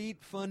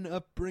street fun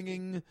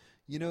upbringing.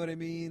 You know what I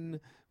mean?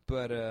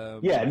 But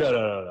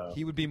no.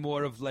 He would be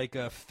more of like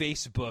a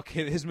Facebook.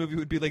 His movie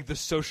would be like The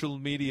Social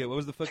Media. What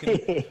was the fucking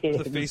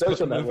the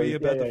Facebook movie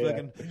about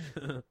the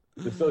fucking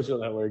The Social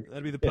Network?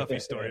 That'd be the Puffy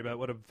story about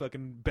what a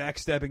fucking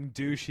backstabbing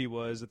douche he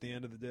was at the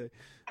end of the day.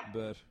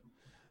 But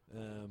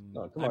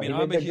come on, he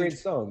made that great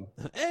song.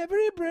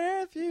 Every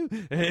breath you...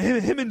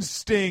 Him and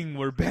Sting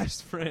were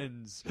best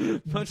friends.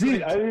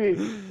 Dude, I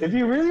mean, if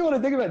you really want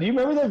to think about it, do you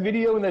remember that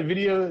video,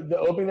 the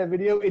opening of that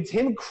video? It's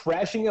him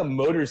crashing a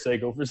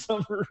motorcycle for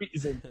some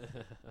reason.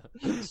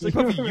 It's like,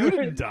 Puffy, you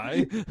didn't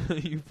die.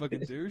 You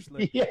fucking douche.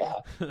 Like,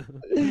 yeah.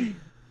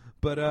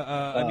 But,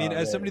 I mean,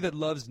 as somebody that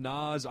loves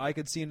Nas, I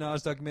could see a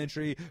Nas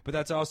documentary, but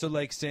that's also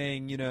like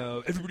saying, you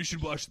know, everybody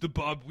should watch the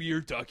Bob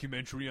Weir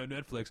documentary on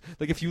Netflix.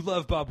 Like, if you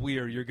love Bob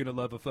Weir, you're going to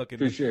love a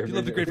fucking... if you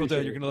love The Grateful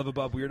Dead, you're going to love a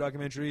Bob Weir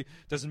documentary.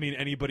 Doesn't mean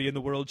anybody in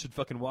the world should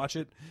fucking watch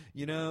it,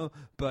 you know?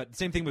 But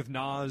same thing with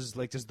Nas.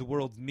 Like, does the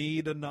world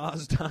need a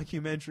Nas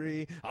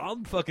documentary?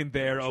 I'm fucking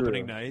there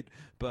opening night,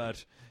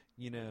 but...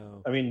 You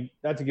know, I mean,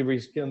 not to give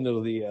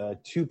rekindle the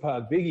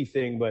Tupac Biggie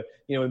thing, but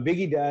you know, when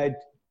Biggie died,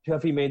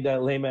 Puffy made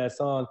that lame ass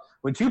song.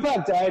 When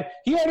Tupac died,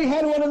 he already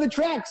had one of the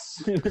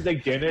tracks. It was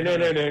like, Tupac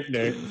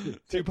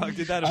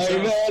did that himself.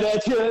 I'm mad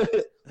at you.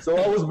 So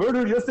I was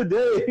murdered yesterday.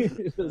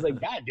 It was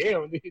like, God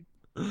damn, dude.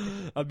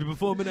 I'll be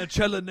performing at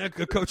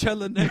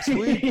Coachella next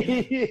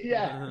week.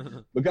 Yeah.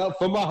 Look out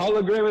for my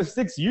hologram in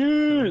 6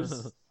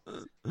 years.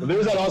 Well, there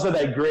was also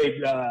that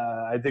great,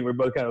 I think we're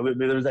both kind of,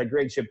 there was that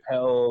great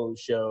Chappelle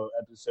show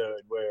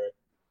episode where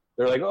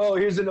they're like, oh,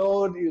 he was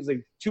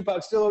like,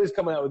 Tupac's still always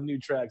coming out with new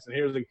tracks. And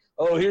here's like,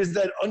 oh, here's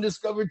that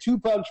undiscovered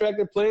Tupac track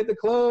that played at the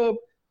club.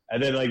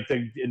 And then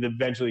and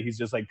eventually he's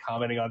just like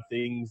commenting on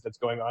things that's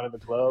going on in the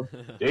club.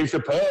 Dave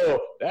Chappelle,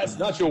 that's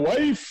not your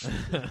wife.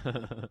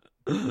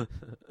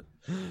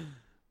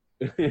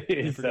 I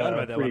forgot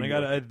about that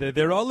one.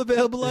 They're all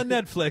available on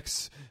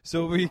Netflix,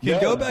 so we can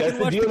go back and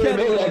watch the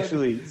catalog.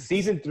 Actually,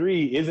 season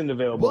 3 isn't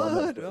available.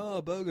 What?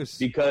 Oh, bogus!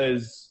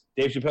 Because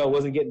Dave Chappelle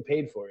wasn't getting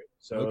paid for it.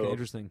 So okay,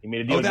 interesting. He made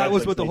a deal with that Netflix,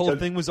 was what the whole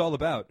thing was all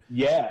about.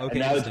 Yeah,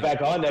 okay, and now it's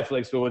back on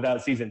Netflix, but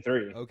without season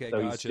 3. Okay,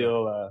 so gotcha. He's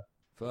still.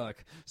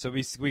 Fuck. So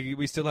we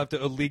still have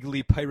to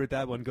illegally pirate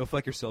that one. Go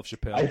fuck yourself,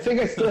 Chappelle. I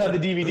think I still have the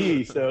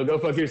DVD, so go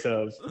fuck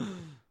yourselves.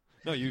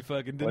 No, you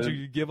fucking didn't.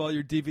 You give all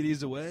your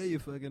DVDs away? You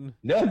fucking.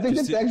 No, I think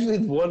it's actually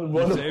one of the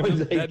ones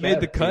that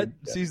made the cut.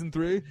 Yeah. Season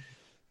 3.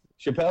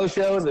 Chappelle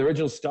Show and the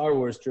original Star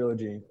Wars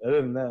trilogy.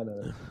 Other than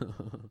that,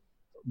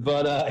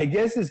 but I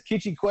guess as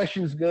kitschy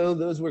questions go,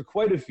 those were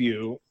quite a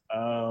few.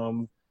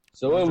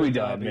 So what have we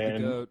done,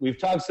 man? We've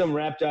talked some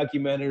rap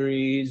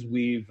documentaries.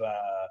 We've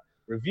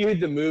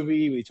reviewed the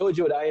movie. We told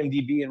you what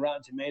IMDb and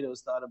Rotten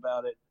Tomatoes thought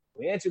about it.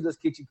 We answered those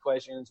kitschy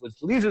questions, which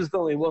leaves us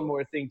only one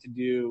more thing to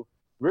do.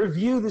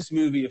 Review this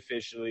movie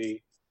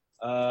officially.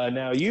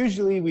 Now,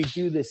 usually we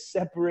do this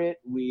separate.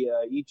 We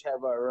each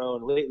have our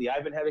own. Lately,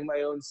 I've been having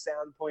my own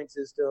sound point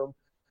system.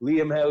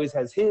 Liam always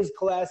has his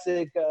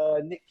classic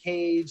Nick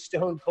Cage,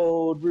 Stone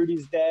Cold,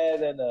 Rudy's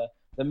Dad, and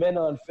The Men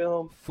on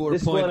Film.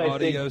 4-point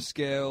audio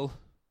scale.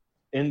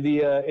 In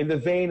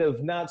the vein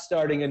of not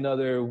starting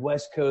another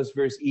West Coast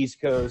versus East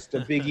Coast,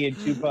 a Biggie and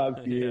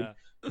Tupac feud. Yeah.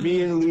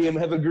 Me and Liam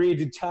have agreed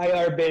to tie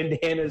our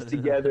bandanas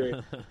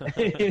together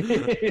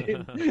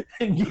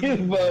and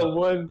give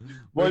one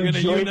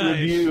joint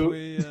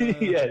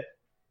review.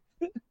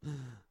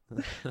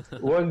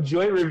 One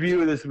joint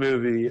review of this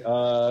movie.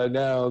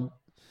 Now,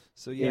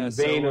 so yeah,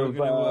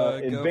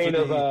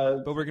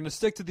 but we're gonna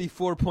stick to the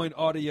 4-point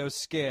audio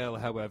scale.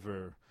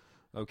 However,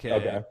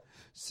 okay.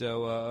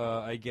 So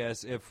I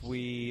guess if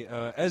we,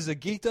 as a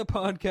Geeked Up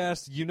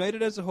podcast,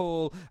 united as a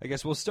whole, I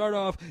guess we'll start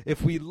off,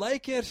 if we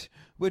like it,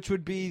 which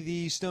would be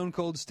the Stone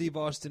Cold Steve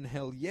Austin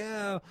hell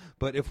yeah,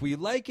 but if we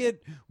like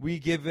it, we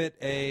give it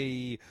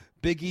a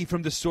Biggie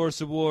from the Source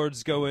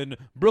Awards going,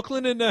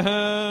 Brooklyn in the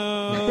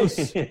house.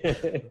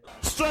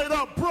 Straight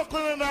up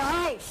Brooklyn in the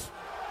house,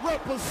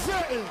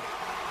 representing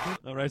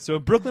All right, so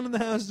Brooklyn in the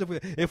House.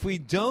 If we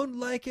don't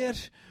like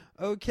it,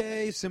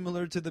 okay,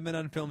 similar to the Men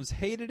on Films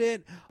hated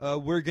it,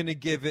 we're going to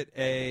give it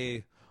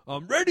a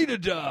I'm ready to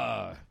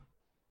die.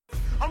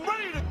 I'm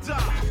ready to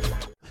die.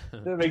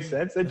 That makes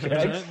sense. That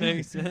checks. That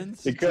makes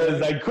sense.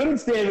 Because I couldn't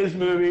stand this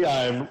movie.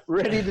 I'm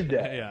ready to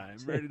die. Yeah,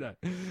 I'm ready to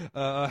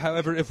die.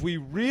 However, if we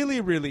really,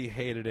 really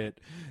hated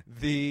it,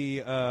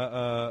 the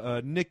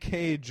Nick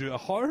Cage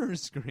horror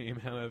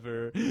scream,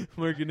 however,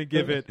 we're going to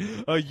give it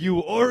a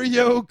you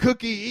Oreo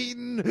cookie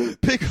eating,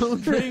 pickle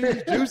drink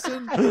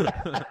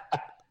juicing.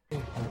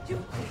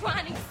 You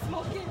chronic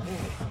smoking,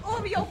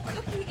 Oreo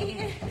cookie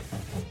eating,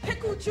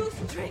 pickle juice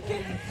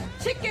drinking,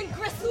 chicken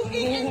gristle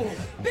eating,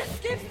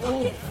 biscuit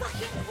fucking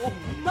sucking,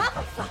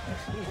 motherfucker,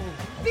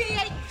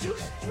 V8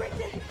 juice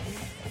drinking,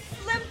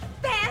 slim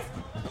fast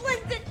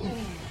blended,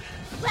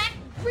 black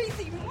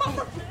greasy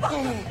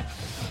motherfucker.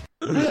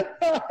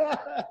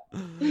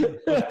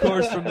 Of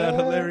course, from that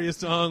hilarious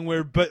song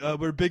where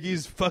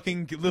Biggie's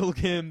fucking Lil'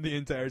 Kim the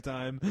entire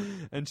time,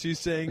 and she's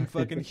saying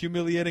fucking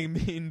humiliating,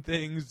 mean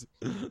things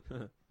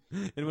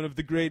in one of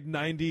the great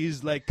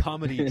 '90s like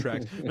comedy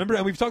tracks. Remember,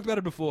 and we've talked about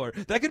it before.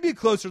 That could be a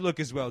closer look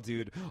as well,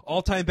 dude.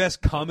 All-time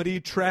best comedy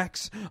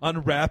tracks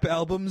on rap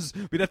albums.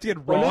 We'd have to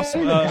get Ross.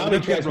 Comedy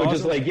tracks were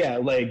just like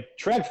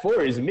track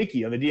 4 is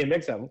Mickey on the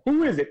DMX album.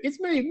 Who is it? It's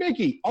me,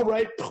 Mickey. All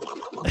right.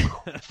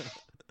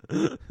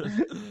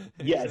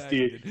 Yes,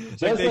 dude.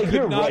 Just like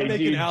you're right,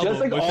 dude. Just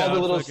like all the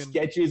little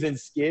sketches and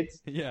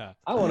skits. Yeah.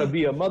 I want to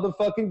be a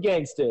motherfucking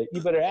gangster.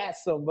 You better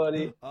ask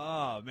somebody.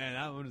 Oh man,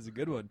 that one is a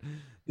good one.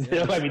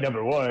 That might be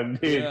number 1,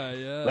 dude.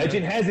 Yeah.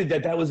 Legend has it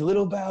that was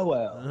Little Bow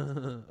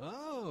Wow.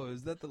 Oh,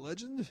 is that the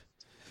legend?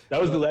 That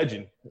was the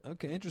legend.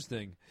 Okay,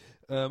 interesting.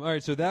 All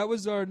right, so that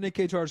was our Nick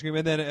Cage horror scream.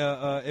 And then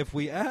if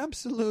we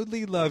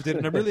absolutely loved it,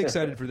 and I'm really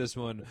excited for this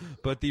one,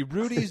 but the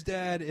Rudy's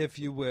Dad, if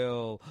you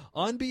will,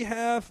 on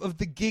behalf of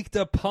the Geeked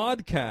Up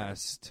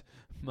podcast,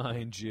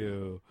 mind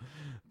you,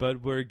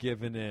 but we're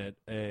giving it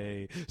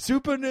a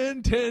Super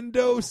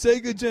Nintendo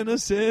Sega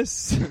Genesis.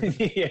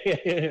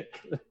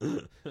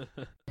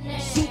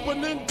 Super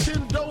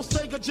Nintendo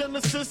Sega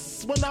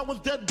Genesis. When I was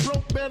dead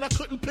broke, man, I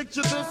couldn't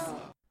picture this.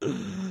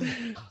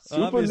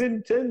 Super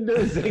Nintendo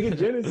Sega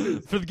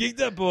Genesis for the Geeked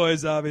Up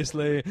boys,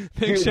 obviously.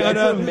 Big shout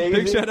out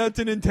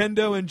to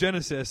Nintendo and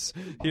Genesis.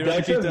 Here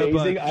that's on Geeked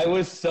amazing. Up. I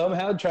was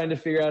somehow trying to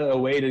figure out a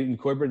way to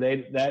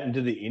incorporate that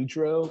into the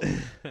intro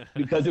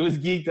because it was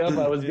Geeked Up.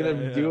 I was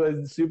gonna do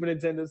a Super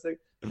Nintendo Sega.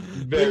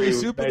 Very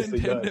Super nicely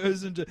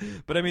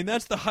Nintendos, but I mean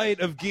that's the height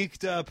of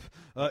Geeked Up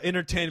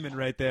entertainment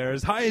right there.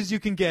 As high as you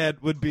can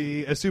get would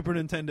be a Super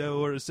Nintendo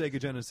or a Sega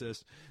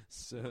Genesis.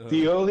 So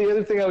the only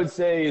other thing I would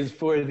say is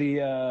for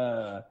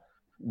the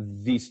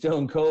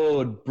Stone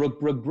Cold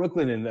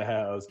Brooklyn in the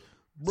house.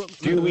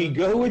 Do we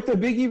go with the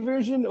Biggie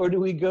version or do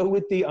we go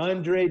with the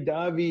Andre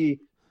Davi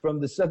from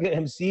the Sucker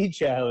MC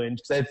challenge?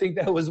 Because I think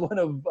that was one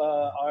of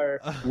our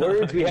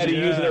words we had to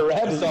use in a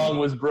rap song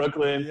was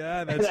Brooklyn.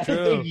 Yeah, that's and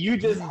true. I think you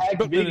just hacked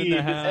Brooklyn Biggie in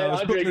the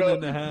house. Brooklyn in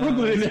the house.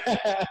 Brooklyn in the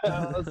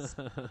house.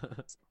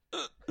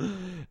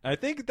 I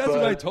think that's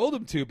what I told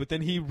him to, but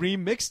then he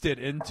remixed it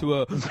into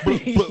a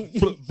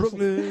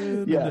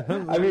Brooklyn. Yeah,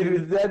 I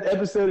mean that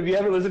episode. If you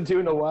haven't listened to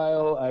it in a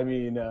while, I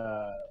mean,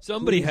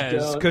 somebody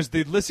has because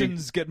the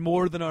listens get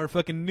more than our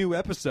fucking new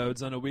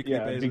episodes on a weekly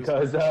basis.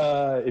 Because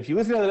if you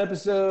listen to that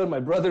episode,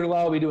 my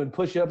brother-in-law will be doing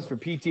push-ups for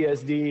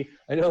PTSD.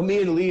 I know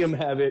me and Liam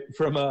have it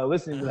from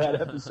listening to that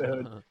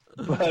episode.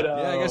 But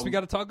I guess we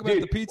got to talk about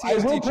the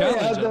PTSD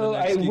challenge.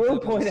 I will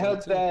point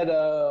out that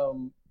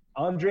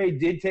Andre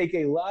did take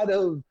a lot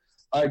of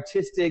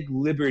artistic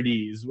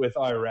liberties with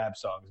our rap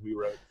songs we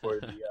wrote for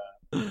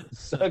the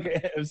Sucker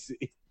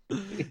MC.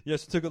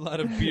 Yes, it took a lot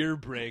of beer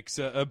breaks.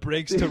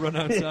 Breaks to run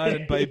outside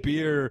and buy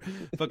beer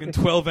fucking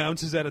 12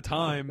 ounces at a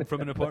time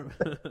from an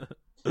apartment.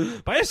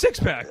 Buy a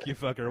 6-pack, you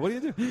fucker. What do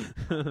you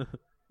do?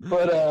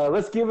 But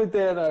let's give it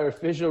then our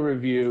official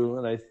review.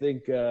 And I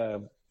think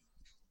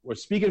we're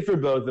speaking for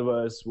both of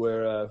us.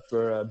 Where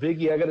for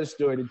Biggie, I got a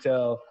story to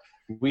tell.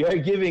 We are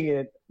giving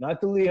it,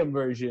 not the Liam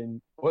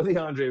version or the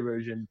Andre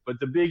version, but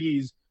the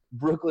Biggie's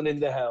Brooklyn in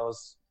the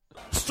House.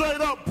 Straight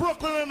up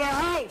Brooklyn in the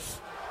house.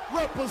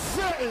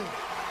 Representing.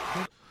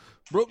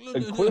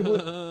 Brooklyn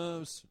equivalent, in the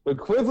house.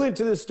 Equivalent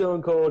to the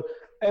Stone Cold.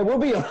 And we'll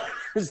be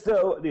honest,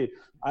 though, dude,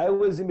 I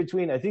was in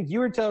between. I think you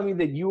were telling me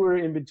that you were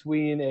in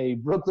between a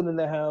Brooklyn in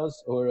the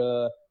House or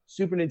a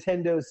Super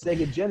Nintendo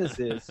Sega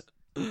Genesis.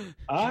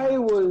 I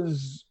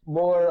was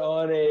more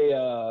on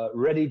a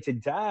Ready to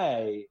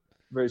Die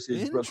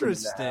versus Brooklyn in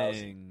the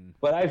House.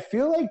 But I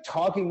feel like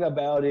talking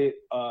about it,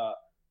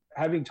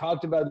 having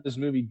talked about this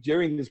movie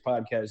during this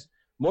podcast,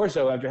 more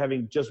so after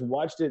having just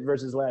watched it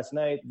versus last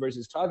night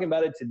versus talking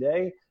about it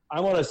today,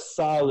 I want a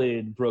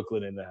solid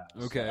Brooklyn in the House.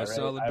 Okay, a right?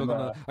 solid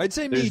Brooklyn. I'd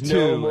say me there's too.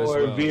 No more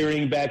as well.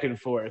 veering back and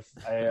forth.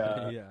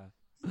 Yeah.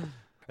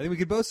 I think we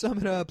could both sum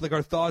it up, like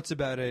our thoughts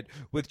about it,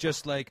 with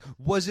just like,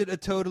 was it a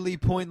totally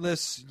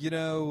pointless,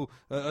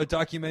 a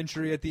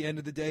documentary at the end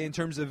of the day in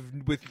terms of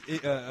with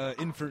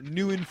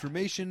new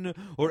information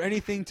or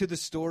anything to the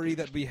story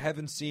that we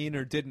haven't seen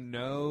or didn't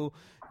know?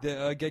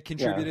 get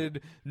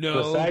contributed?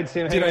 No. Besides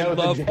him Did hanging I out with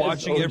love the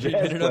watching every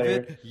jazz minute of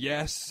player. it?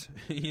 Yes.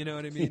 You know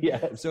what I mean?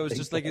 Yes, So it's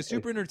just like, it's exactly.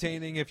 super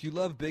entertaining. If you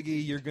love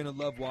Biggie, you're going to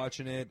love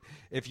watching it.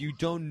 If you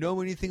don't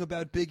know anything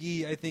about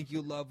Biggie, I think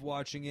you'll love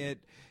watching it.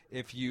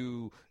 If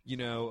you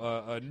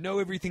know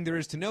everything there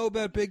is to know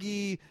about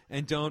Biggie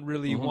and don't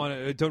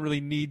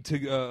really need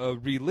to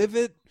relive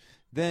it,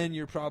 then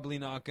you're probably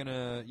not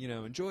gonna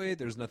enjoy it.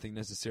 There's nothing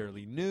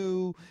necessarily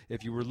new.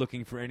 If you were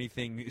looking for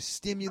anything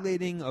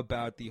stimulating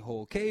about the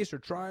whole case or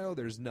trial,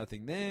 there's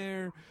nothing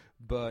there.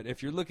 But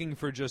if you're looking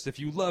for if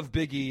you love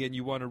Biggie and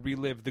you want to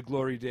relive the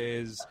glory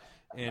days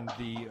and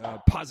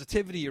the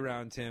positivity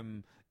around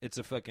him, it's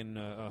a fucking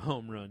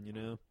home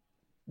run,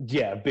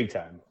 Yeah, big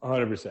time,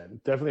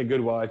 100%. Definitely a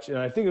good watch, and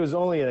I think it was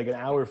only like an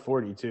hour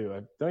 40 too.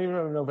 I don't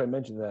even know if I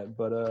mentioned that,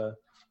 but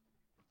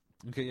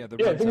okay, yeah,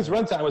 I think its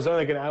runtime was only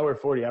like an hour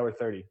 40, hour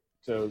 30,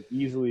 so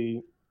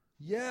easily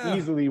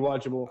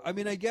watchable. I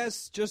mean, I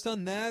guess just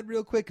on that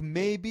real quick,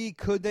 maybe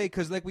could they?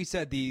 Because like we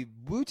said, the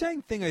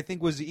Wu-Tang thing I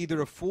think was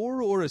either a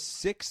 4 or a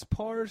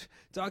 6-part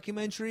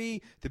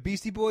documentary. The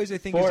Beastie Boys I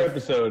think 4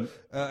 episodes.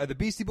 The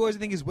Beastie Boys I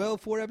think as well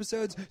 4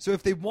 episodes. So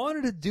if they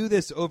wanted to do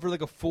this over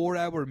like a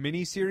 4-hour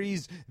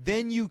miniseries,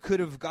 then you could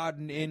have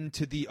gotten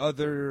into the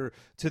other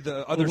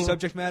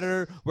subject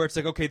matter where it's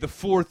like, okay, the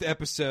 4th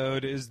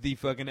episode is the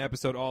fucking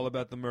episode all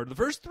about the murder. The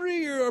first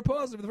 3 are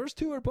positive. The first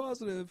 2 are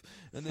positive.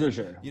 And then, for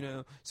sure.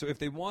 So if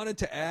they wanted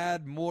to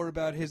add more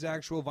about his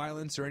actual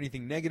violence or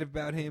anything negative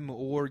about him,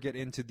 or get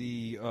into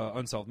the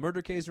unsolved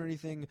murder case or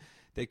anything,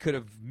 they could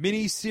have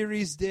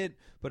mini-seriesed it.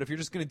 But if you're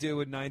just going to do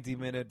a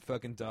 90-minute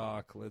fucking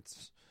doc,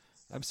 let's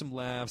have some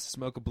laughs,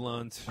 smoke a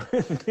blunt,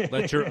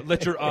 let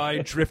your eye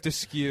drift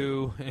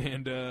askew,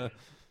 and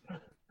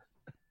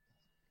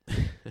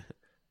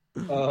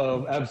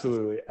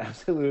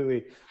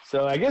absolutely.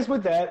 So I guess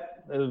with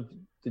that, the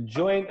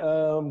joint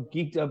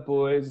Geeked Up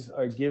boys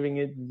are giving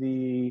it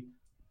the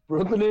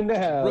Brooklyn in the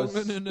House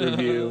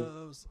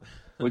review,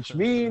 which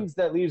means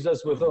that leaves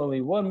us with only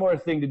one more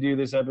thing to do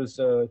this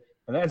episode,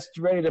 and that's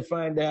ready to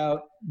find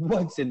out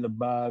what's in the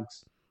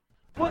box.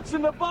 What's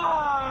in the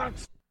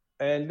box?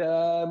 And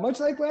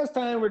much like last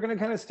time, we're going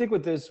to kind of stick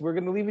with this. We're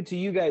going to leave it to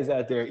you guys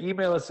out there.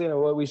 Email us in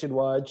on what we should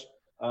watch.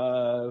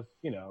 If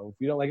you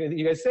don't like anything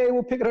you guys say,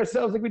 we'll pick it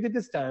ourselves like we did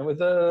this time with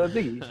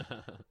Biggie.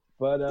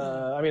 But,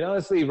 I mean,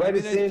 honestly, write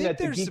us in at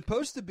there's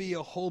supposed to be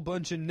a whole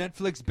bunch of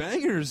Netflix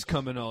bangers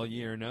coming all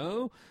year,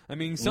 no? I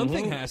mean,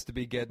 something has to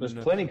be getting... There's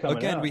plenty coming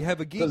Again, out. we have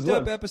a Geeked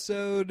Up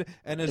episode,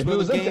 and as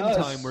well as Game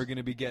Time we're going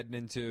to be getting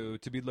into,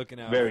 to be looking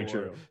out for. Very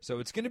true. So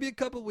it's going to be a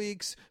couple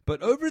weeks,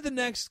 but over the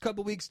next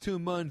couple weeks to a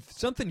month,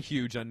 something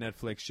huge on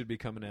Netflix should be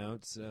coming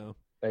out, so...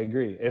 I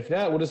agree. If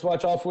not, we'll just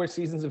watch all 4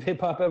 seasons of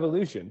Hip Hop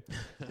Evolution.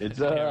 It's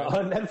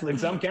on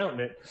Netflix. I'm counting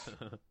it.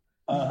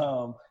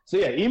 So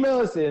yeah, email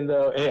us in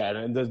though. Yeah,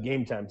 and there's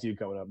Game Time too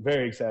coming up.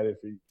 Very excited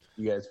for you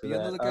guys for that. Be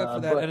on the lookout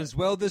for that, and as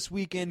well this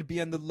weekend, be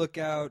on the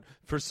lookout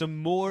for some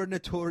more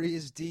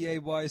Notorious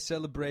D.A.Y.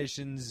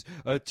 celebrations.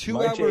 A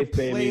 2-hour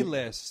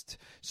playlist,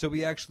 so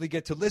we actually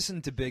get to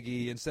listen to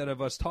Biggie instead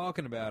of us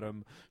talking about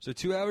him. So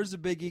 2 hours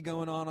of Biggie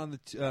going on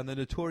the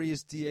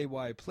Notorious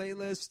D.A.Y.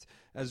 playlist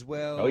as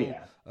well. Oh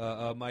yeah.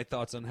 My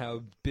thoughts on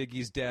how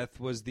Biggie's death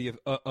was the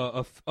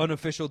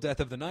unofficial death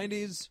of the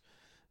 90s.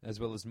 As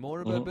well as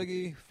more about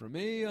Biggie from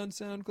me on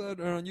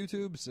SoundCloud or on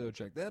YouTube, so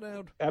check that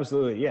out.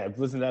 Absolutely, yeah.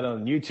 Listen to that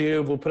on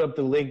YouTube. We'll put up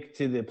the link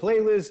to the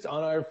playlist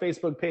on our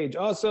Facebook page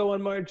also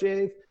on March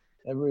 8th.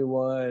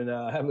 Everyone,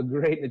 have a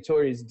great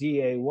Notorious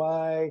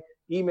D.A.Y.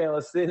 Email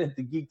us in at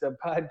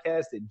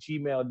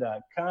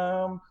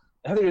thegeekeduppodcast@gmail.com.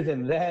 Other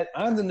than that,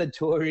 I'm the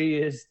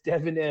Notorious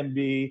Devin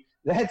MB.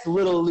 That's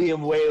little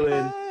Liam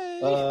Whalen.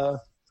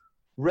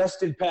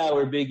 Rest in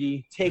power,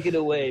 Biggie. Take it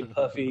away,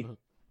 Puffy.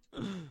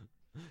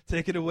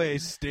 Take it away,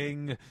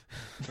 Sting.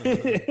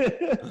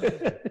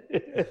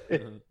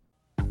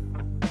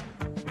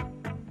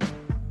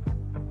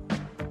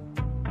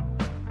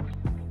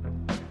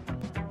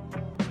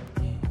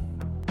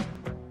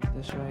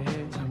 This right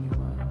here, tell me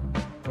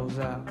what goes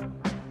out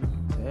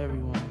to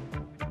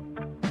everyone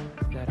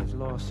that has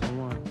lost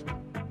someone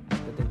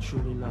that they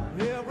truly love.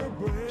 Every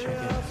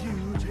breath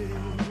you take,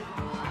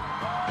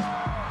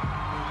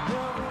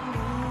 never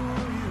knew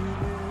you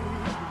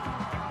made.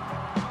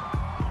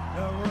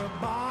 Every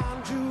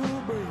bond you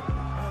break,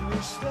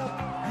 every step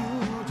you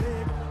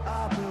take,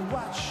 I'll be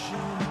watching.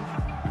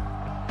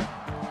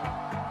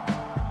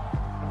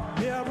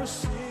 Every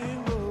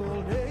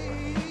single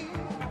day,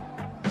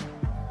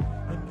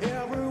 and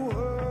every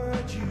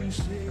word you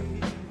say,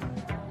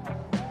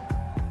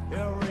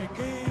 every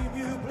game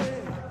you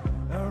play,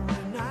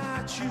 every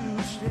night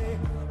you stay,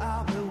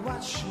 I'll be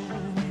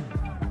watching you.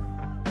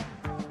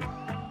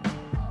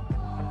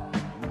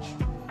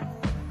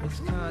 It's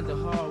kinda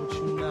hard with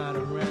you not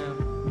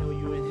around. Know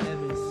you in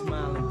heaven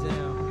smiling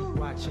down,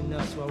 watching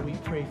us while we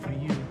pray for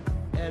you.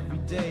 Every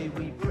day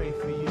we pray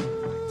for you,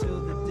 till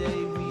the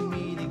day we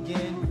meet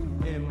again.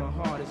 In my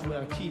heart is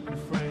where I keep you,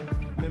 friend.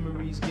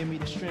 Memories give me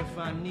the strength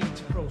I need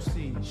to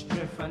proceed,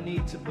 strength I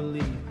need to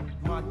believe.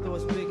 My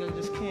thoughts big, I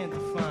just can't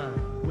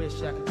define.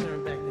 Wish I could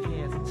turn back the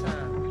hands of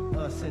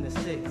us in the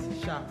six,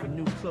 shop for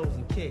new clothes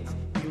and kicks.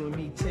 You and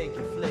me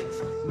taking flicks,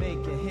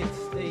 making hits,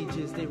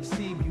 stages they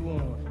receive you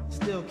on.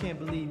 Still can't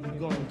believe you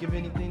gone. Give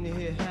anything to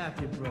hear half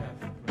your breath.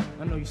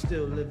 I know you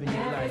still living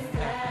your life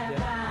after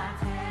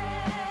death.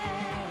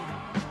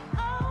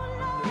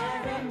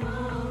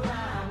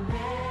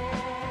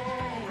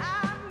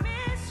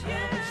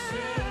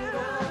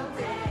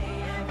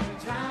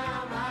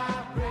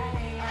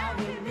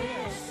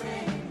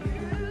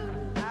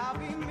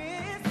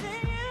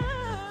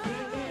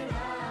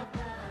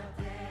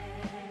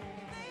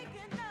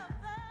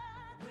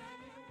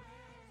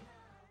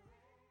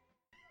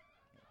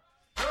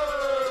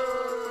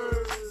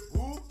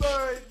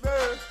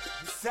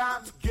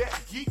 Time to get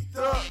geeked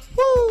up.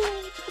 Woo!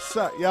 What's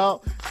up,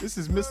 y'all? This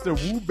is Mr.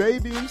 Woo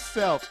Baby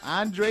himself,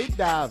 Andre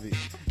Davi.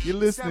 You're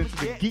listening to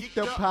the Geeked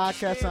Up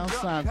podcast on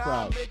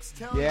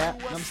SoundCloud. Yeah,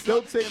 and I'm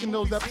still taking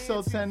those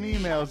episode 10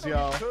 emails,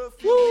 y'all.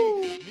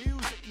 Woo!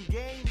 Music and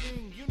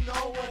gaming, you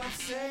know what I'm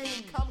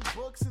saying. Comic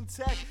books and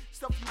tech.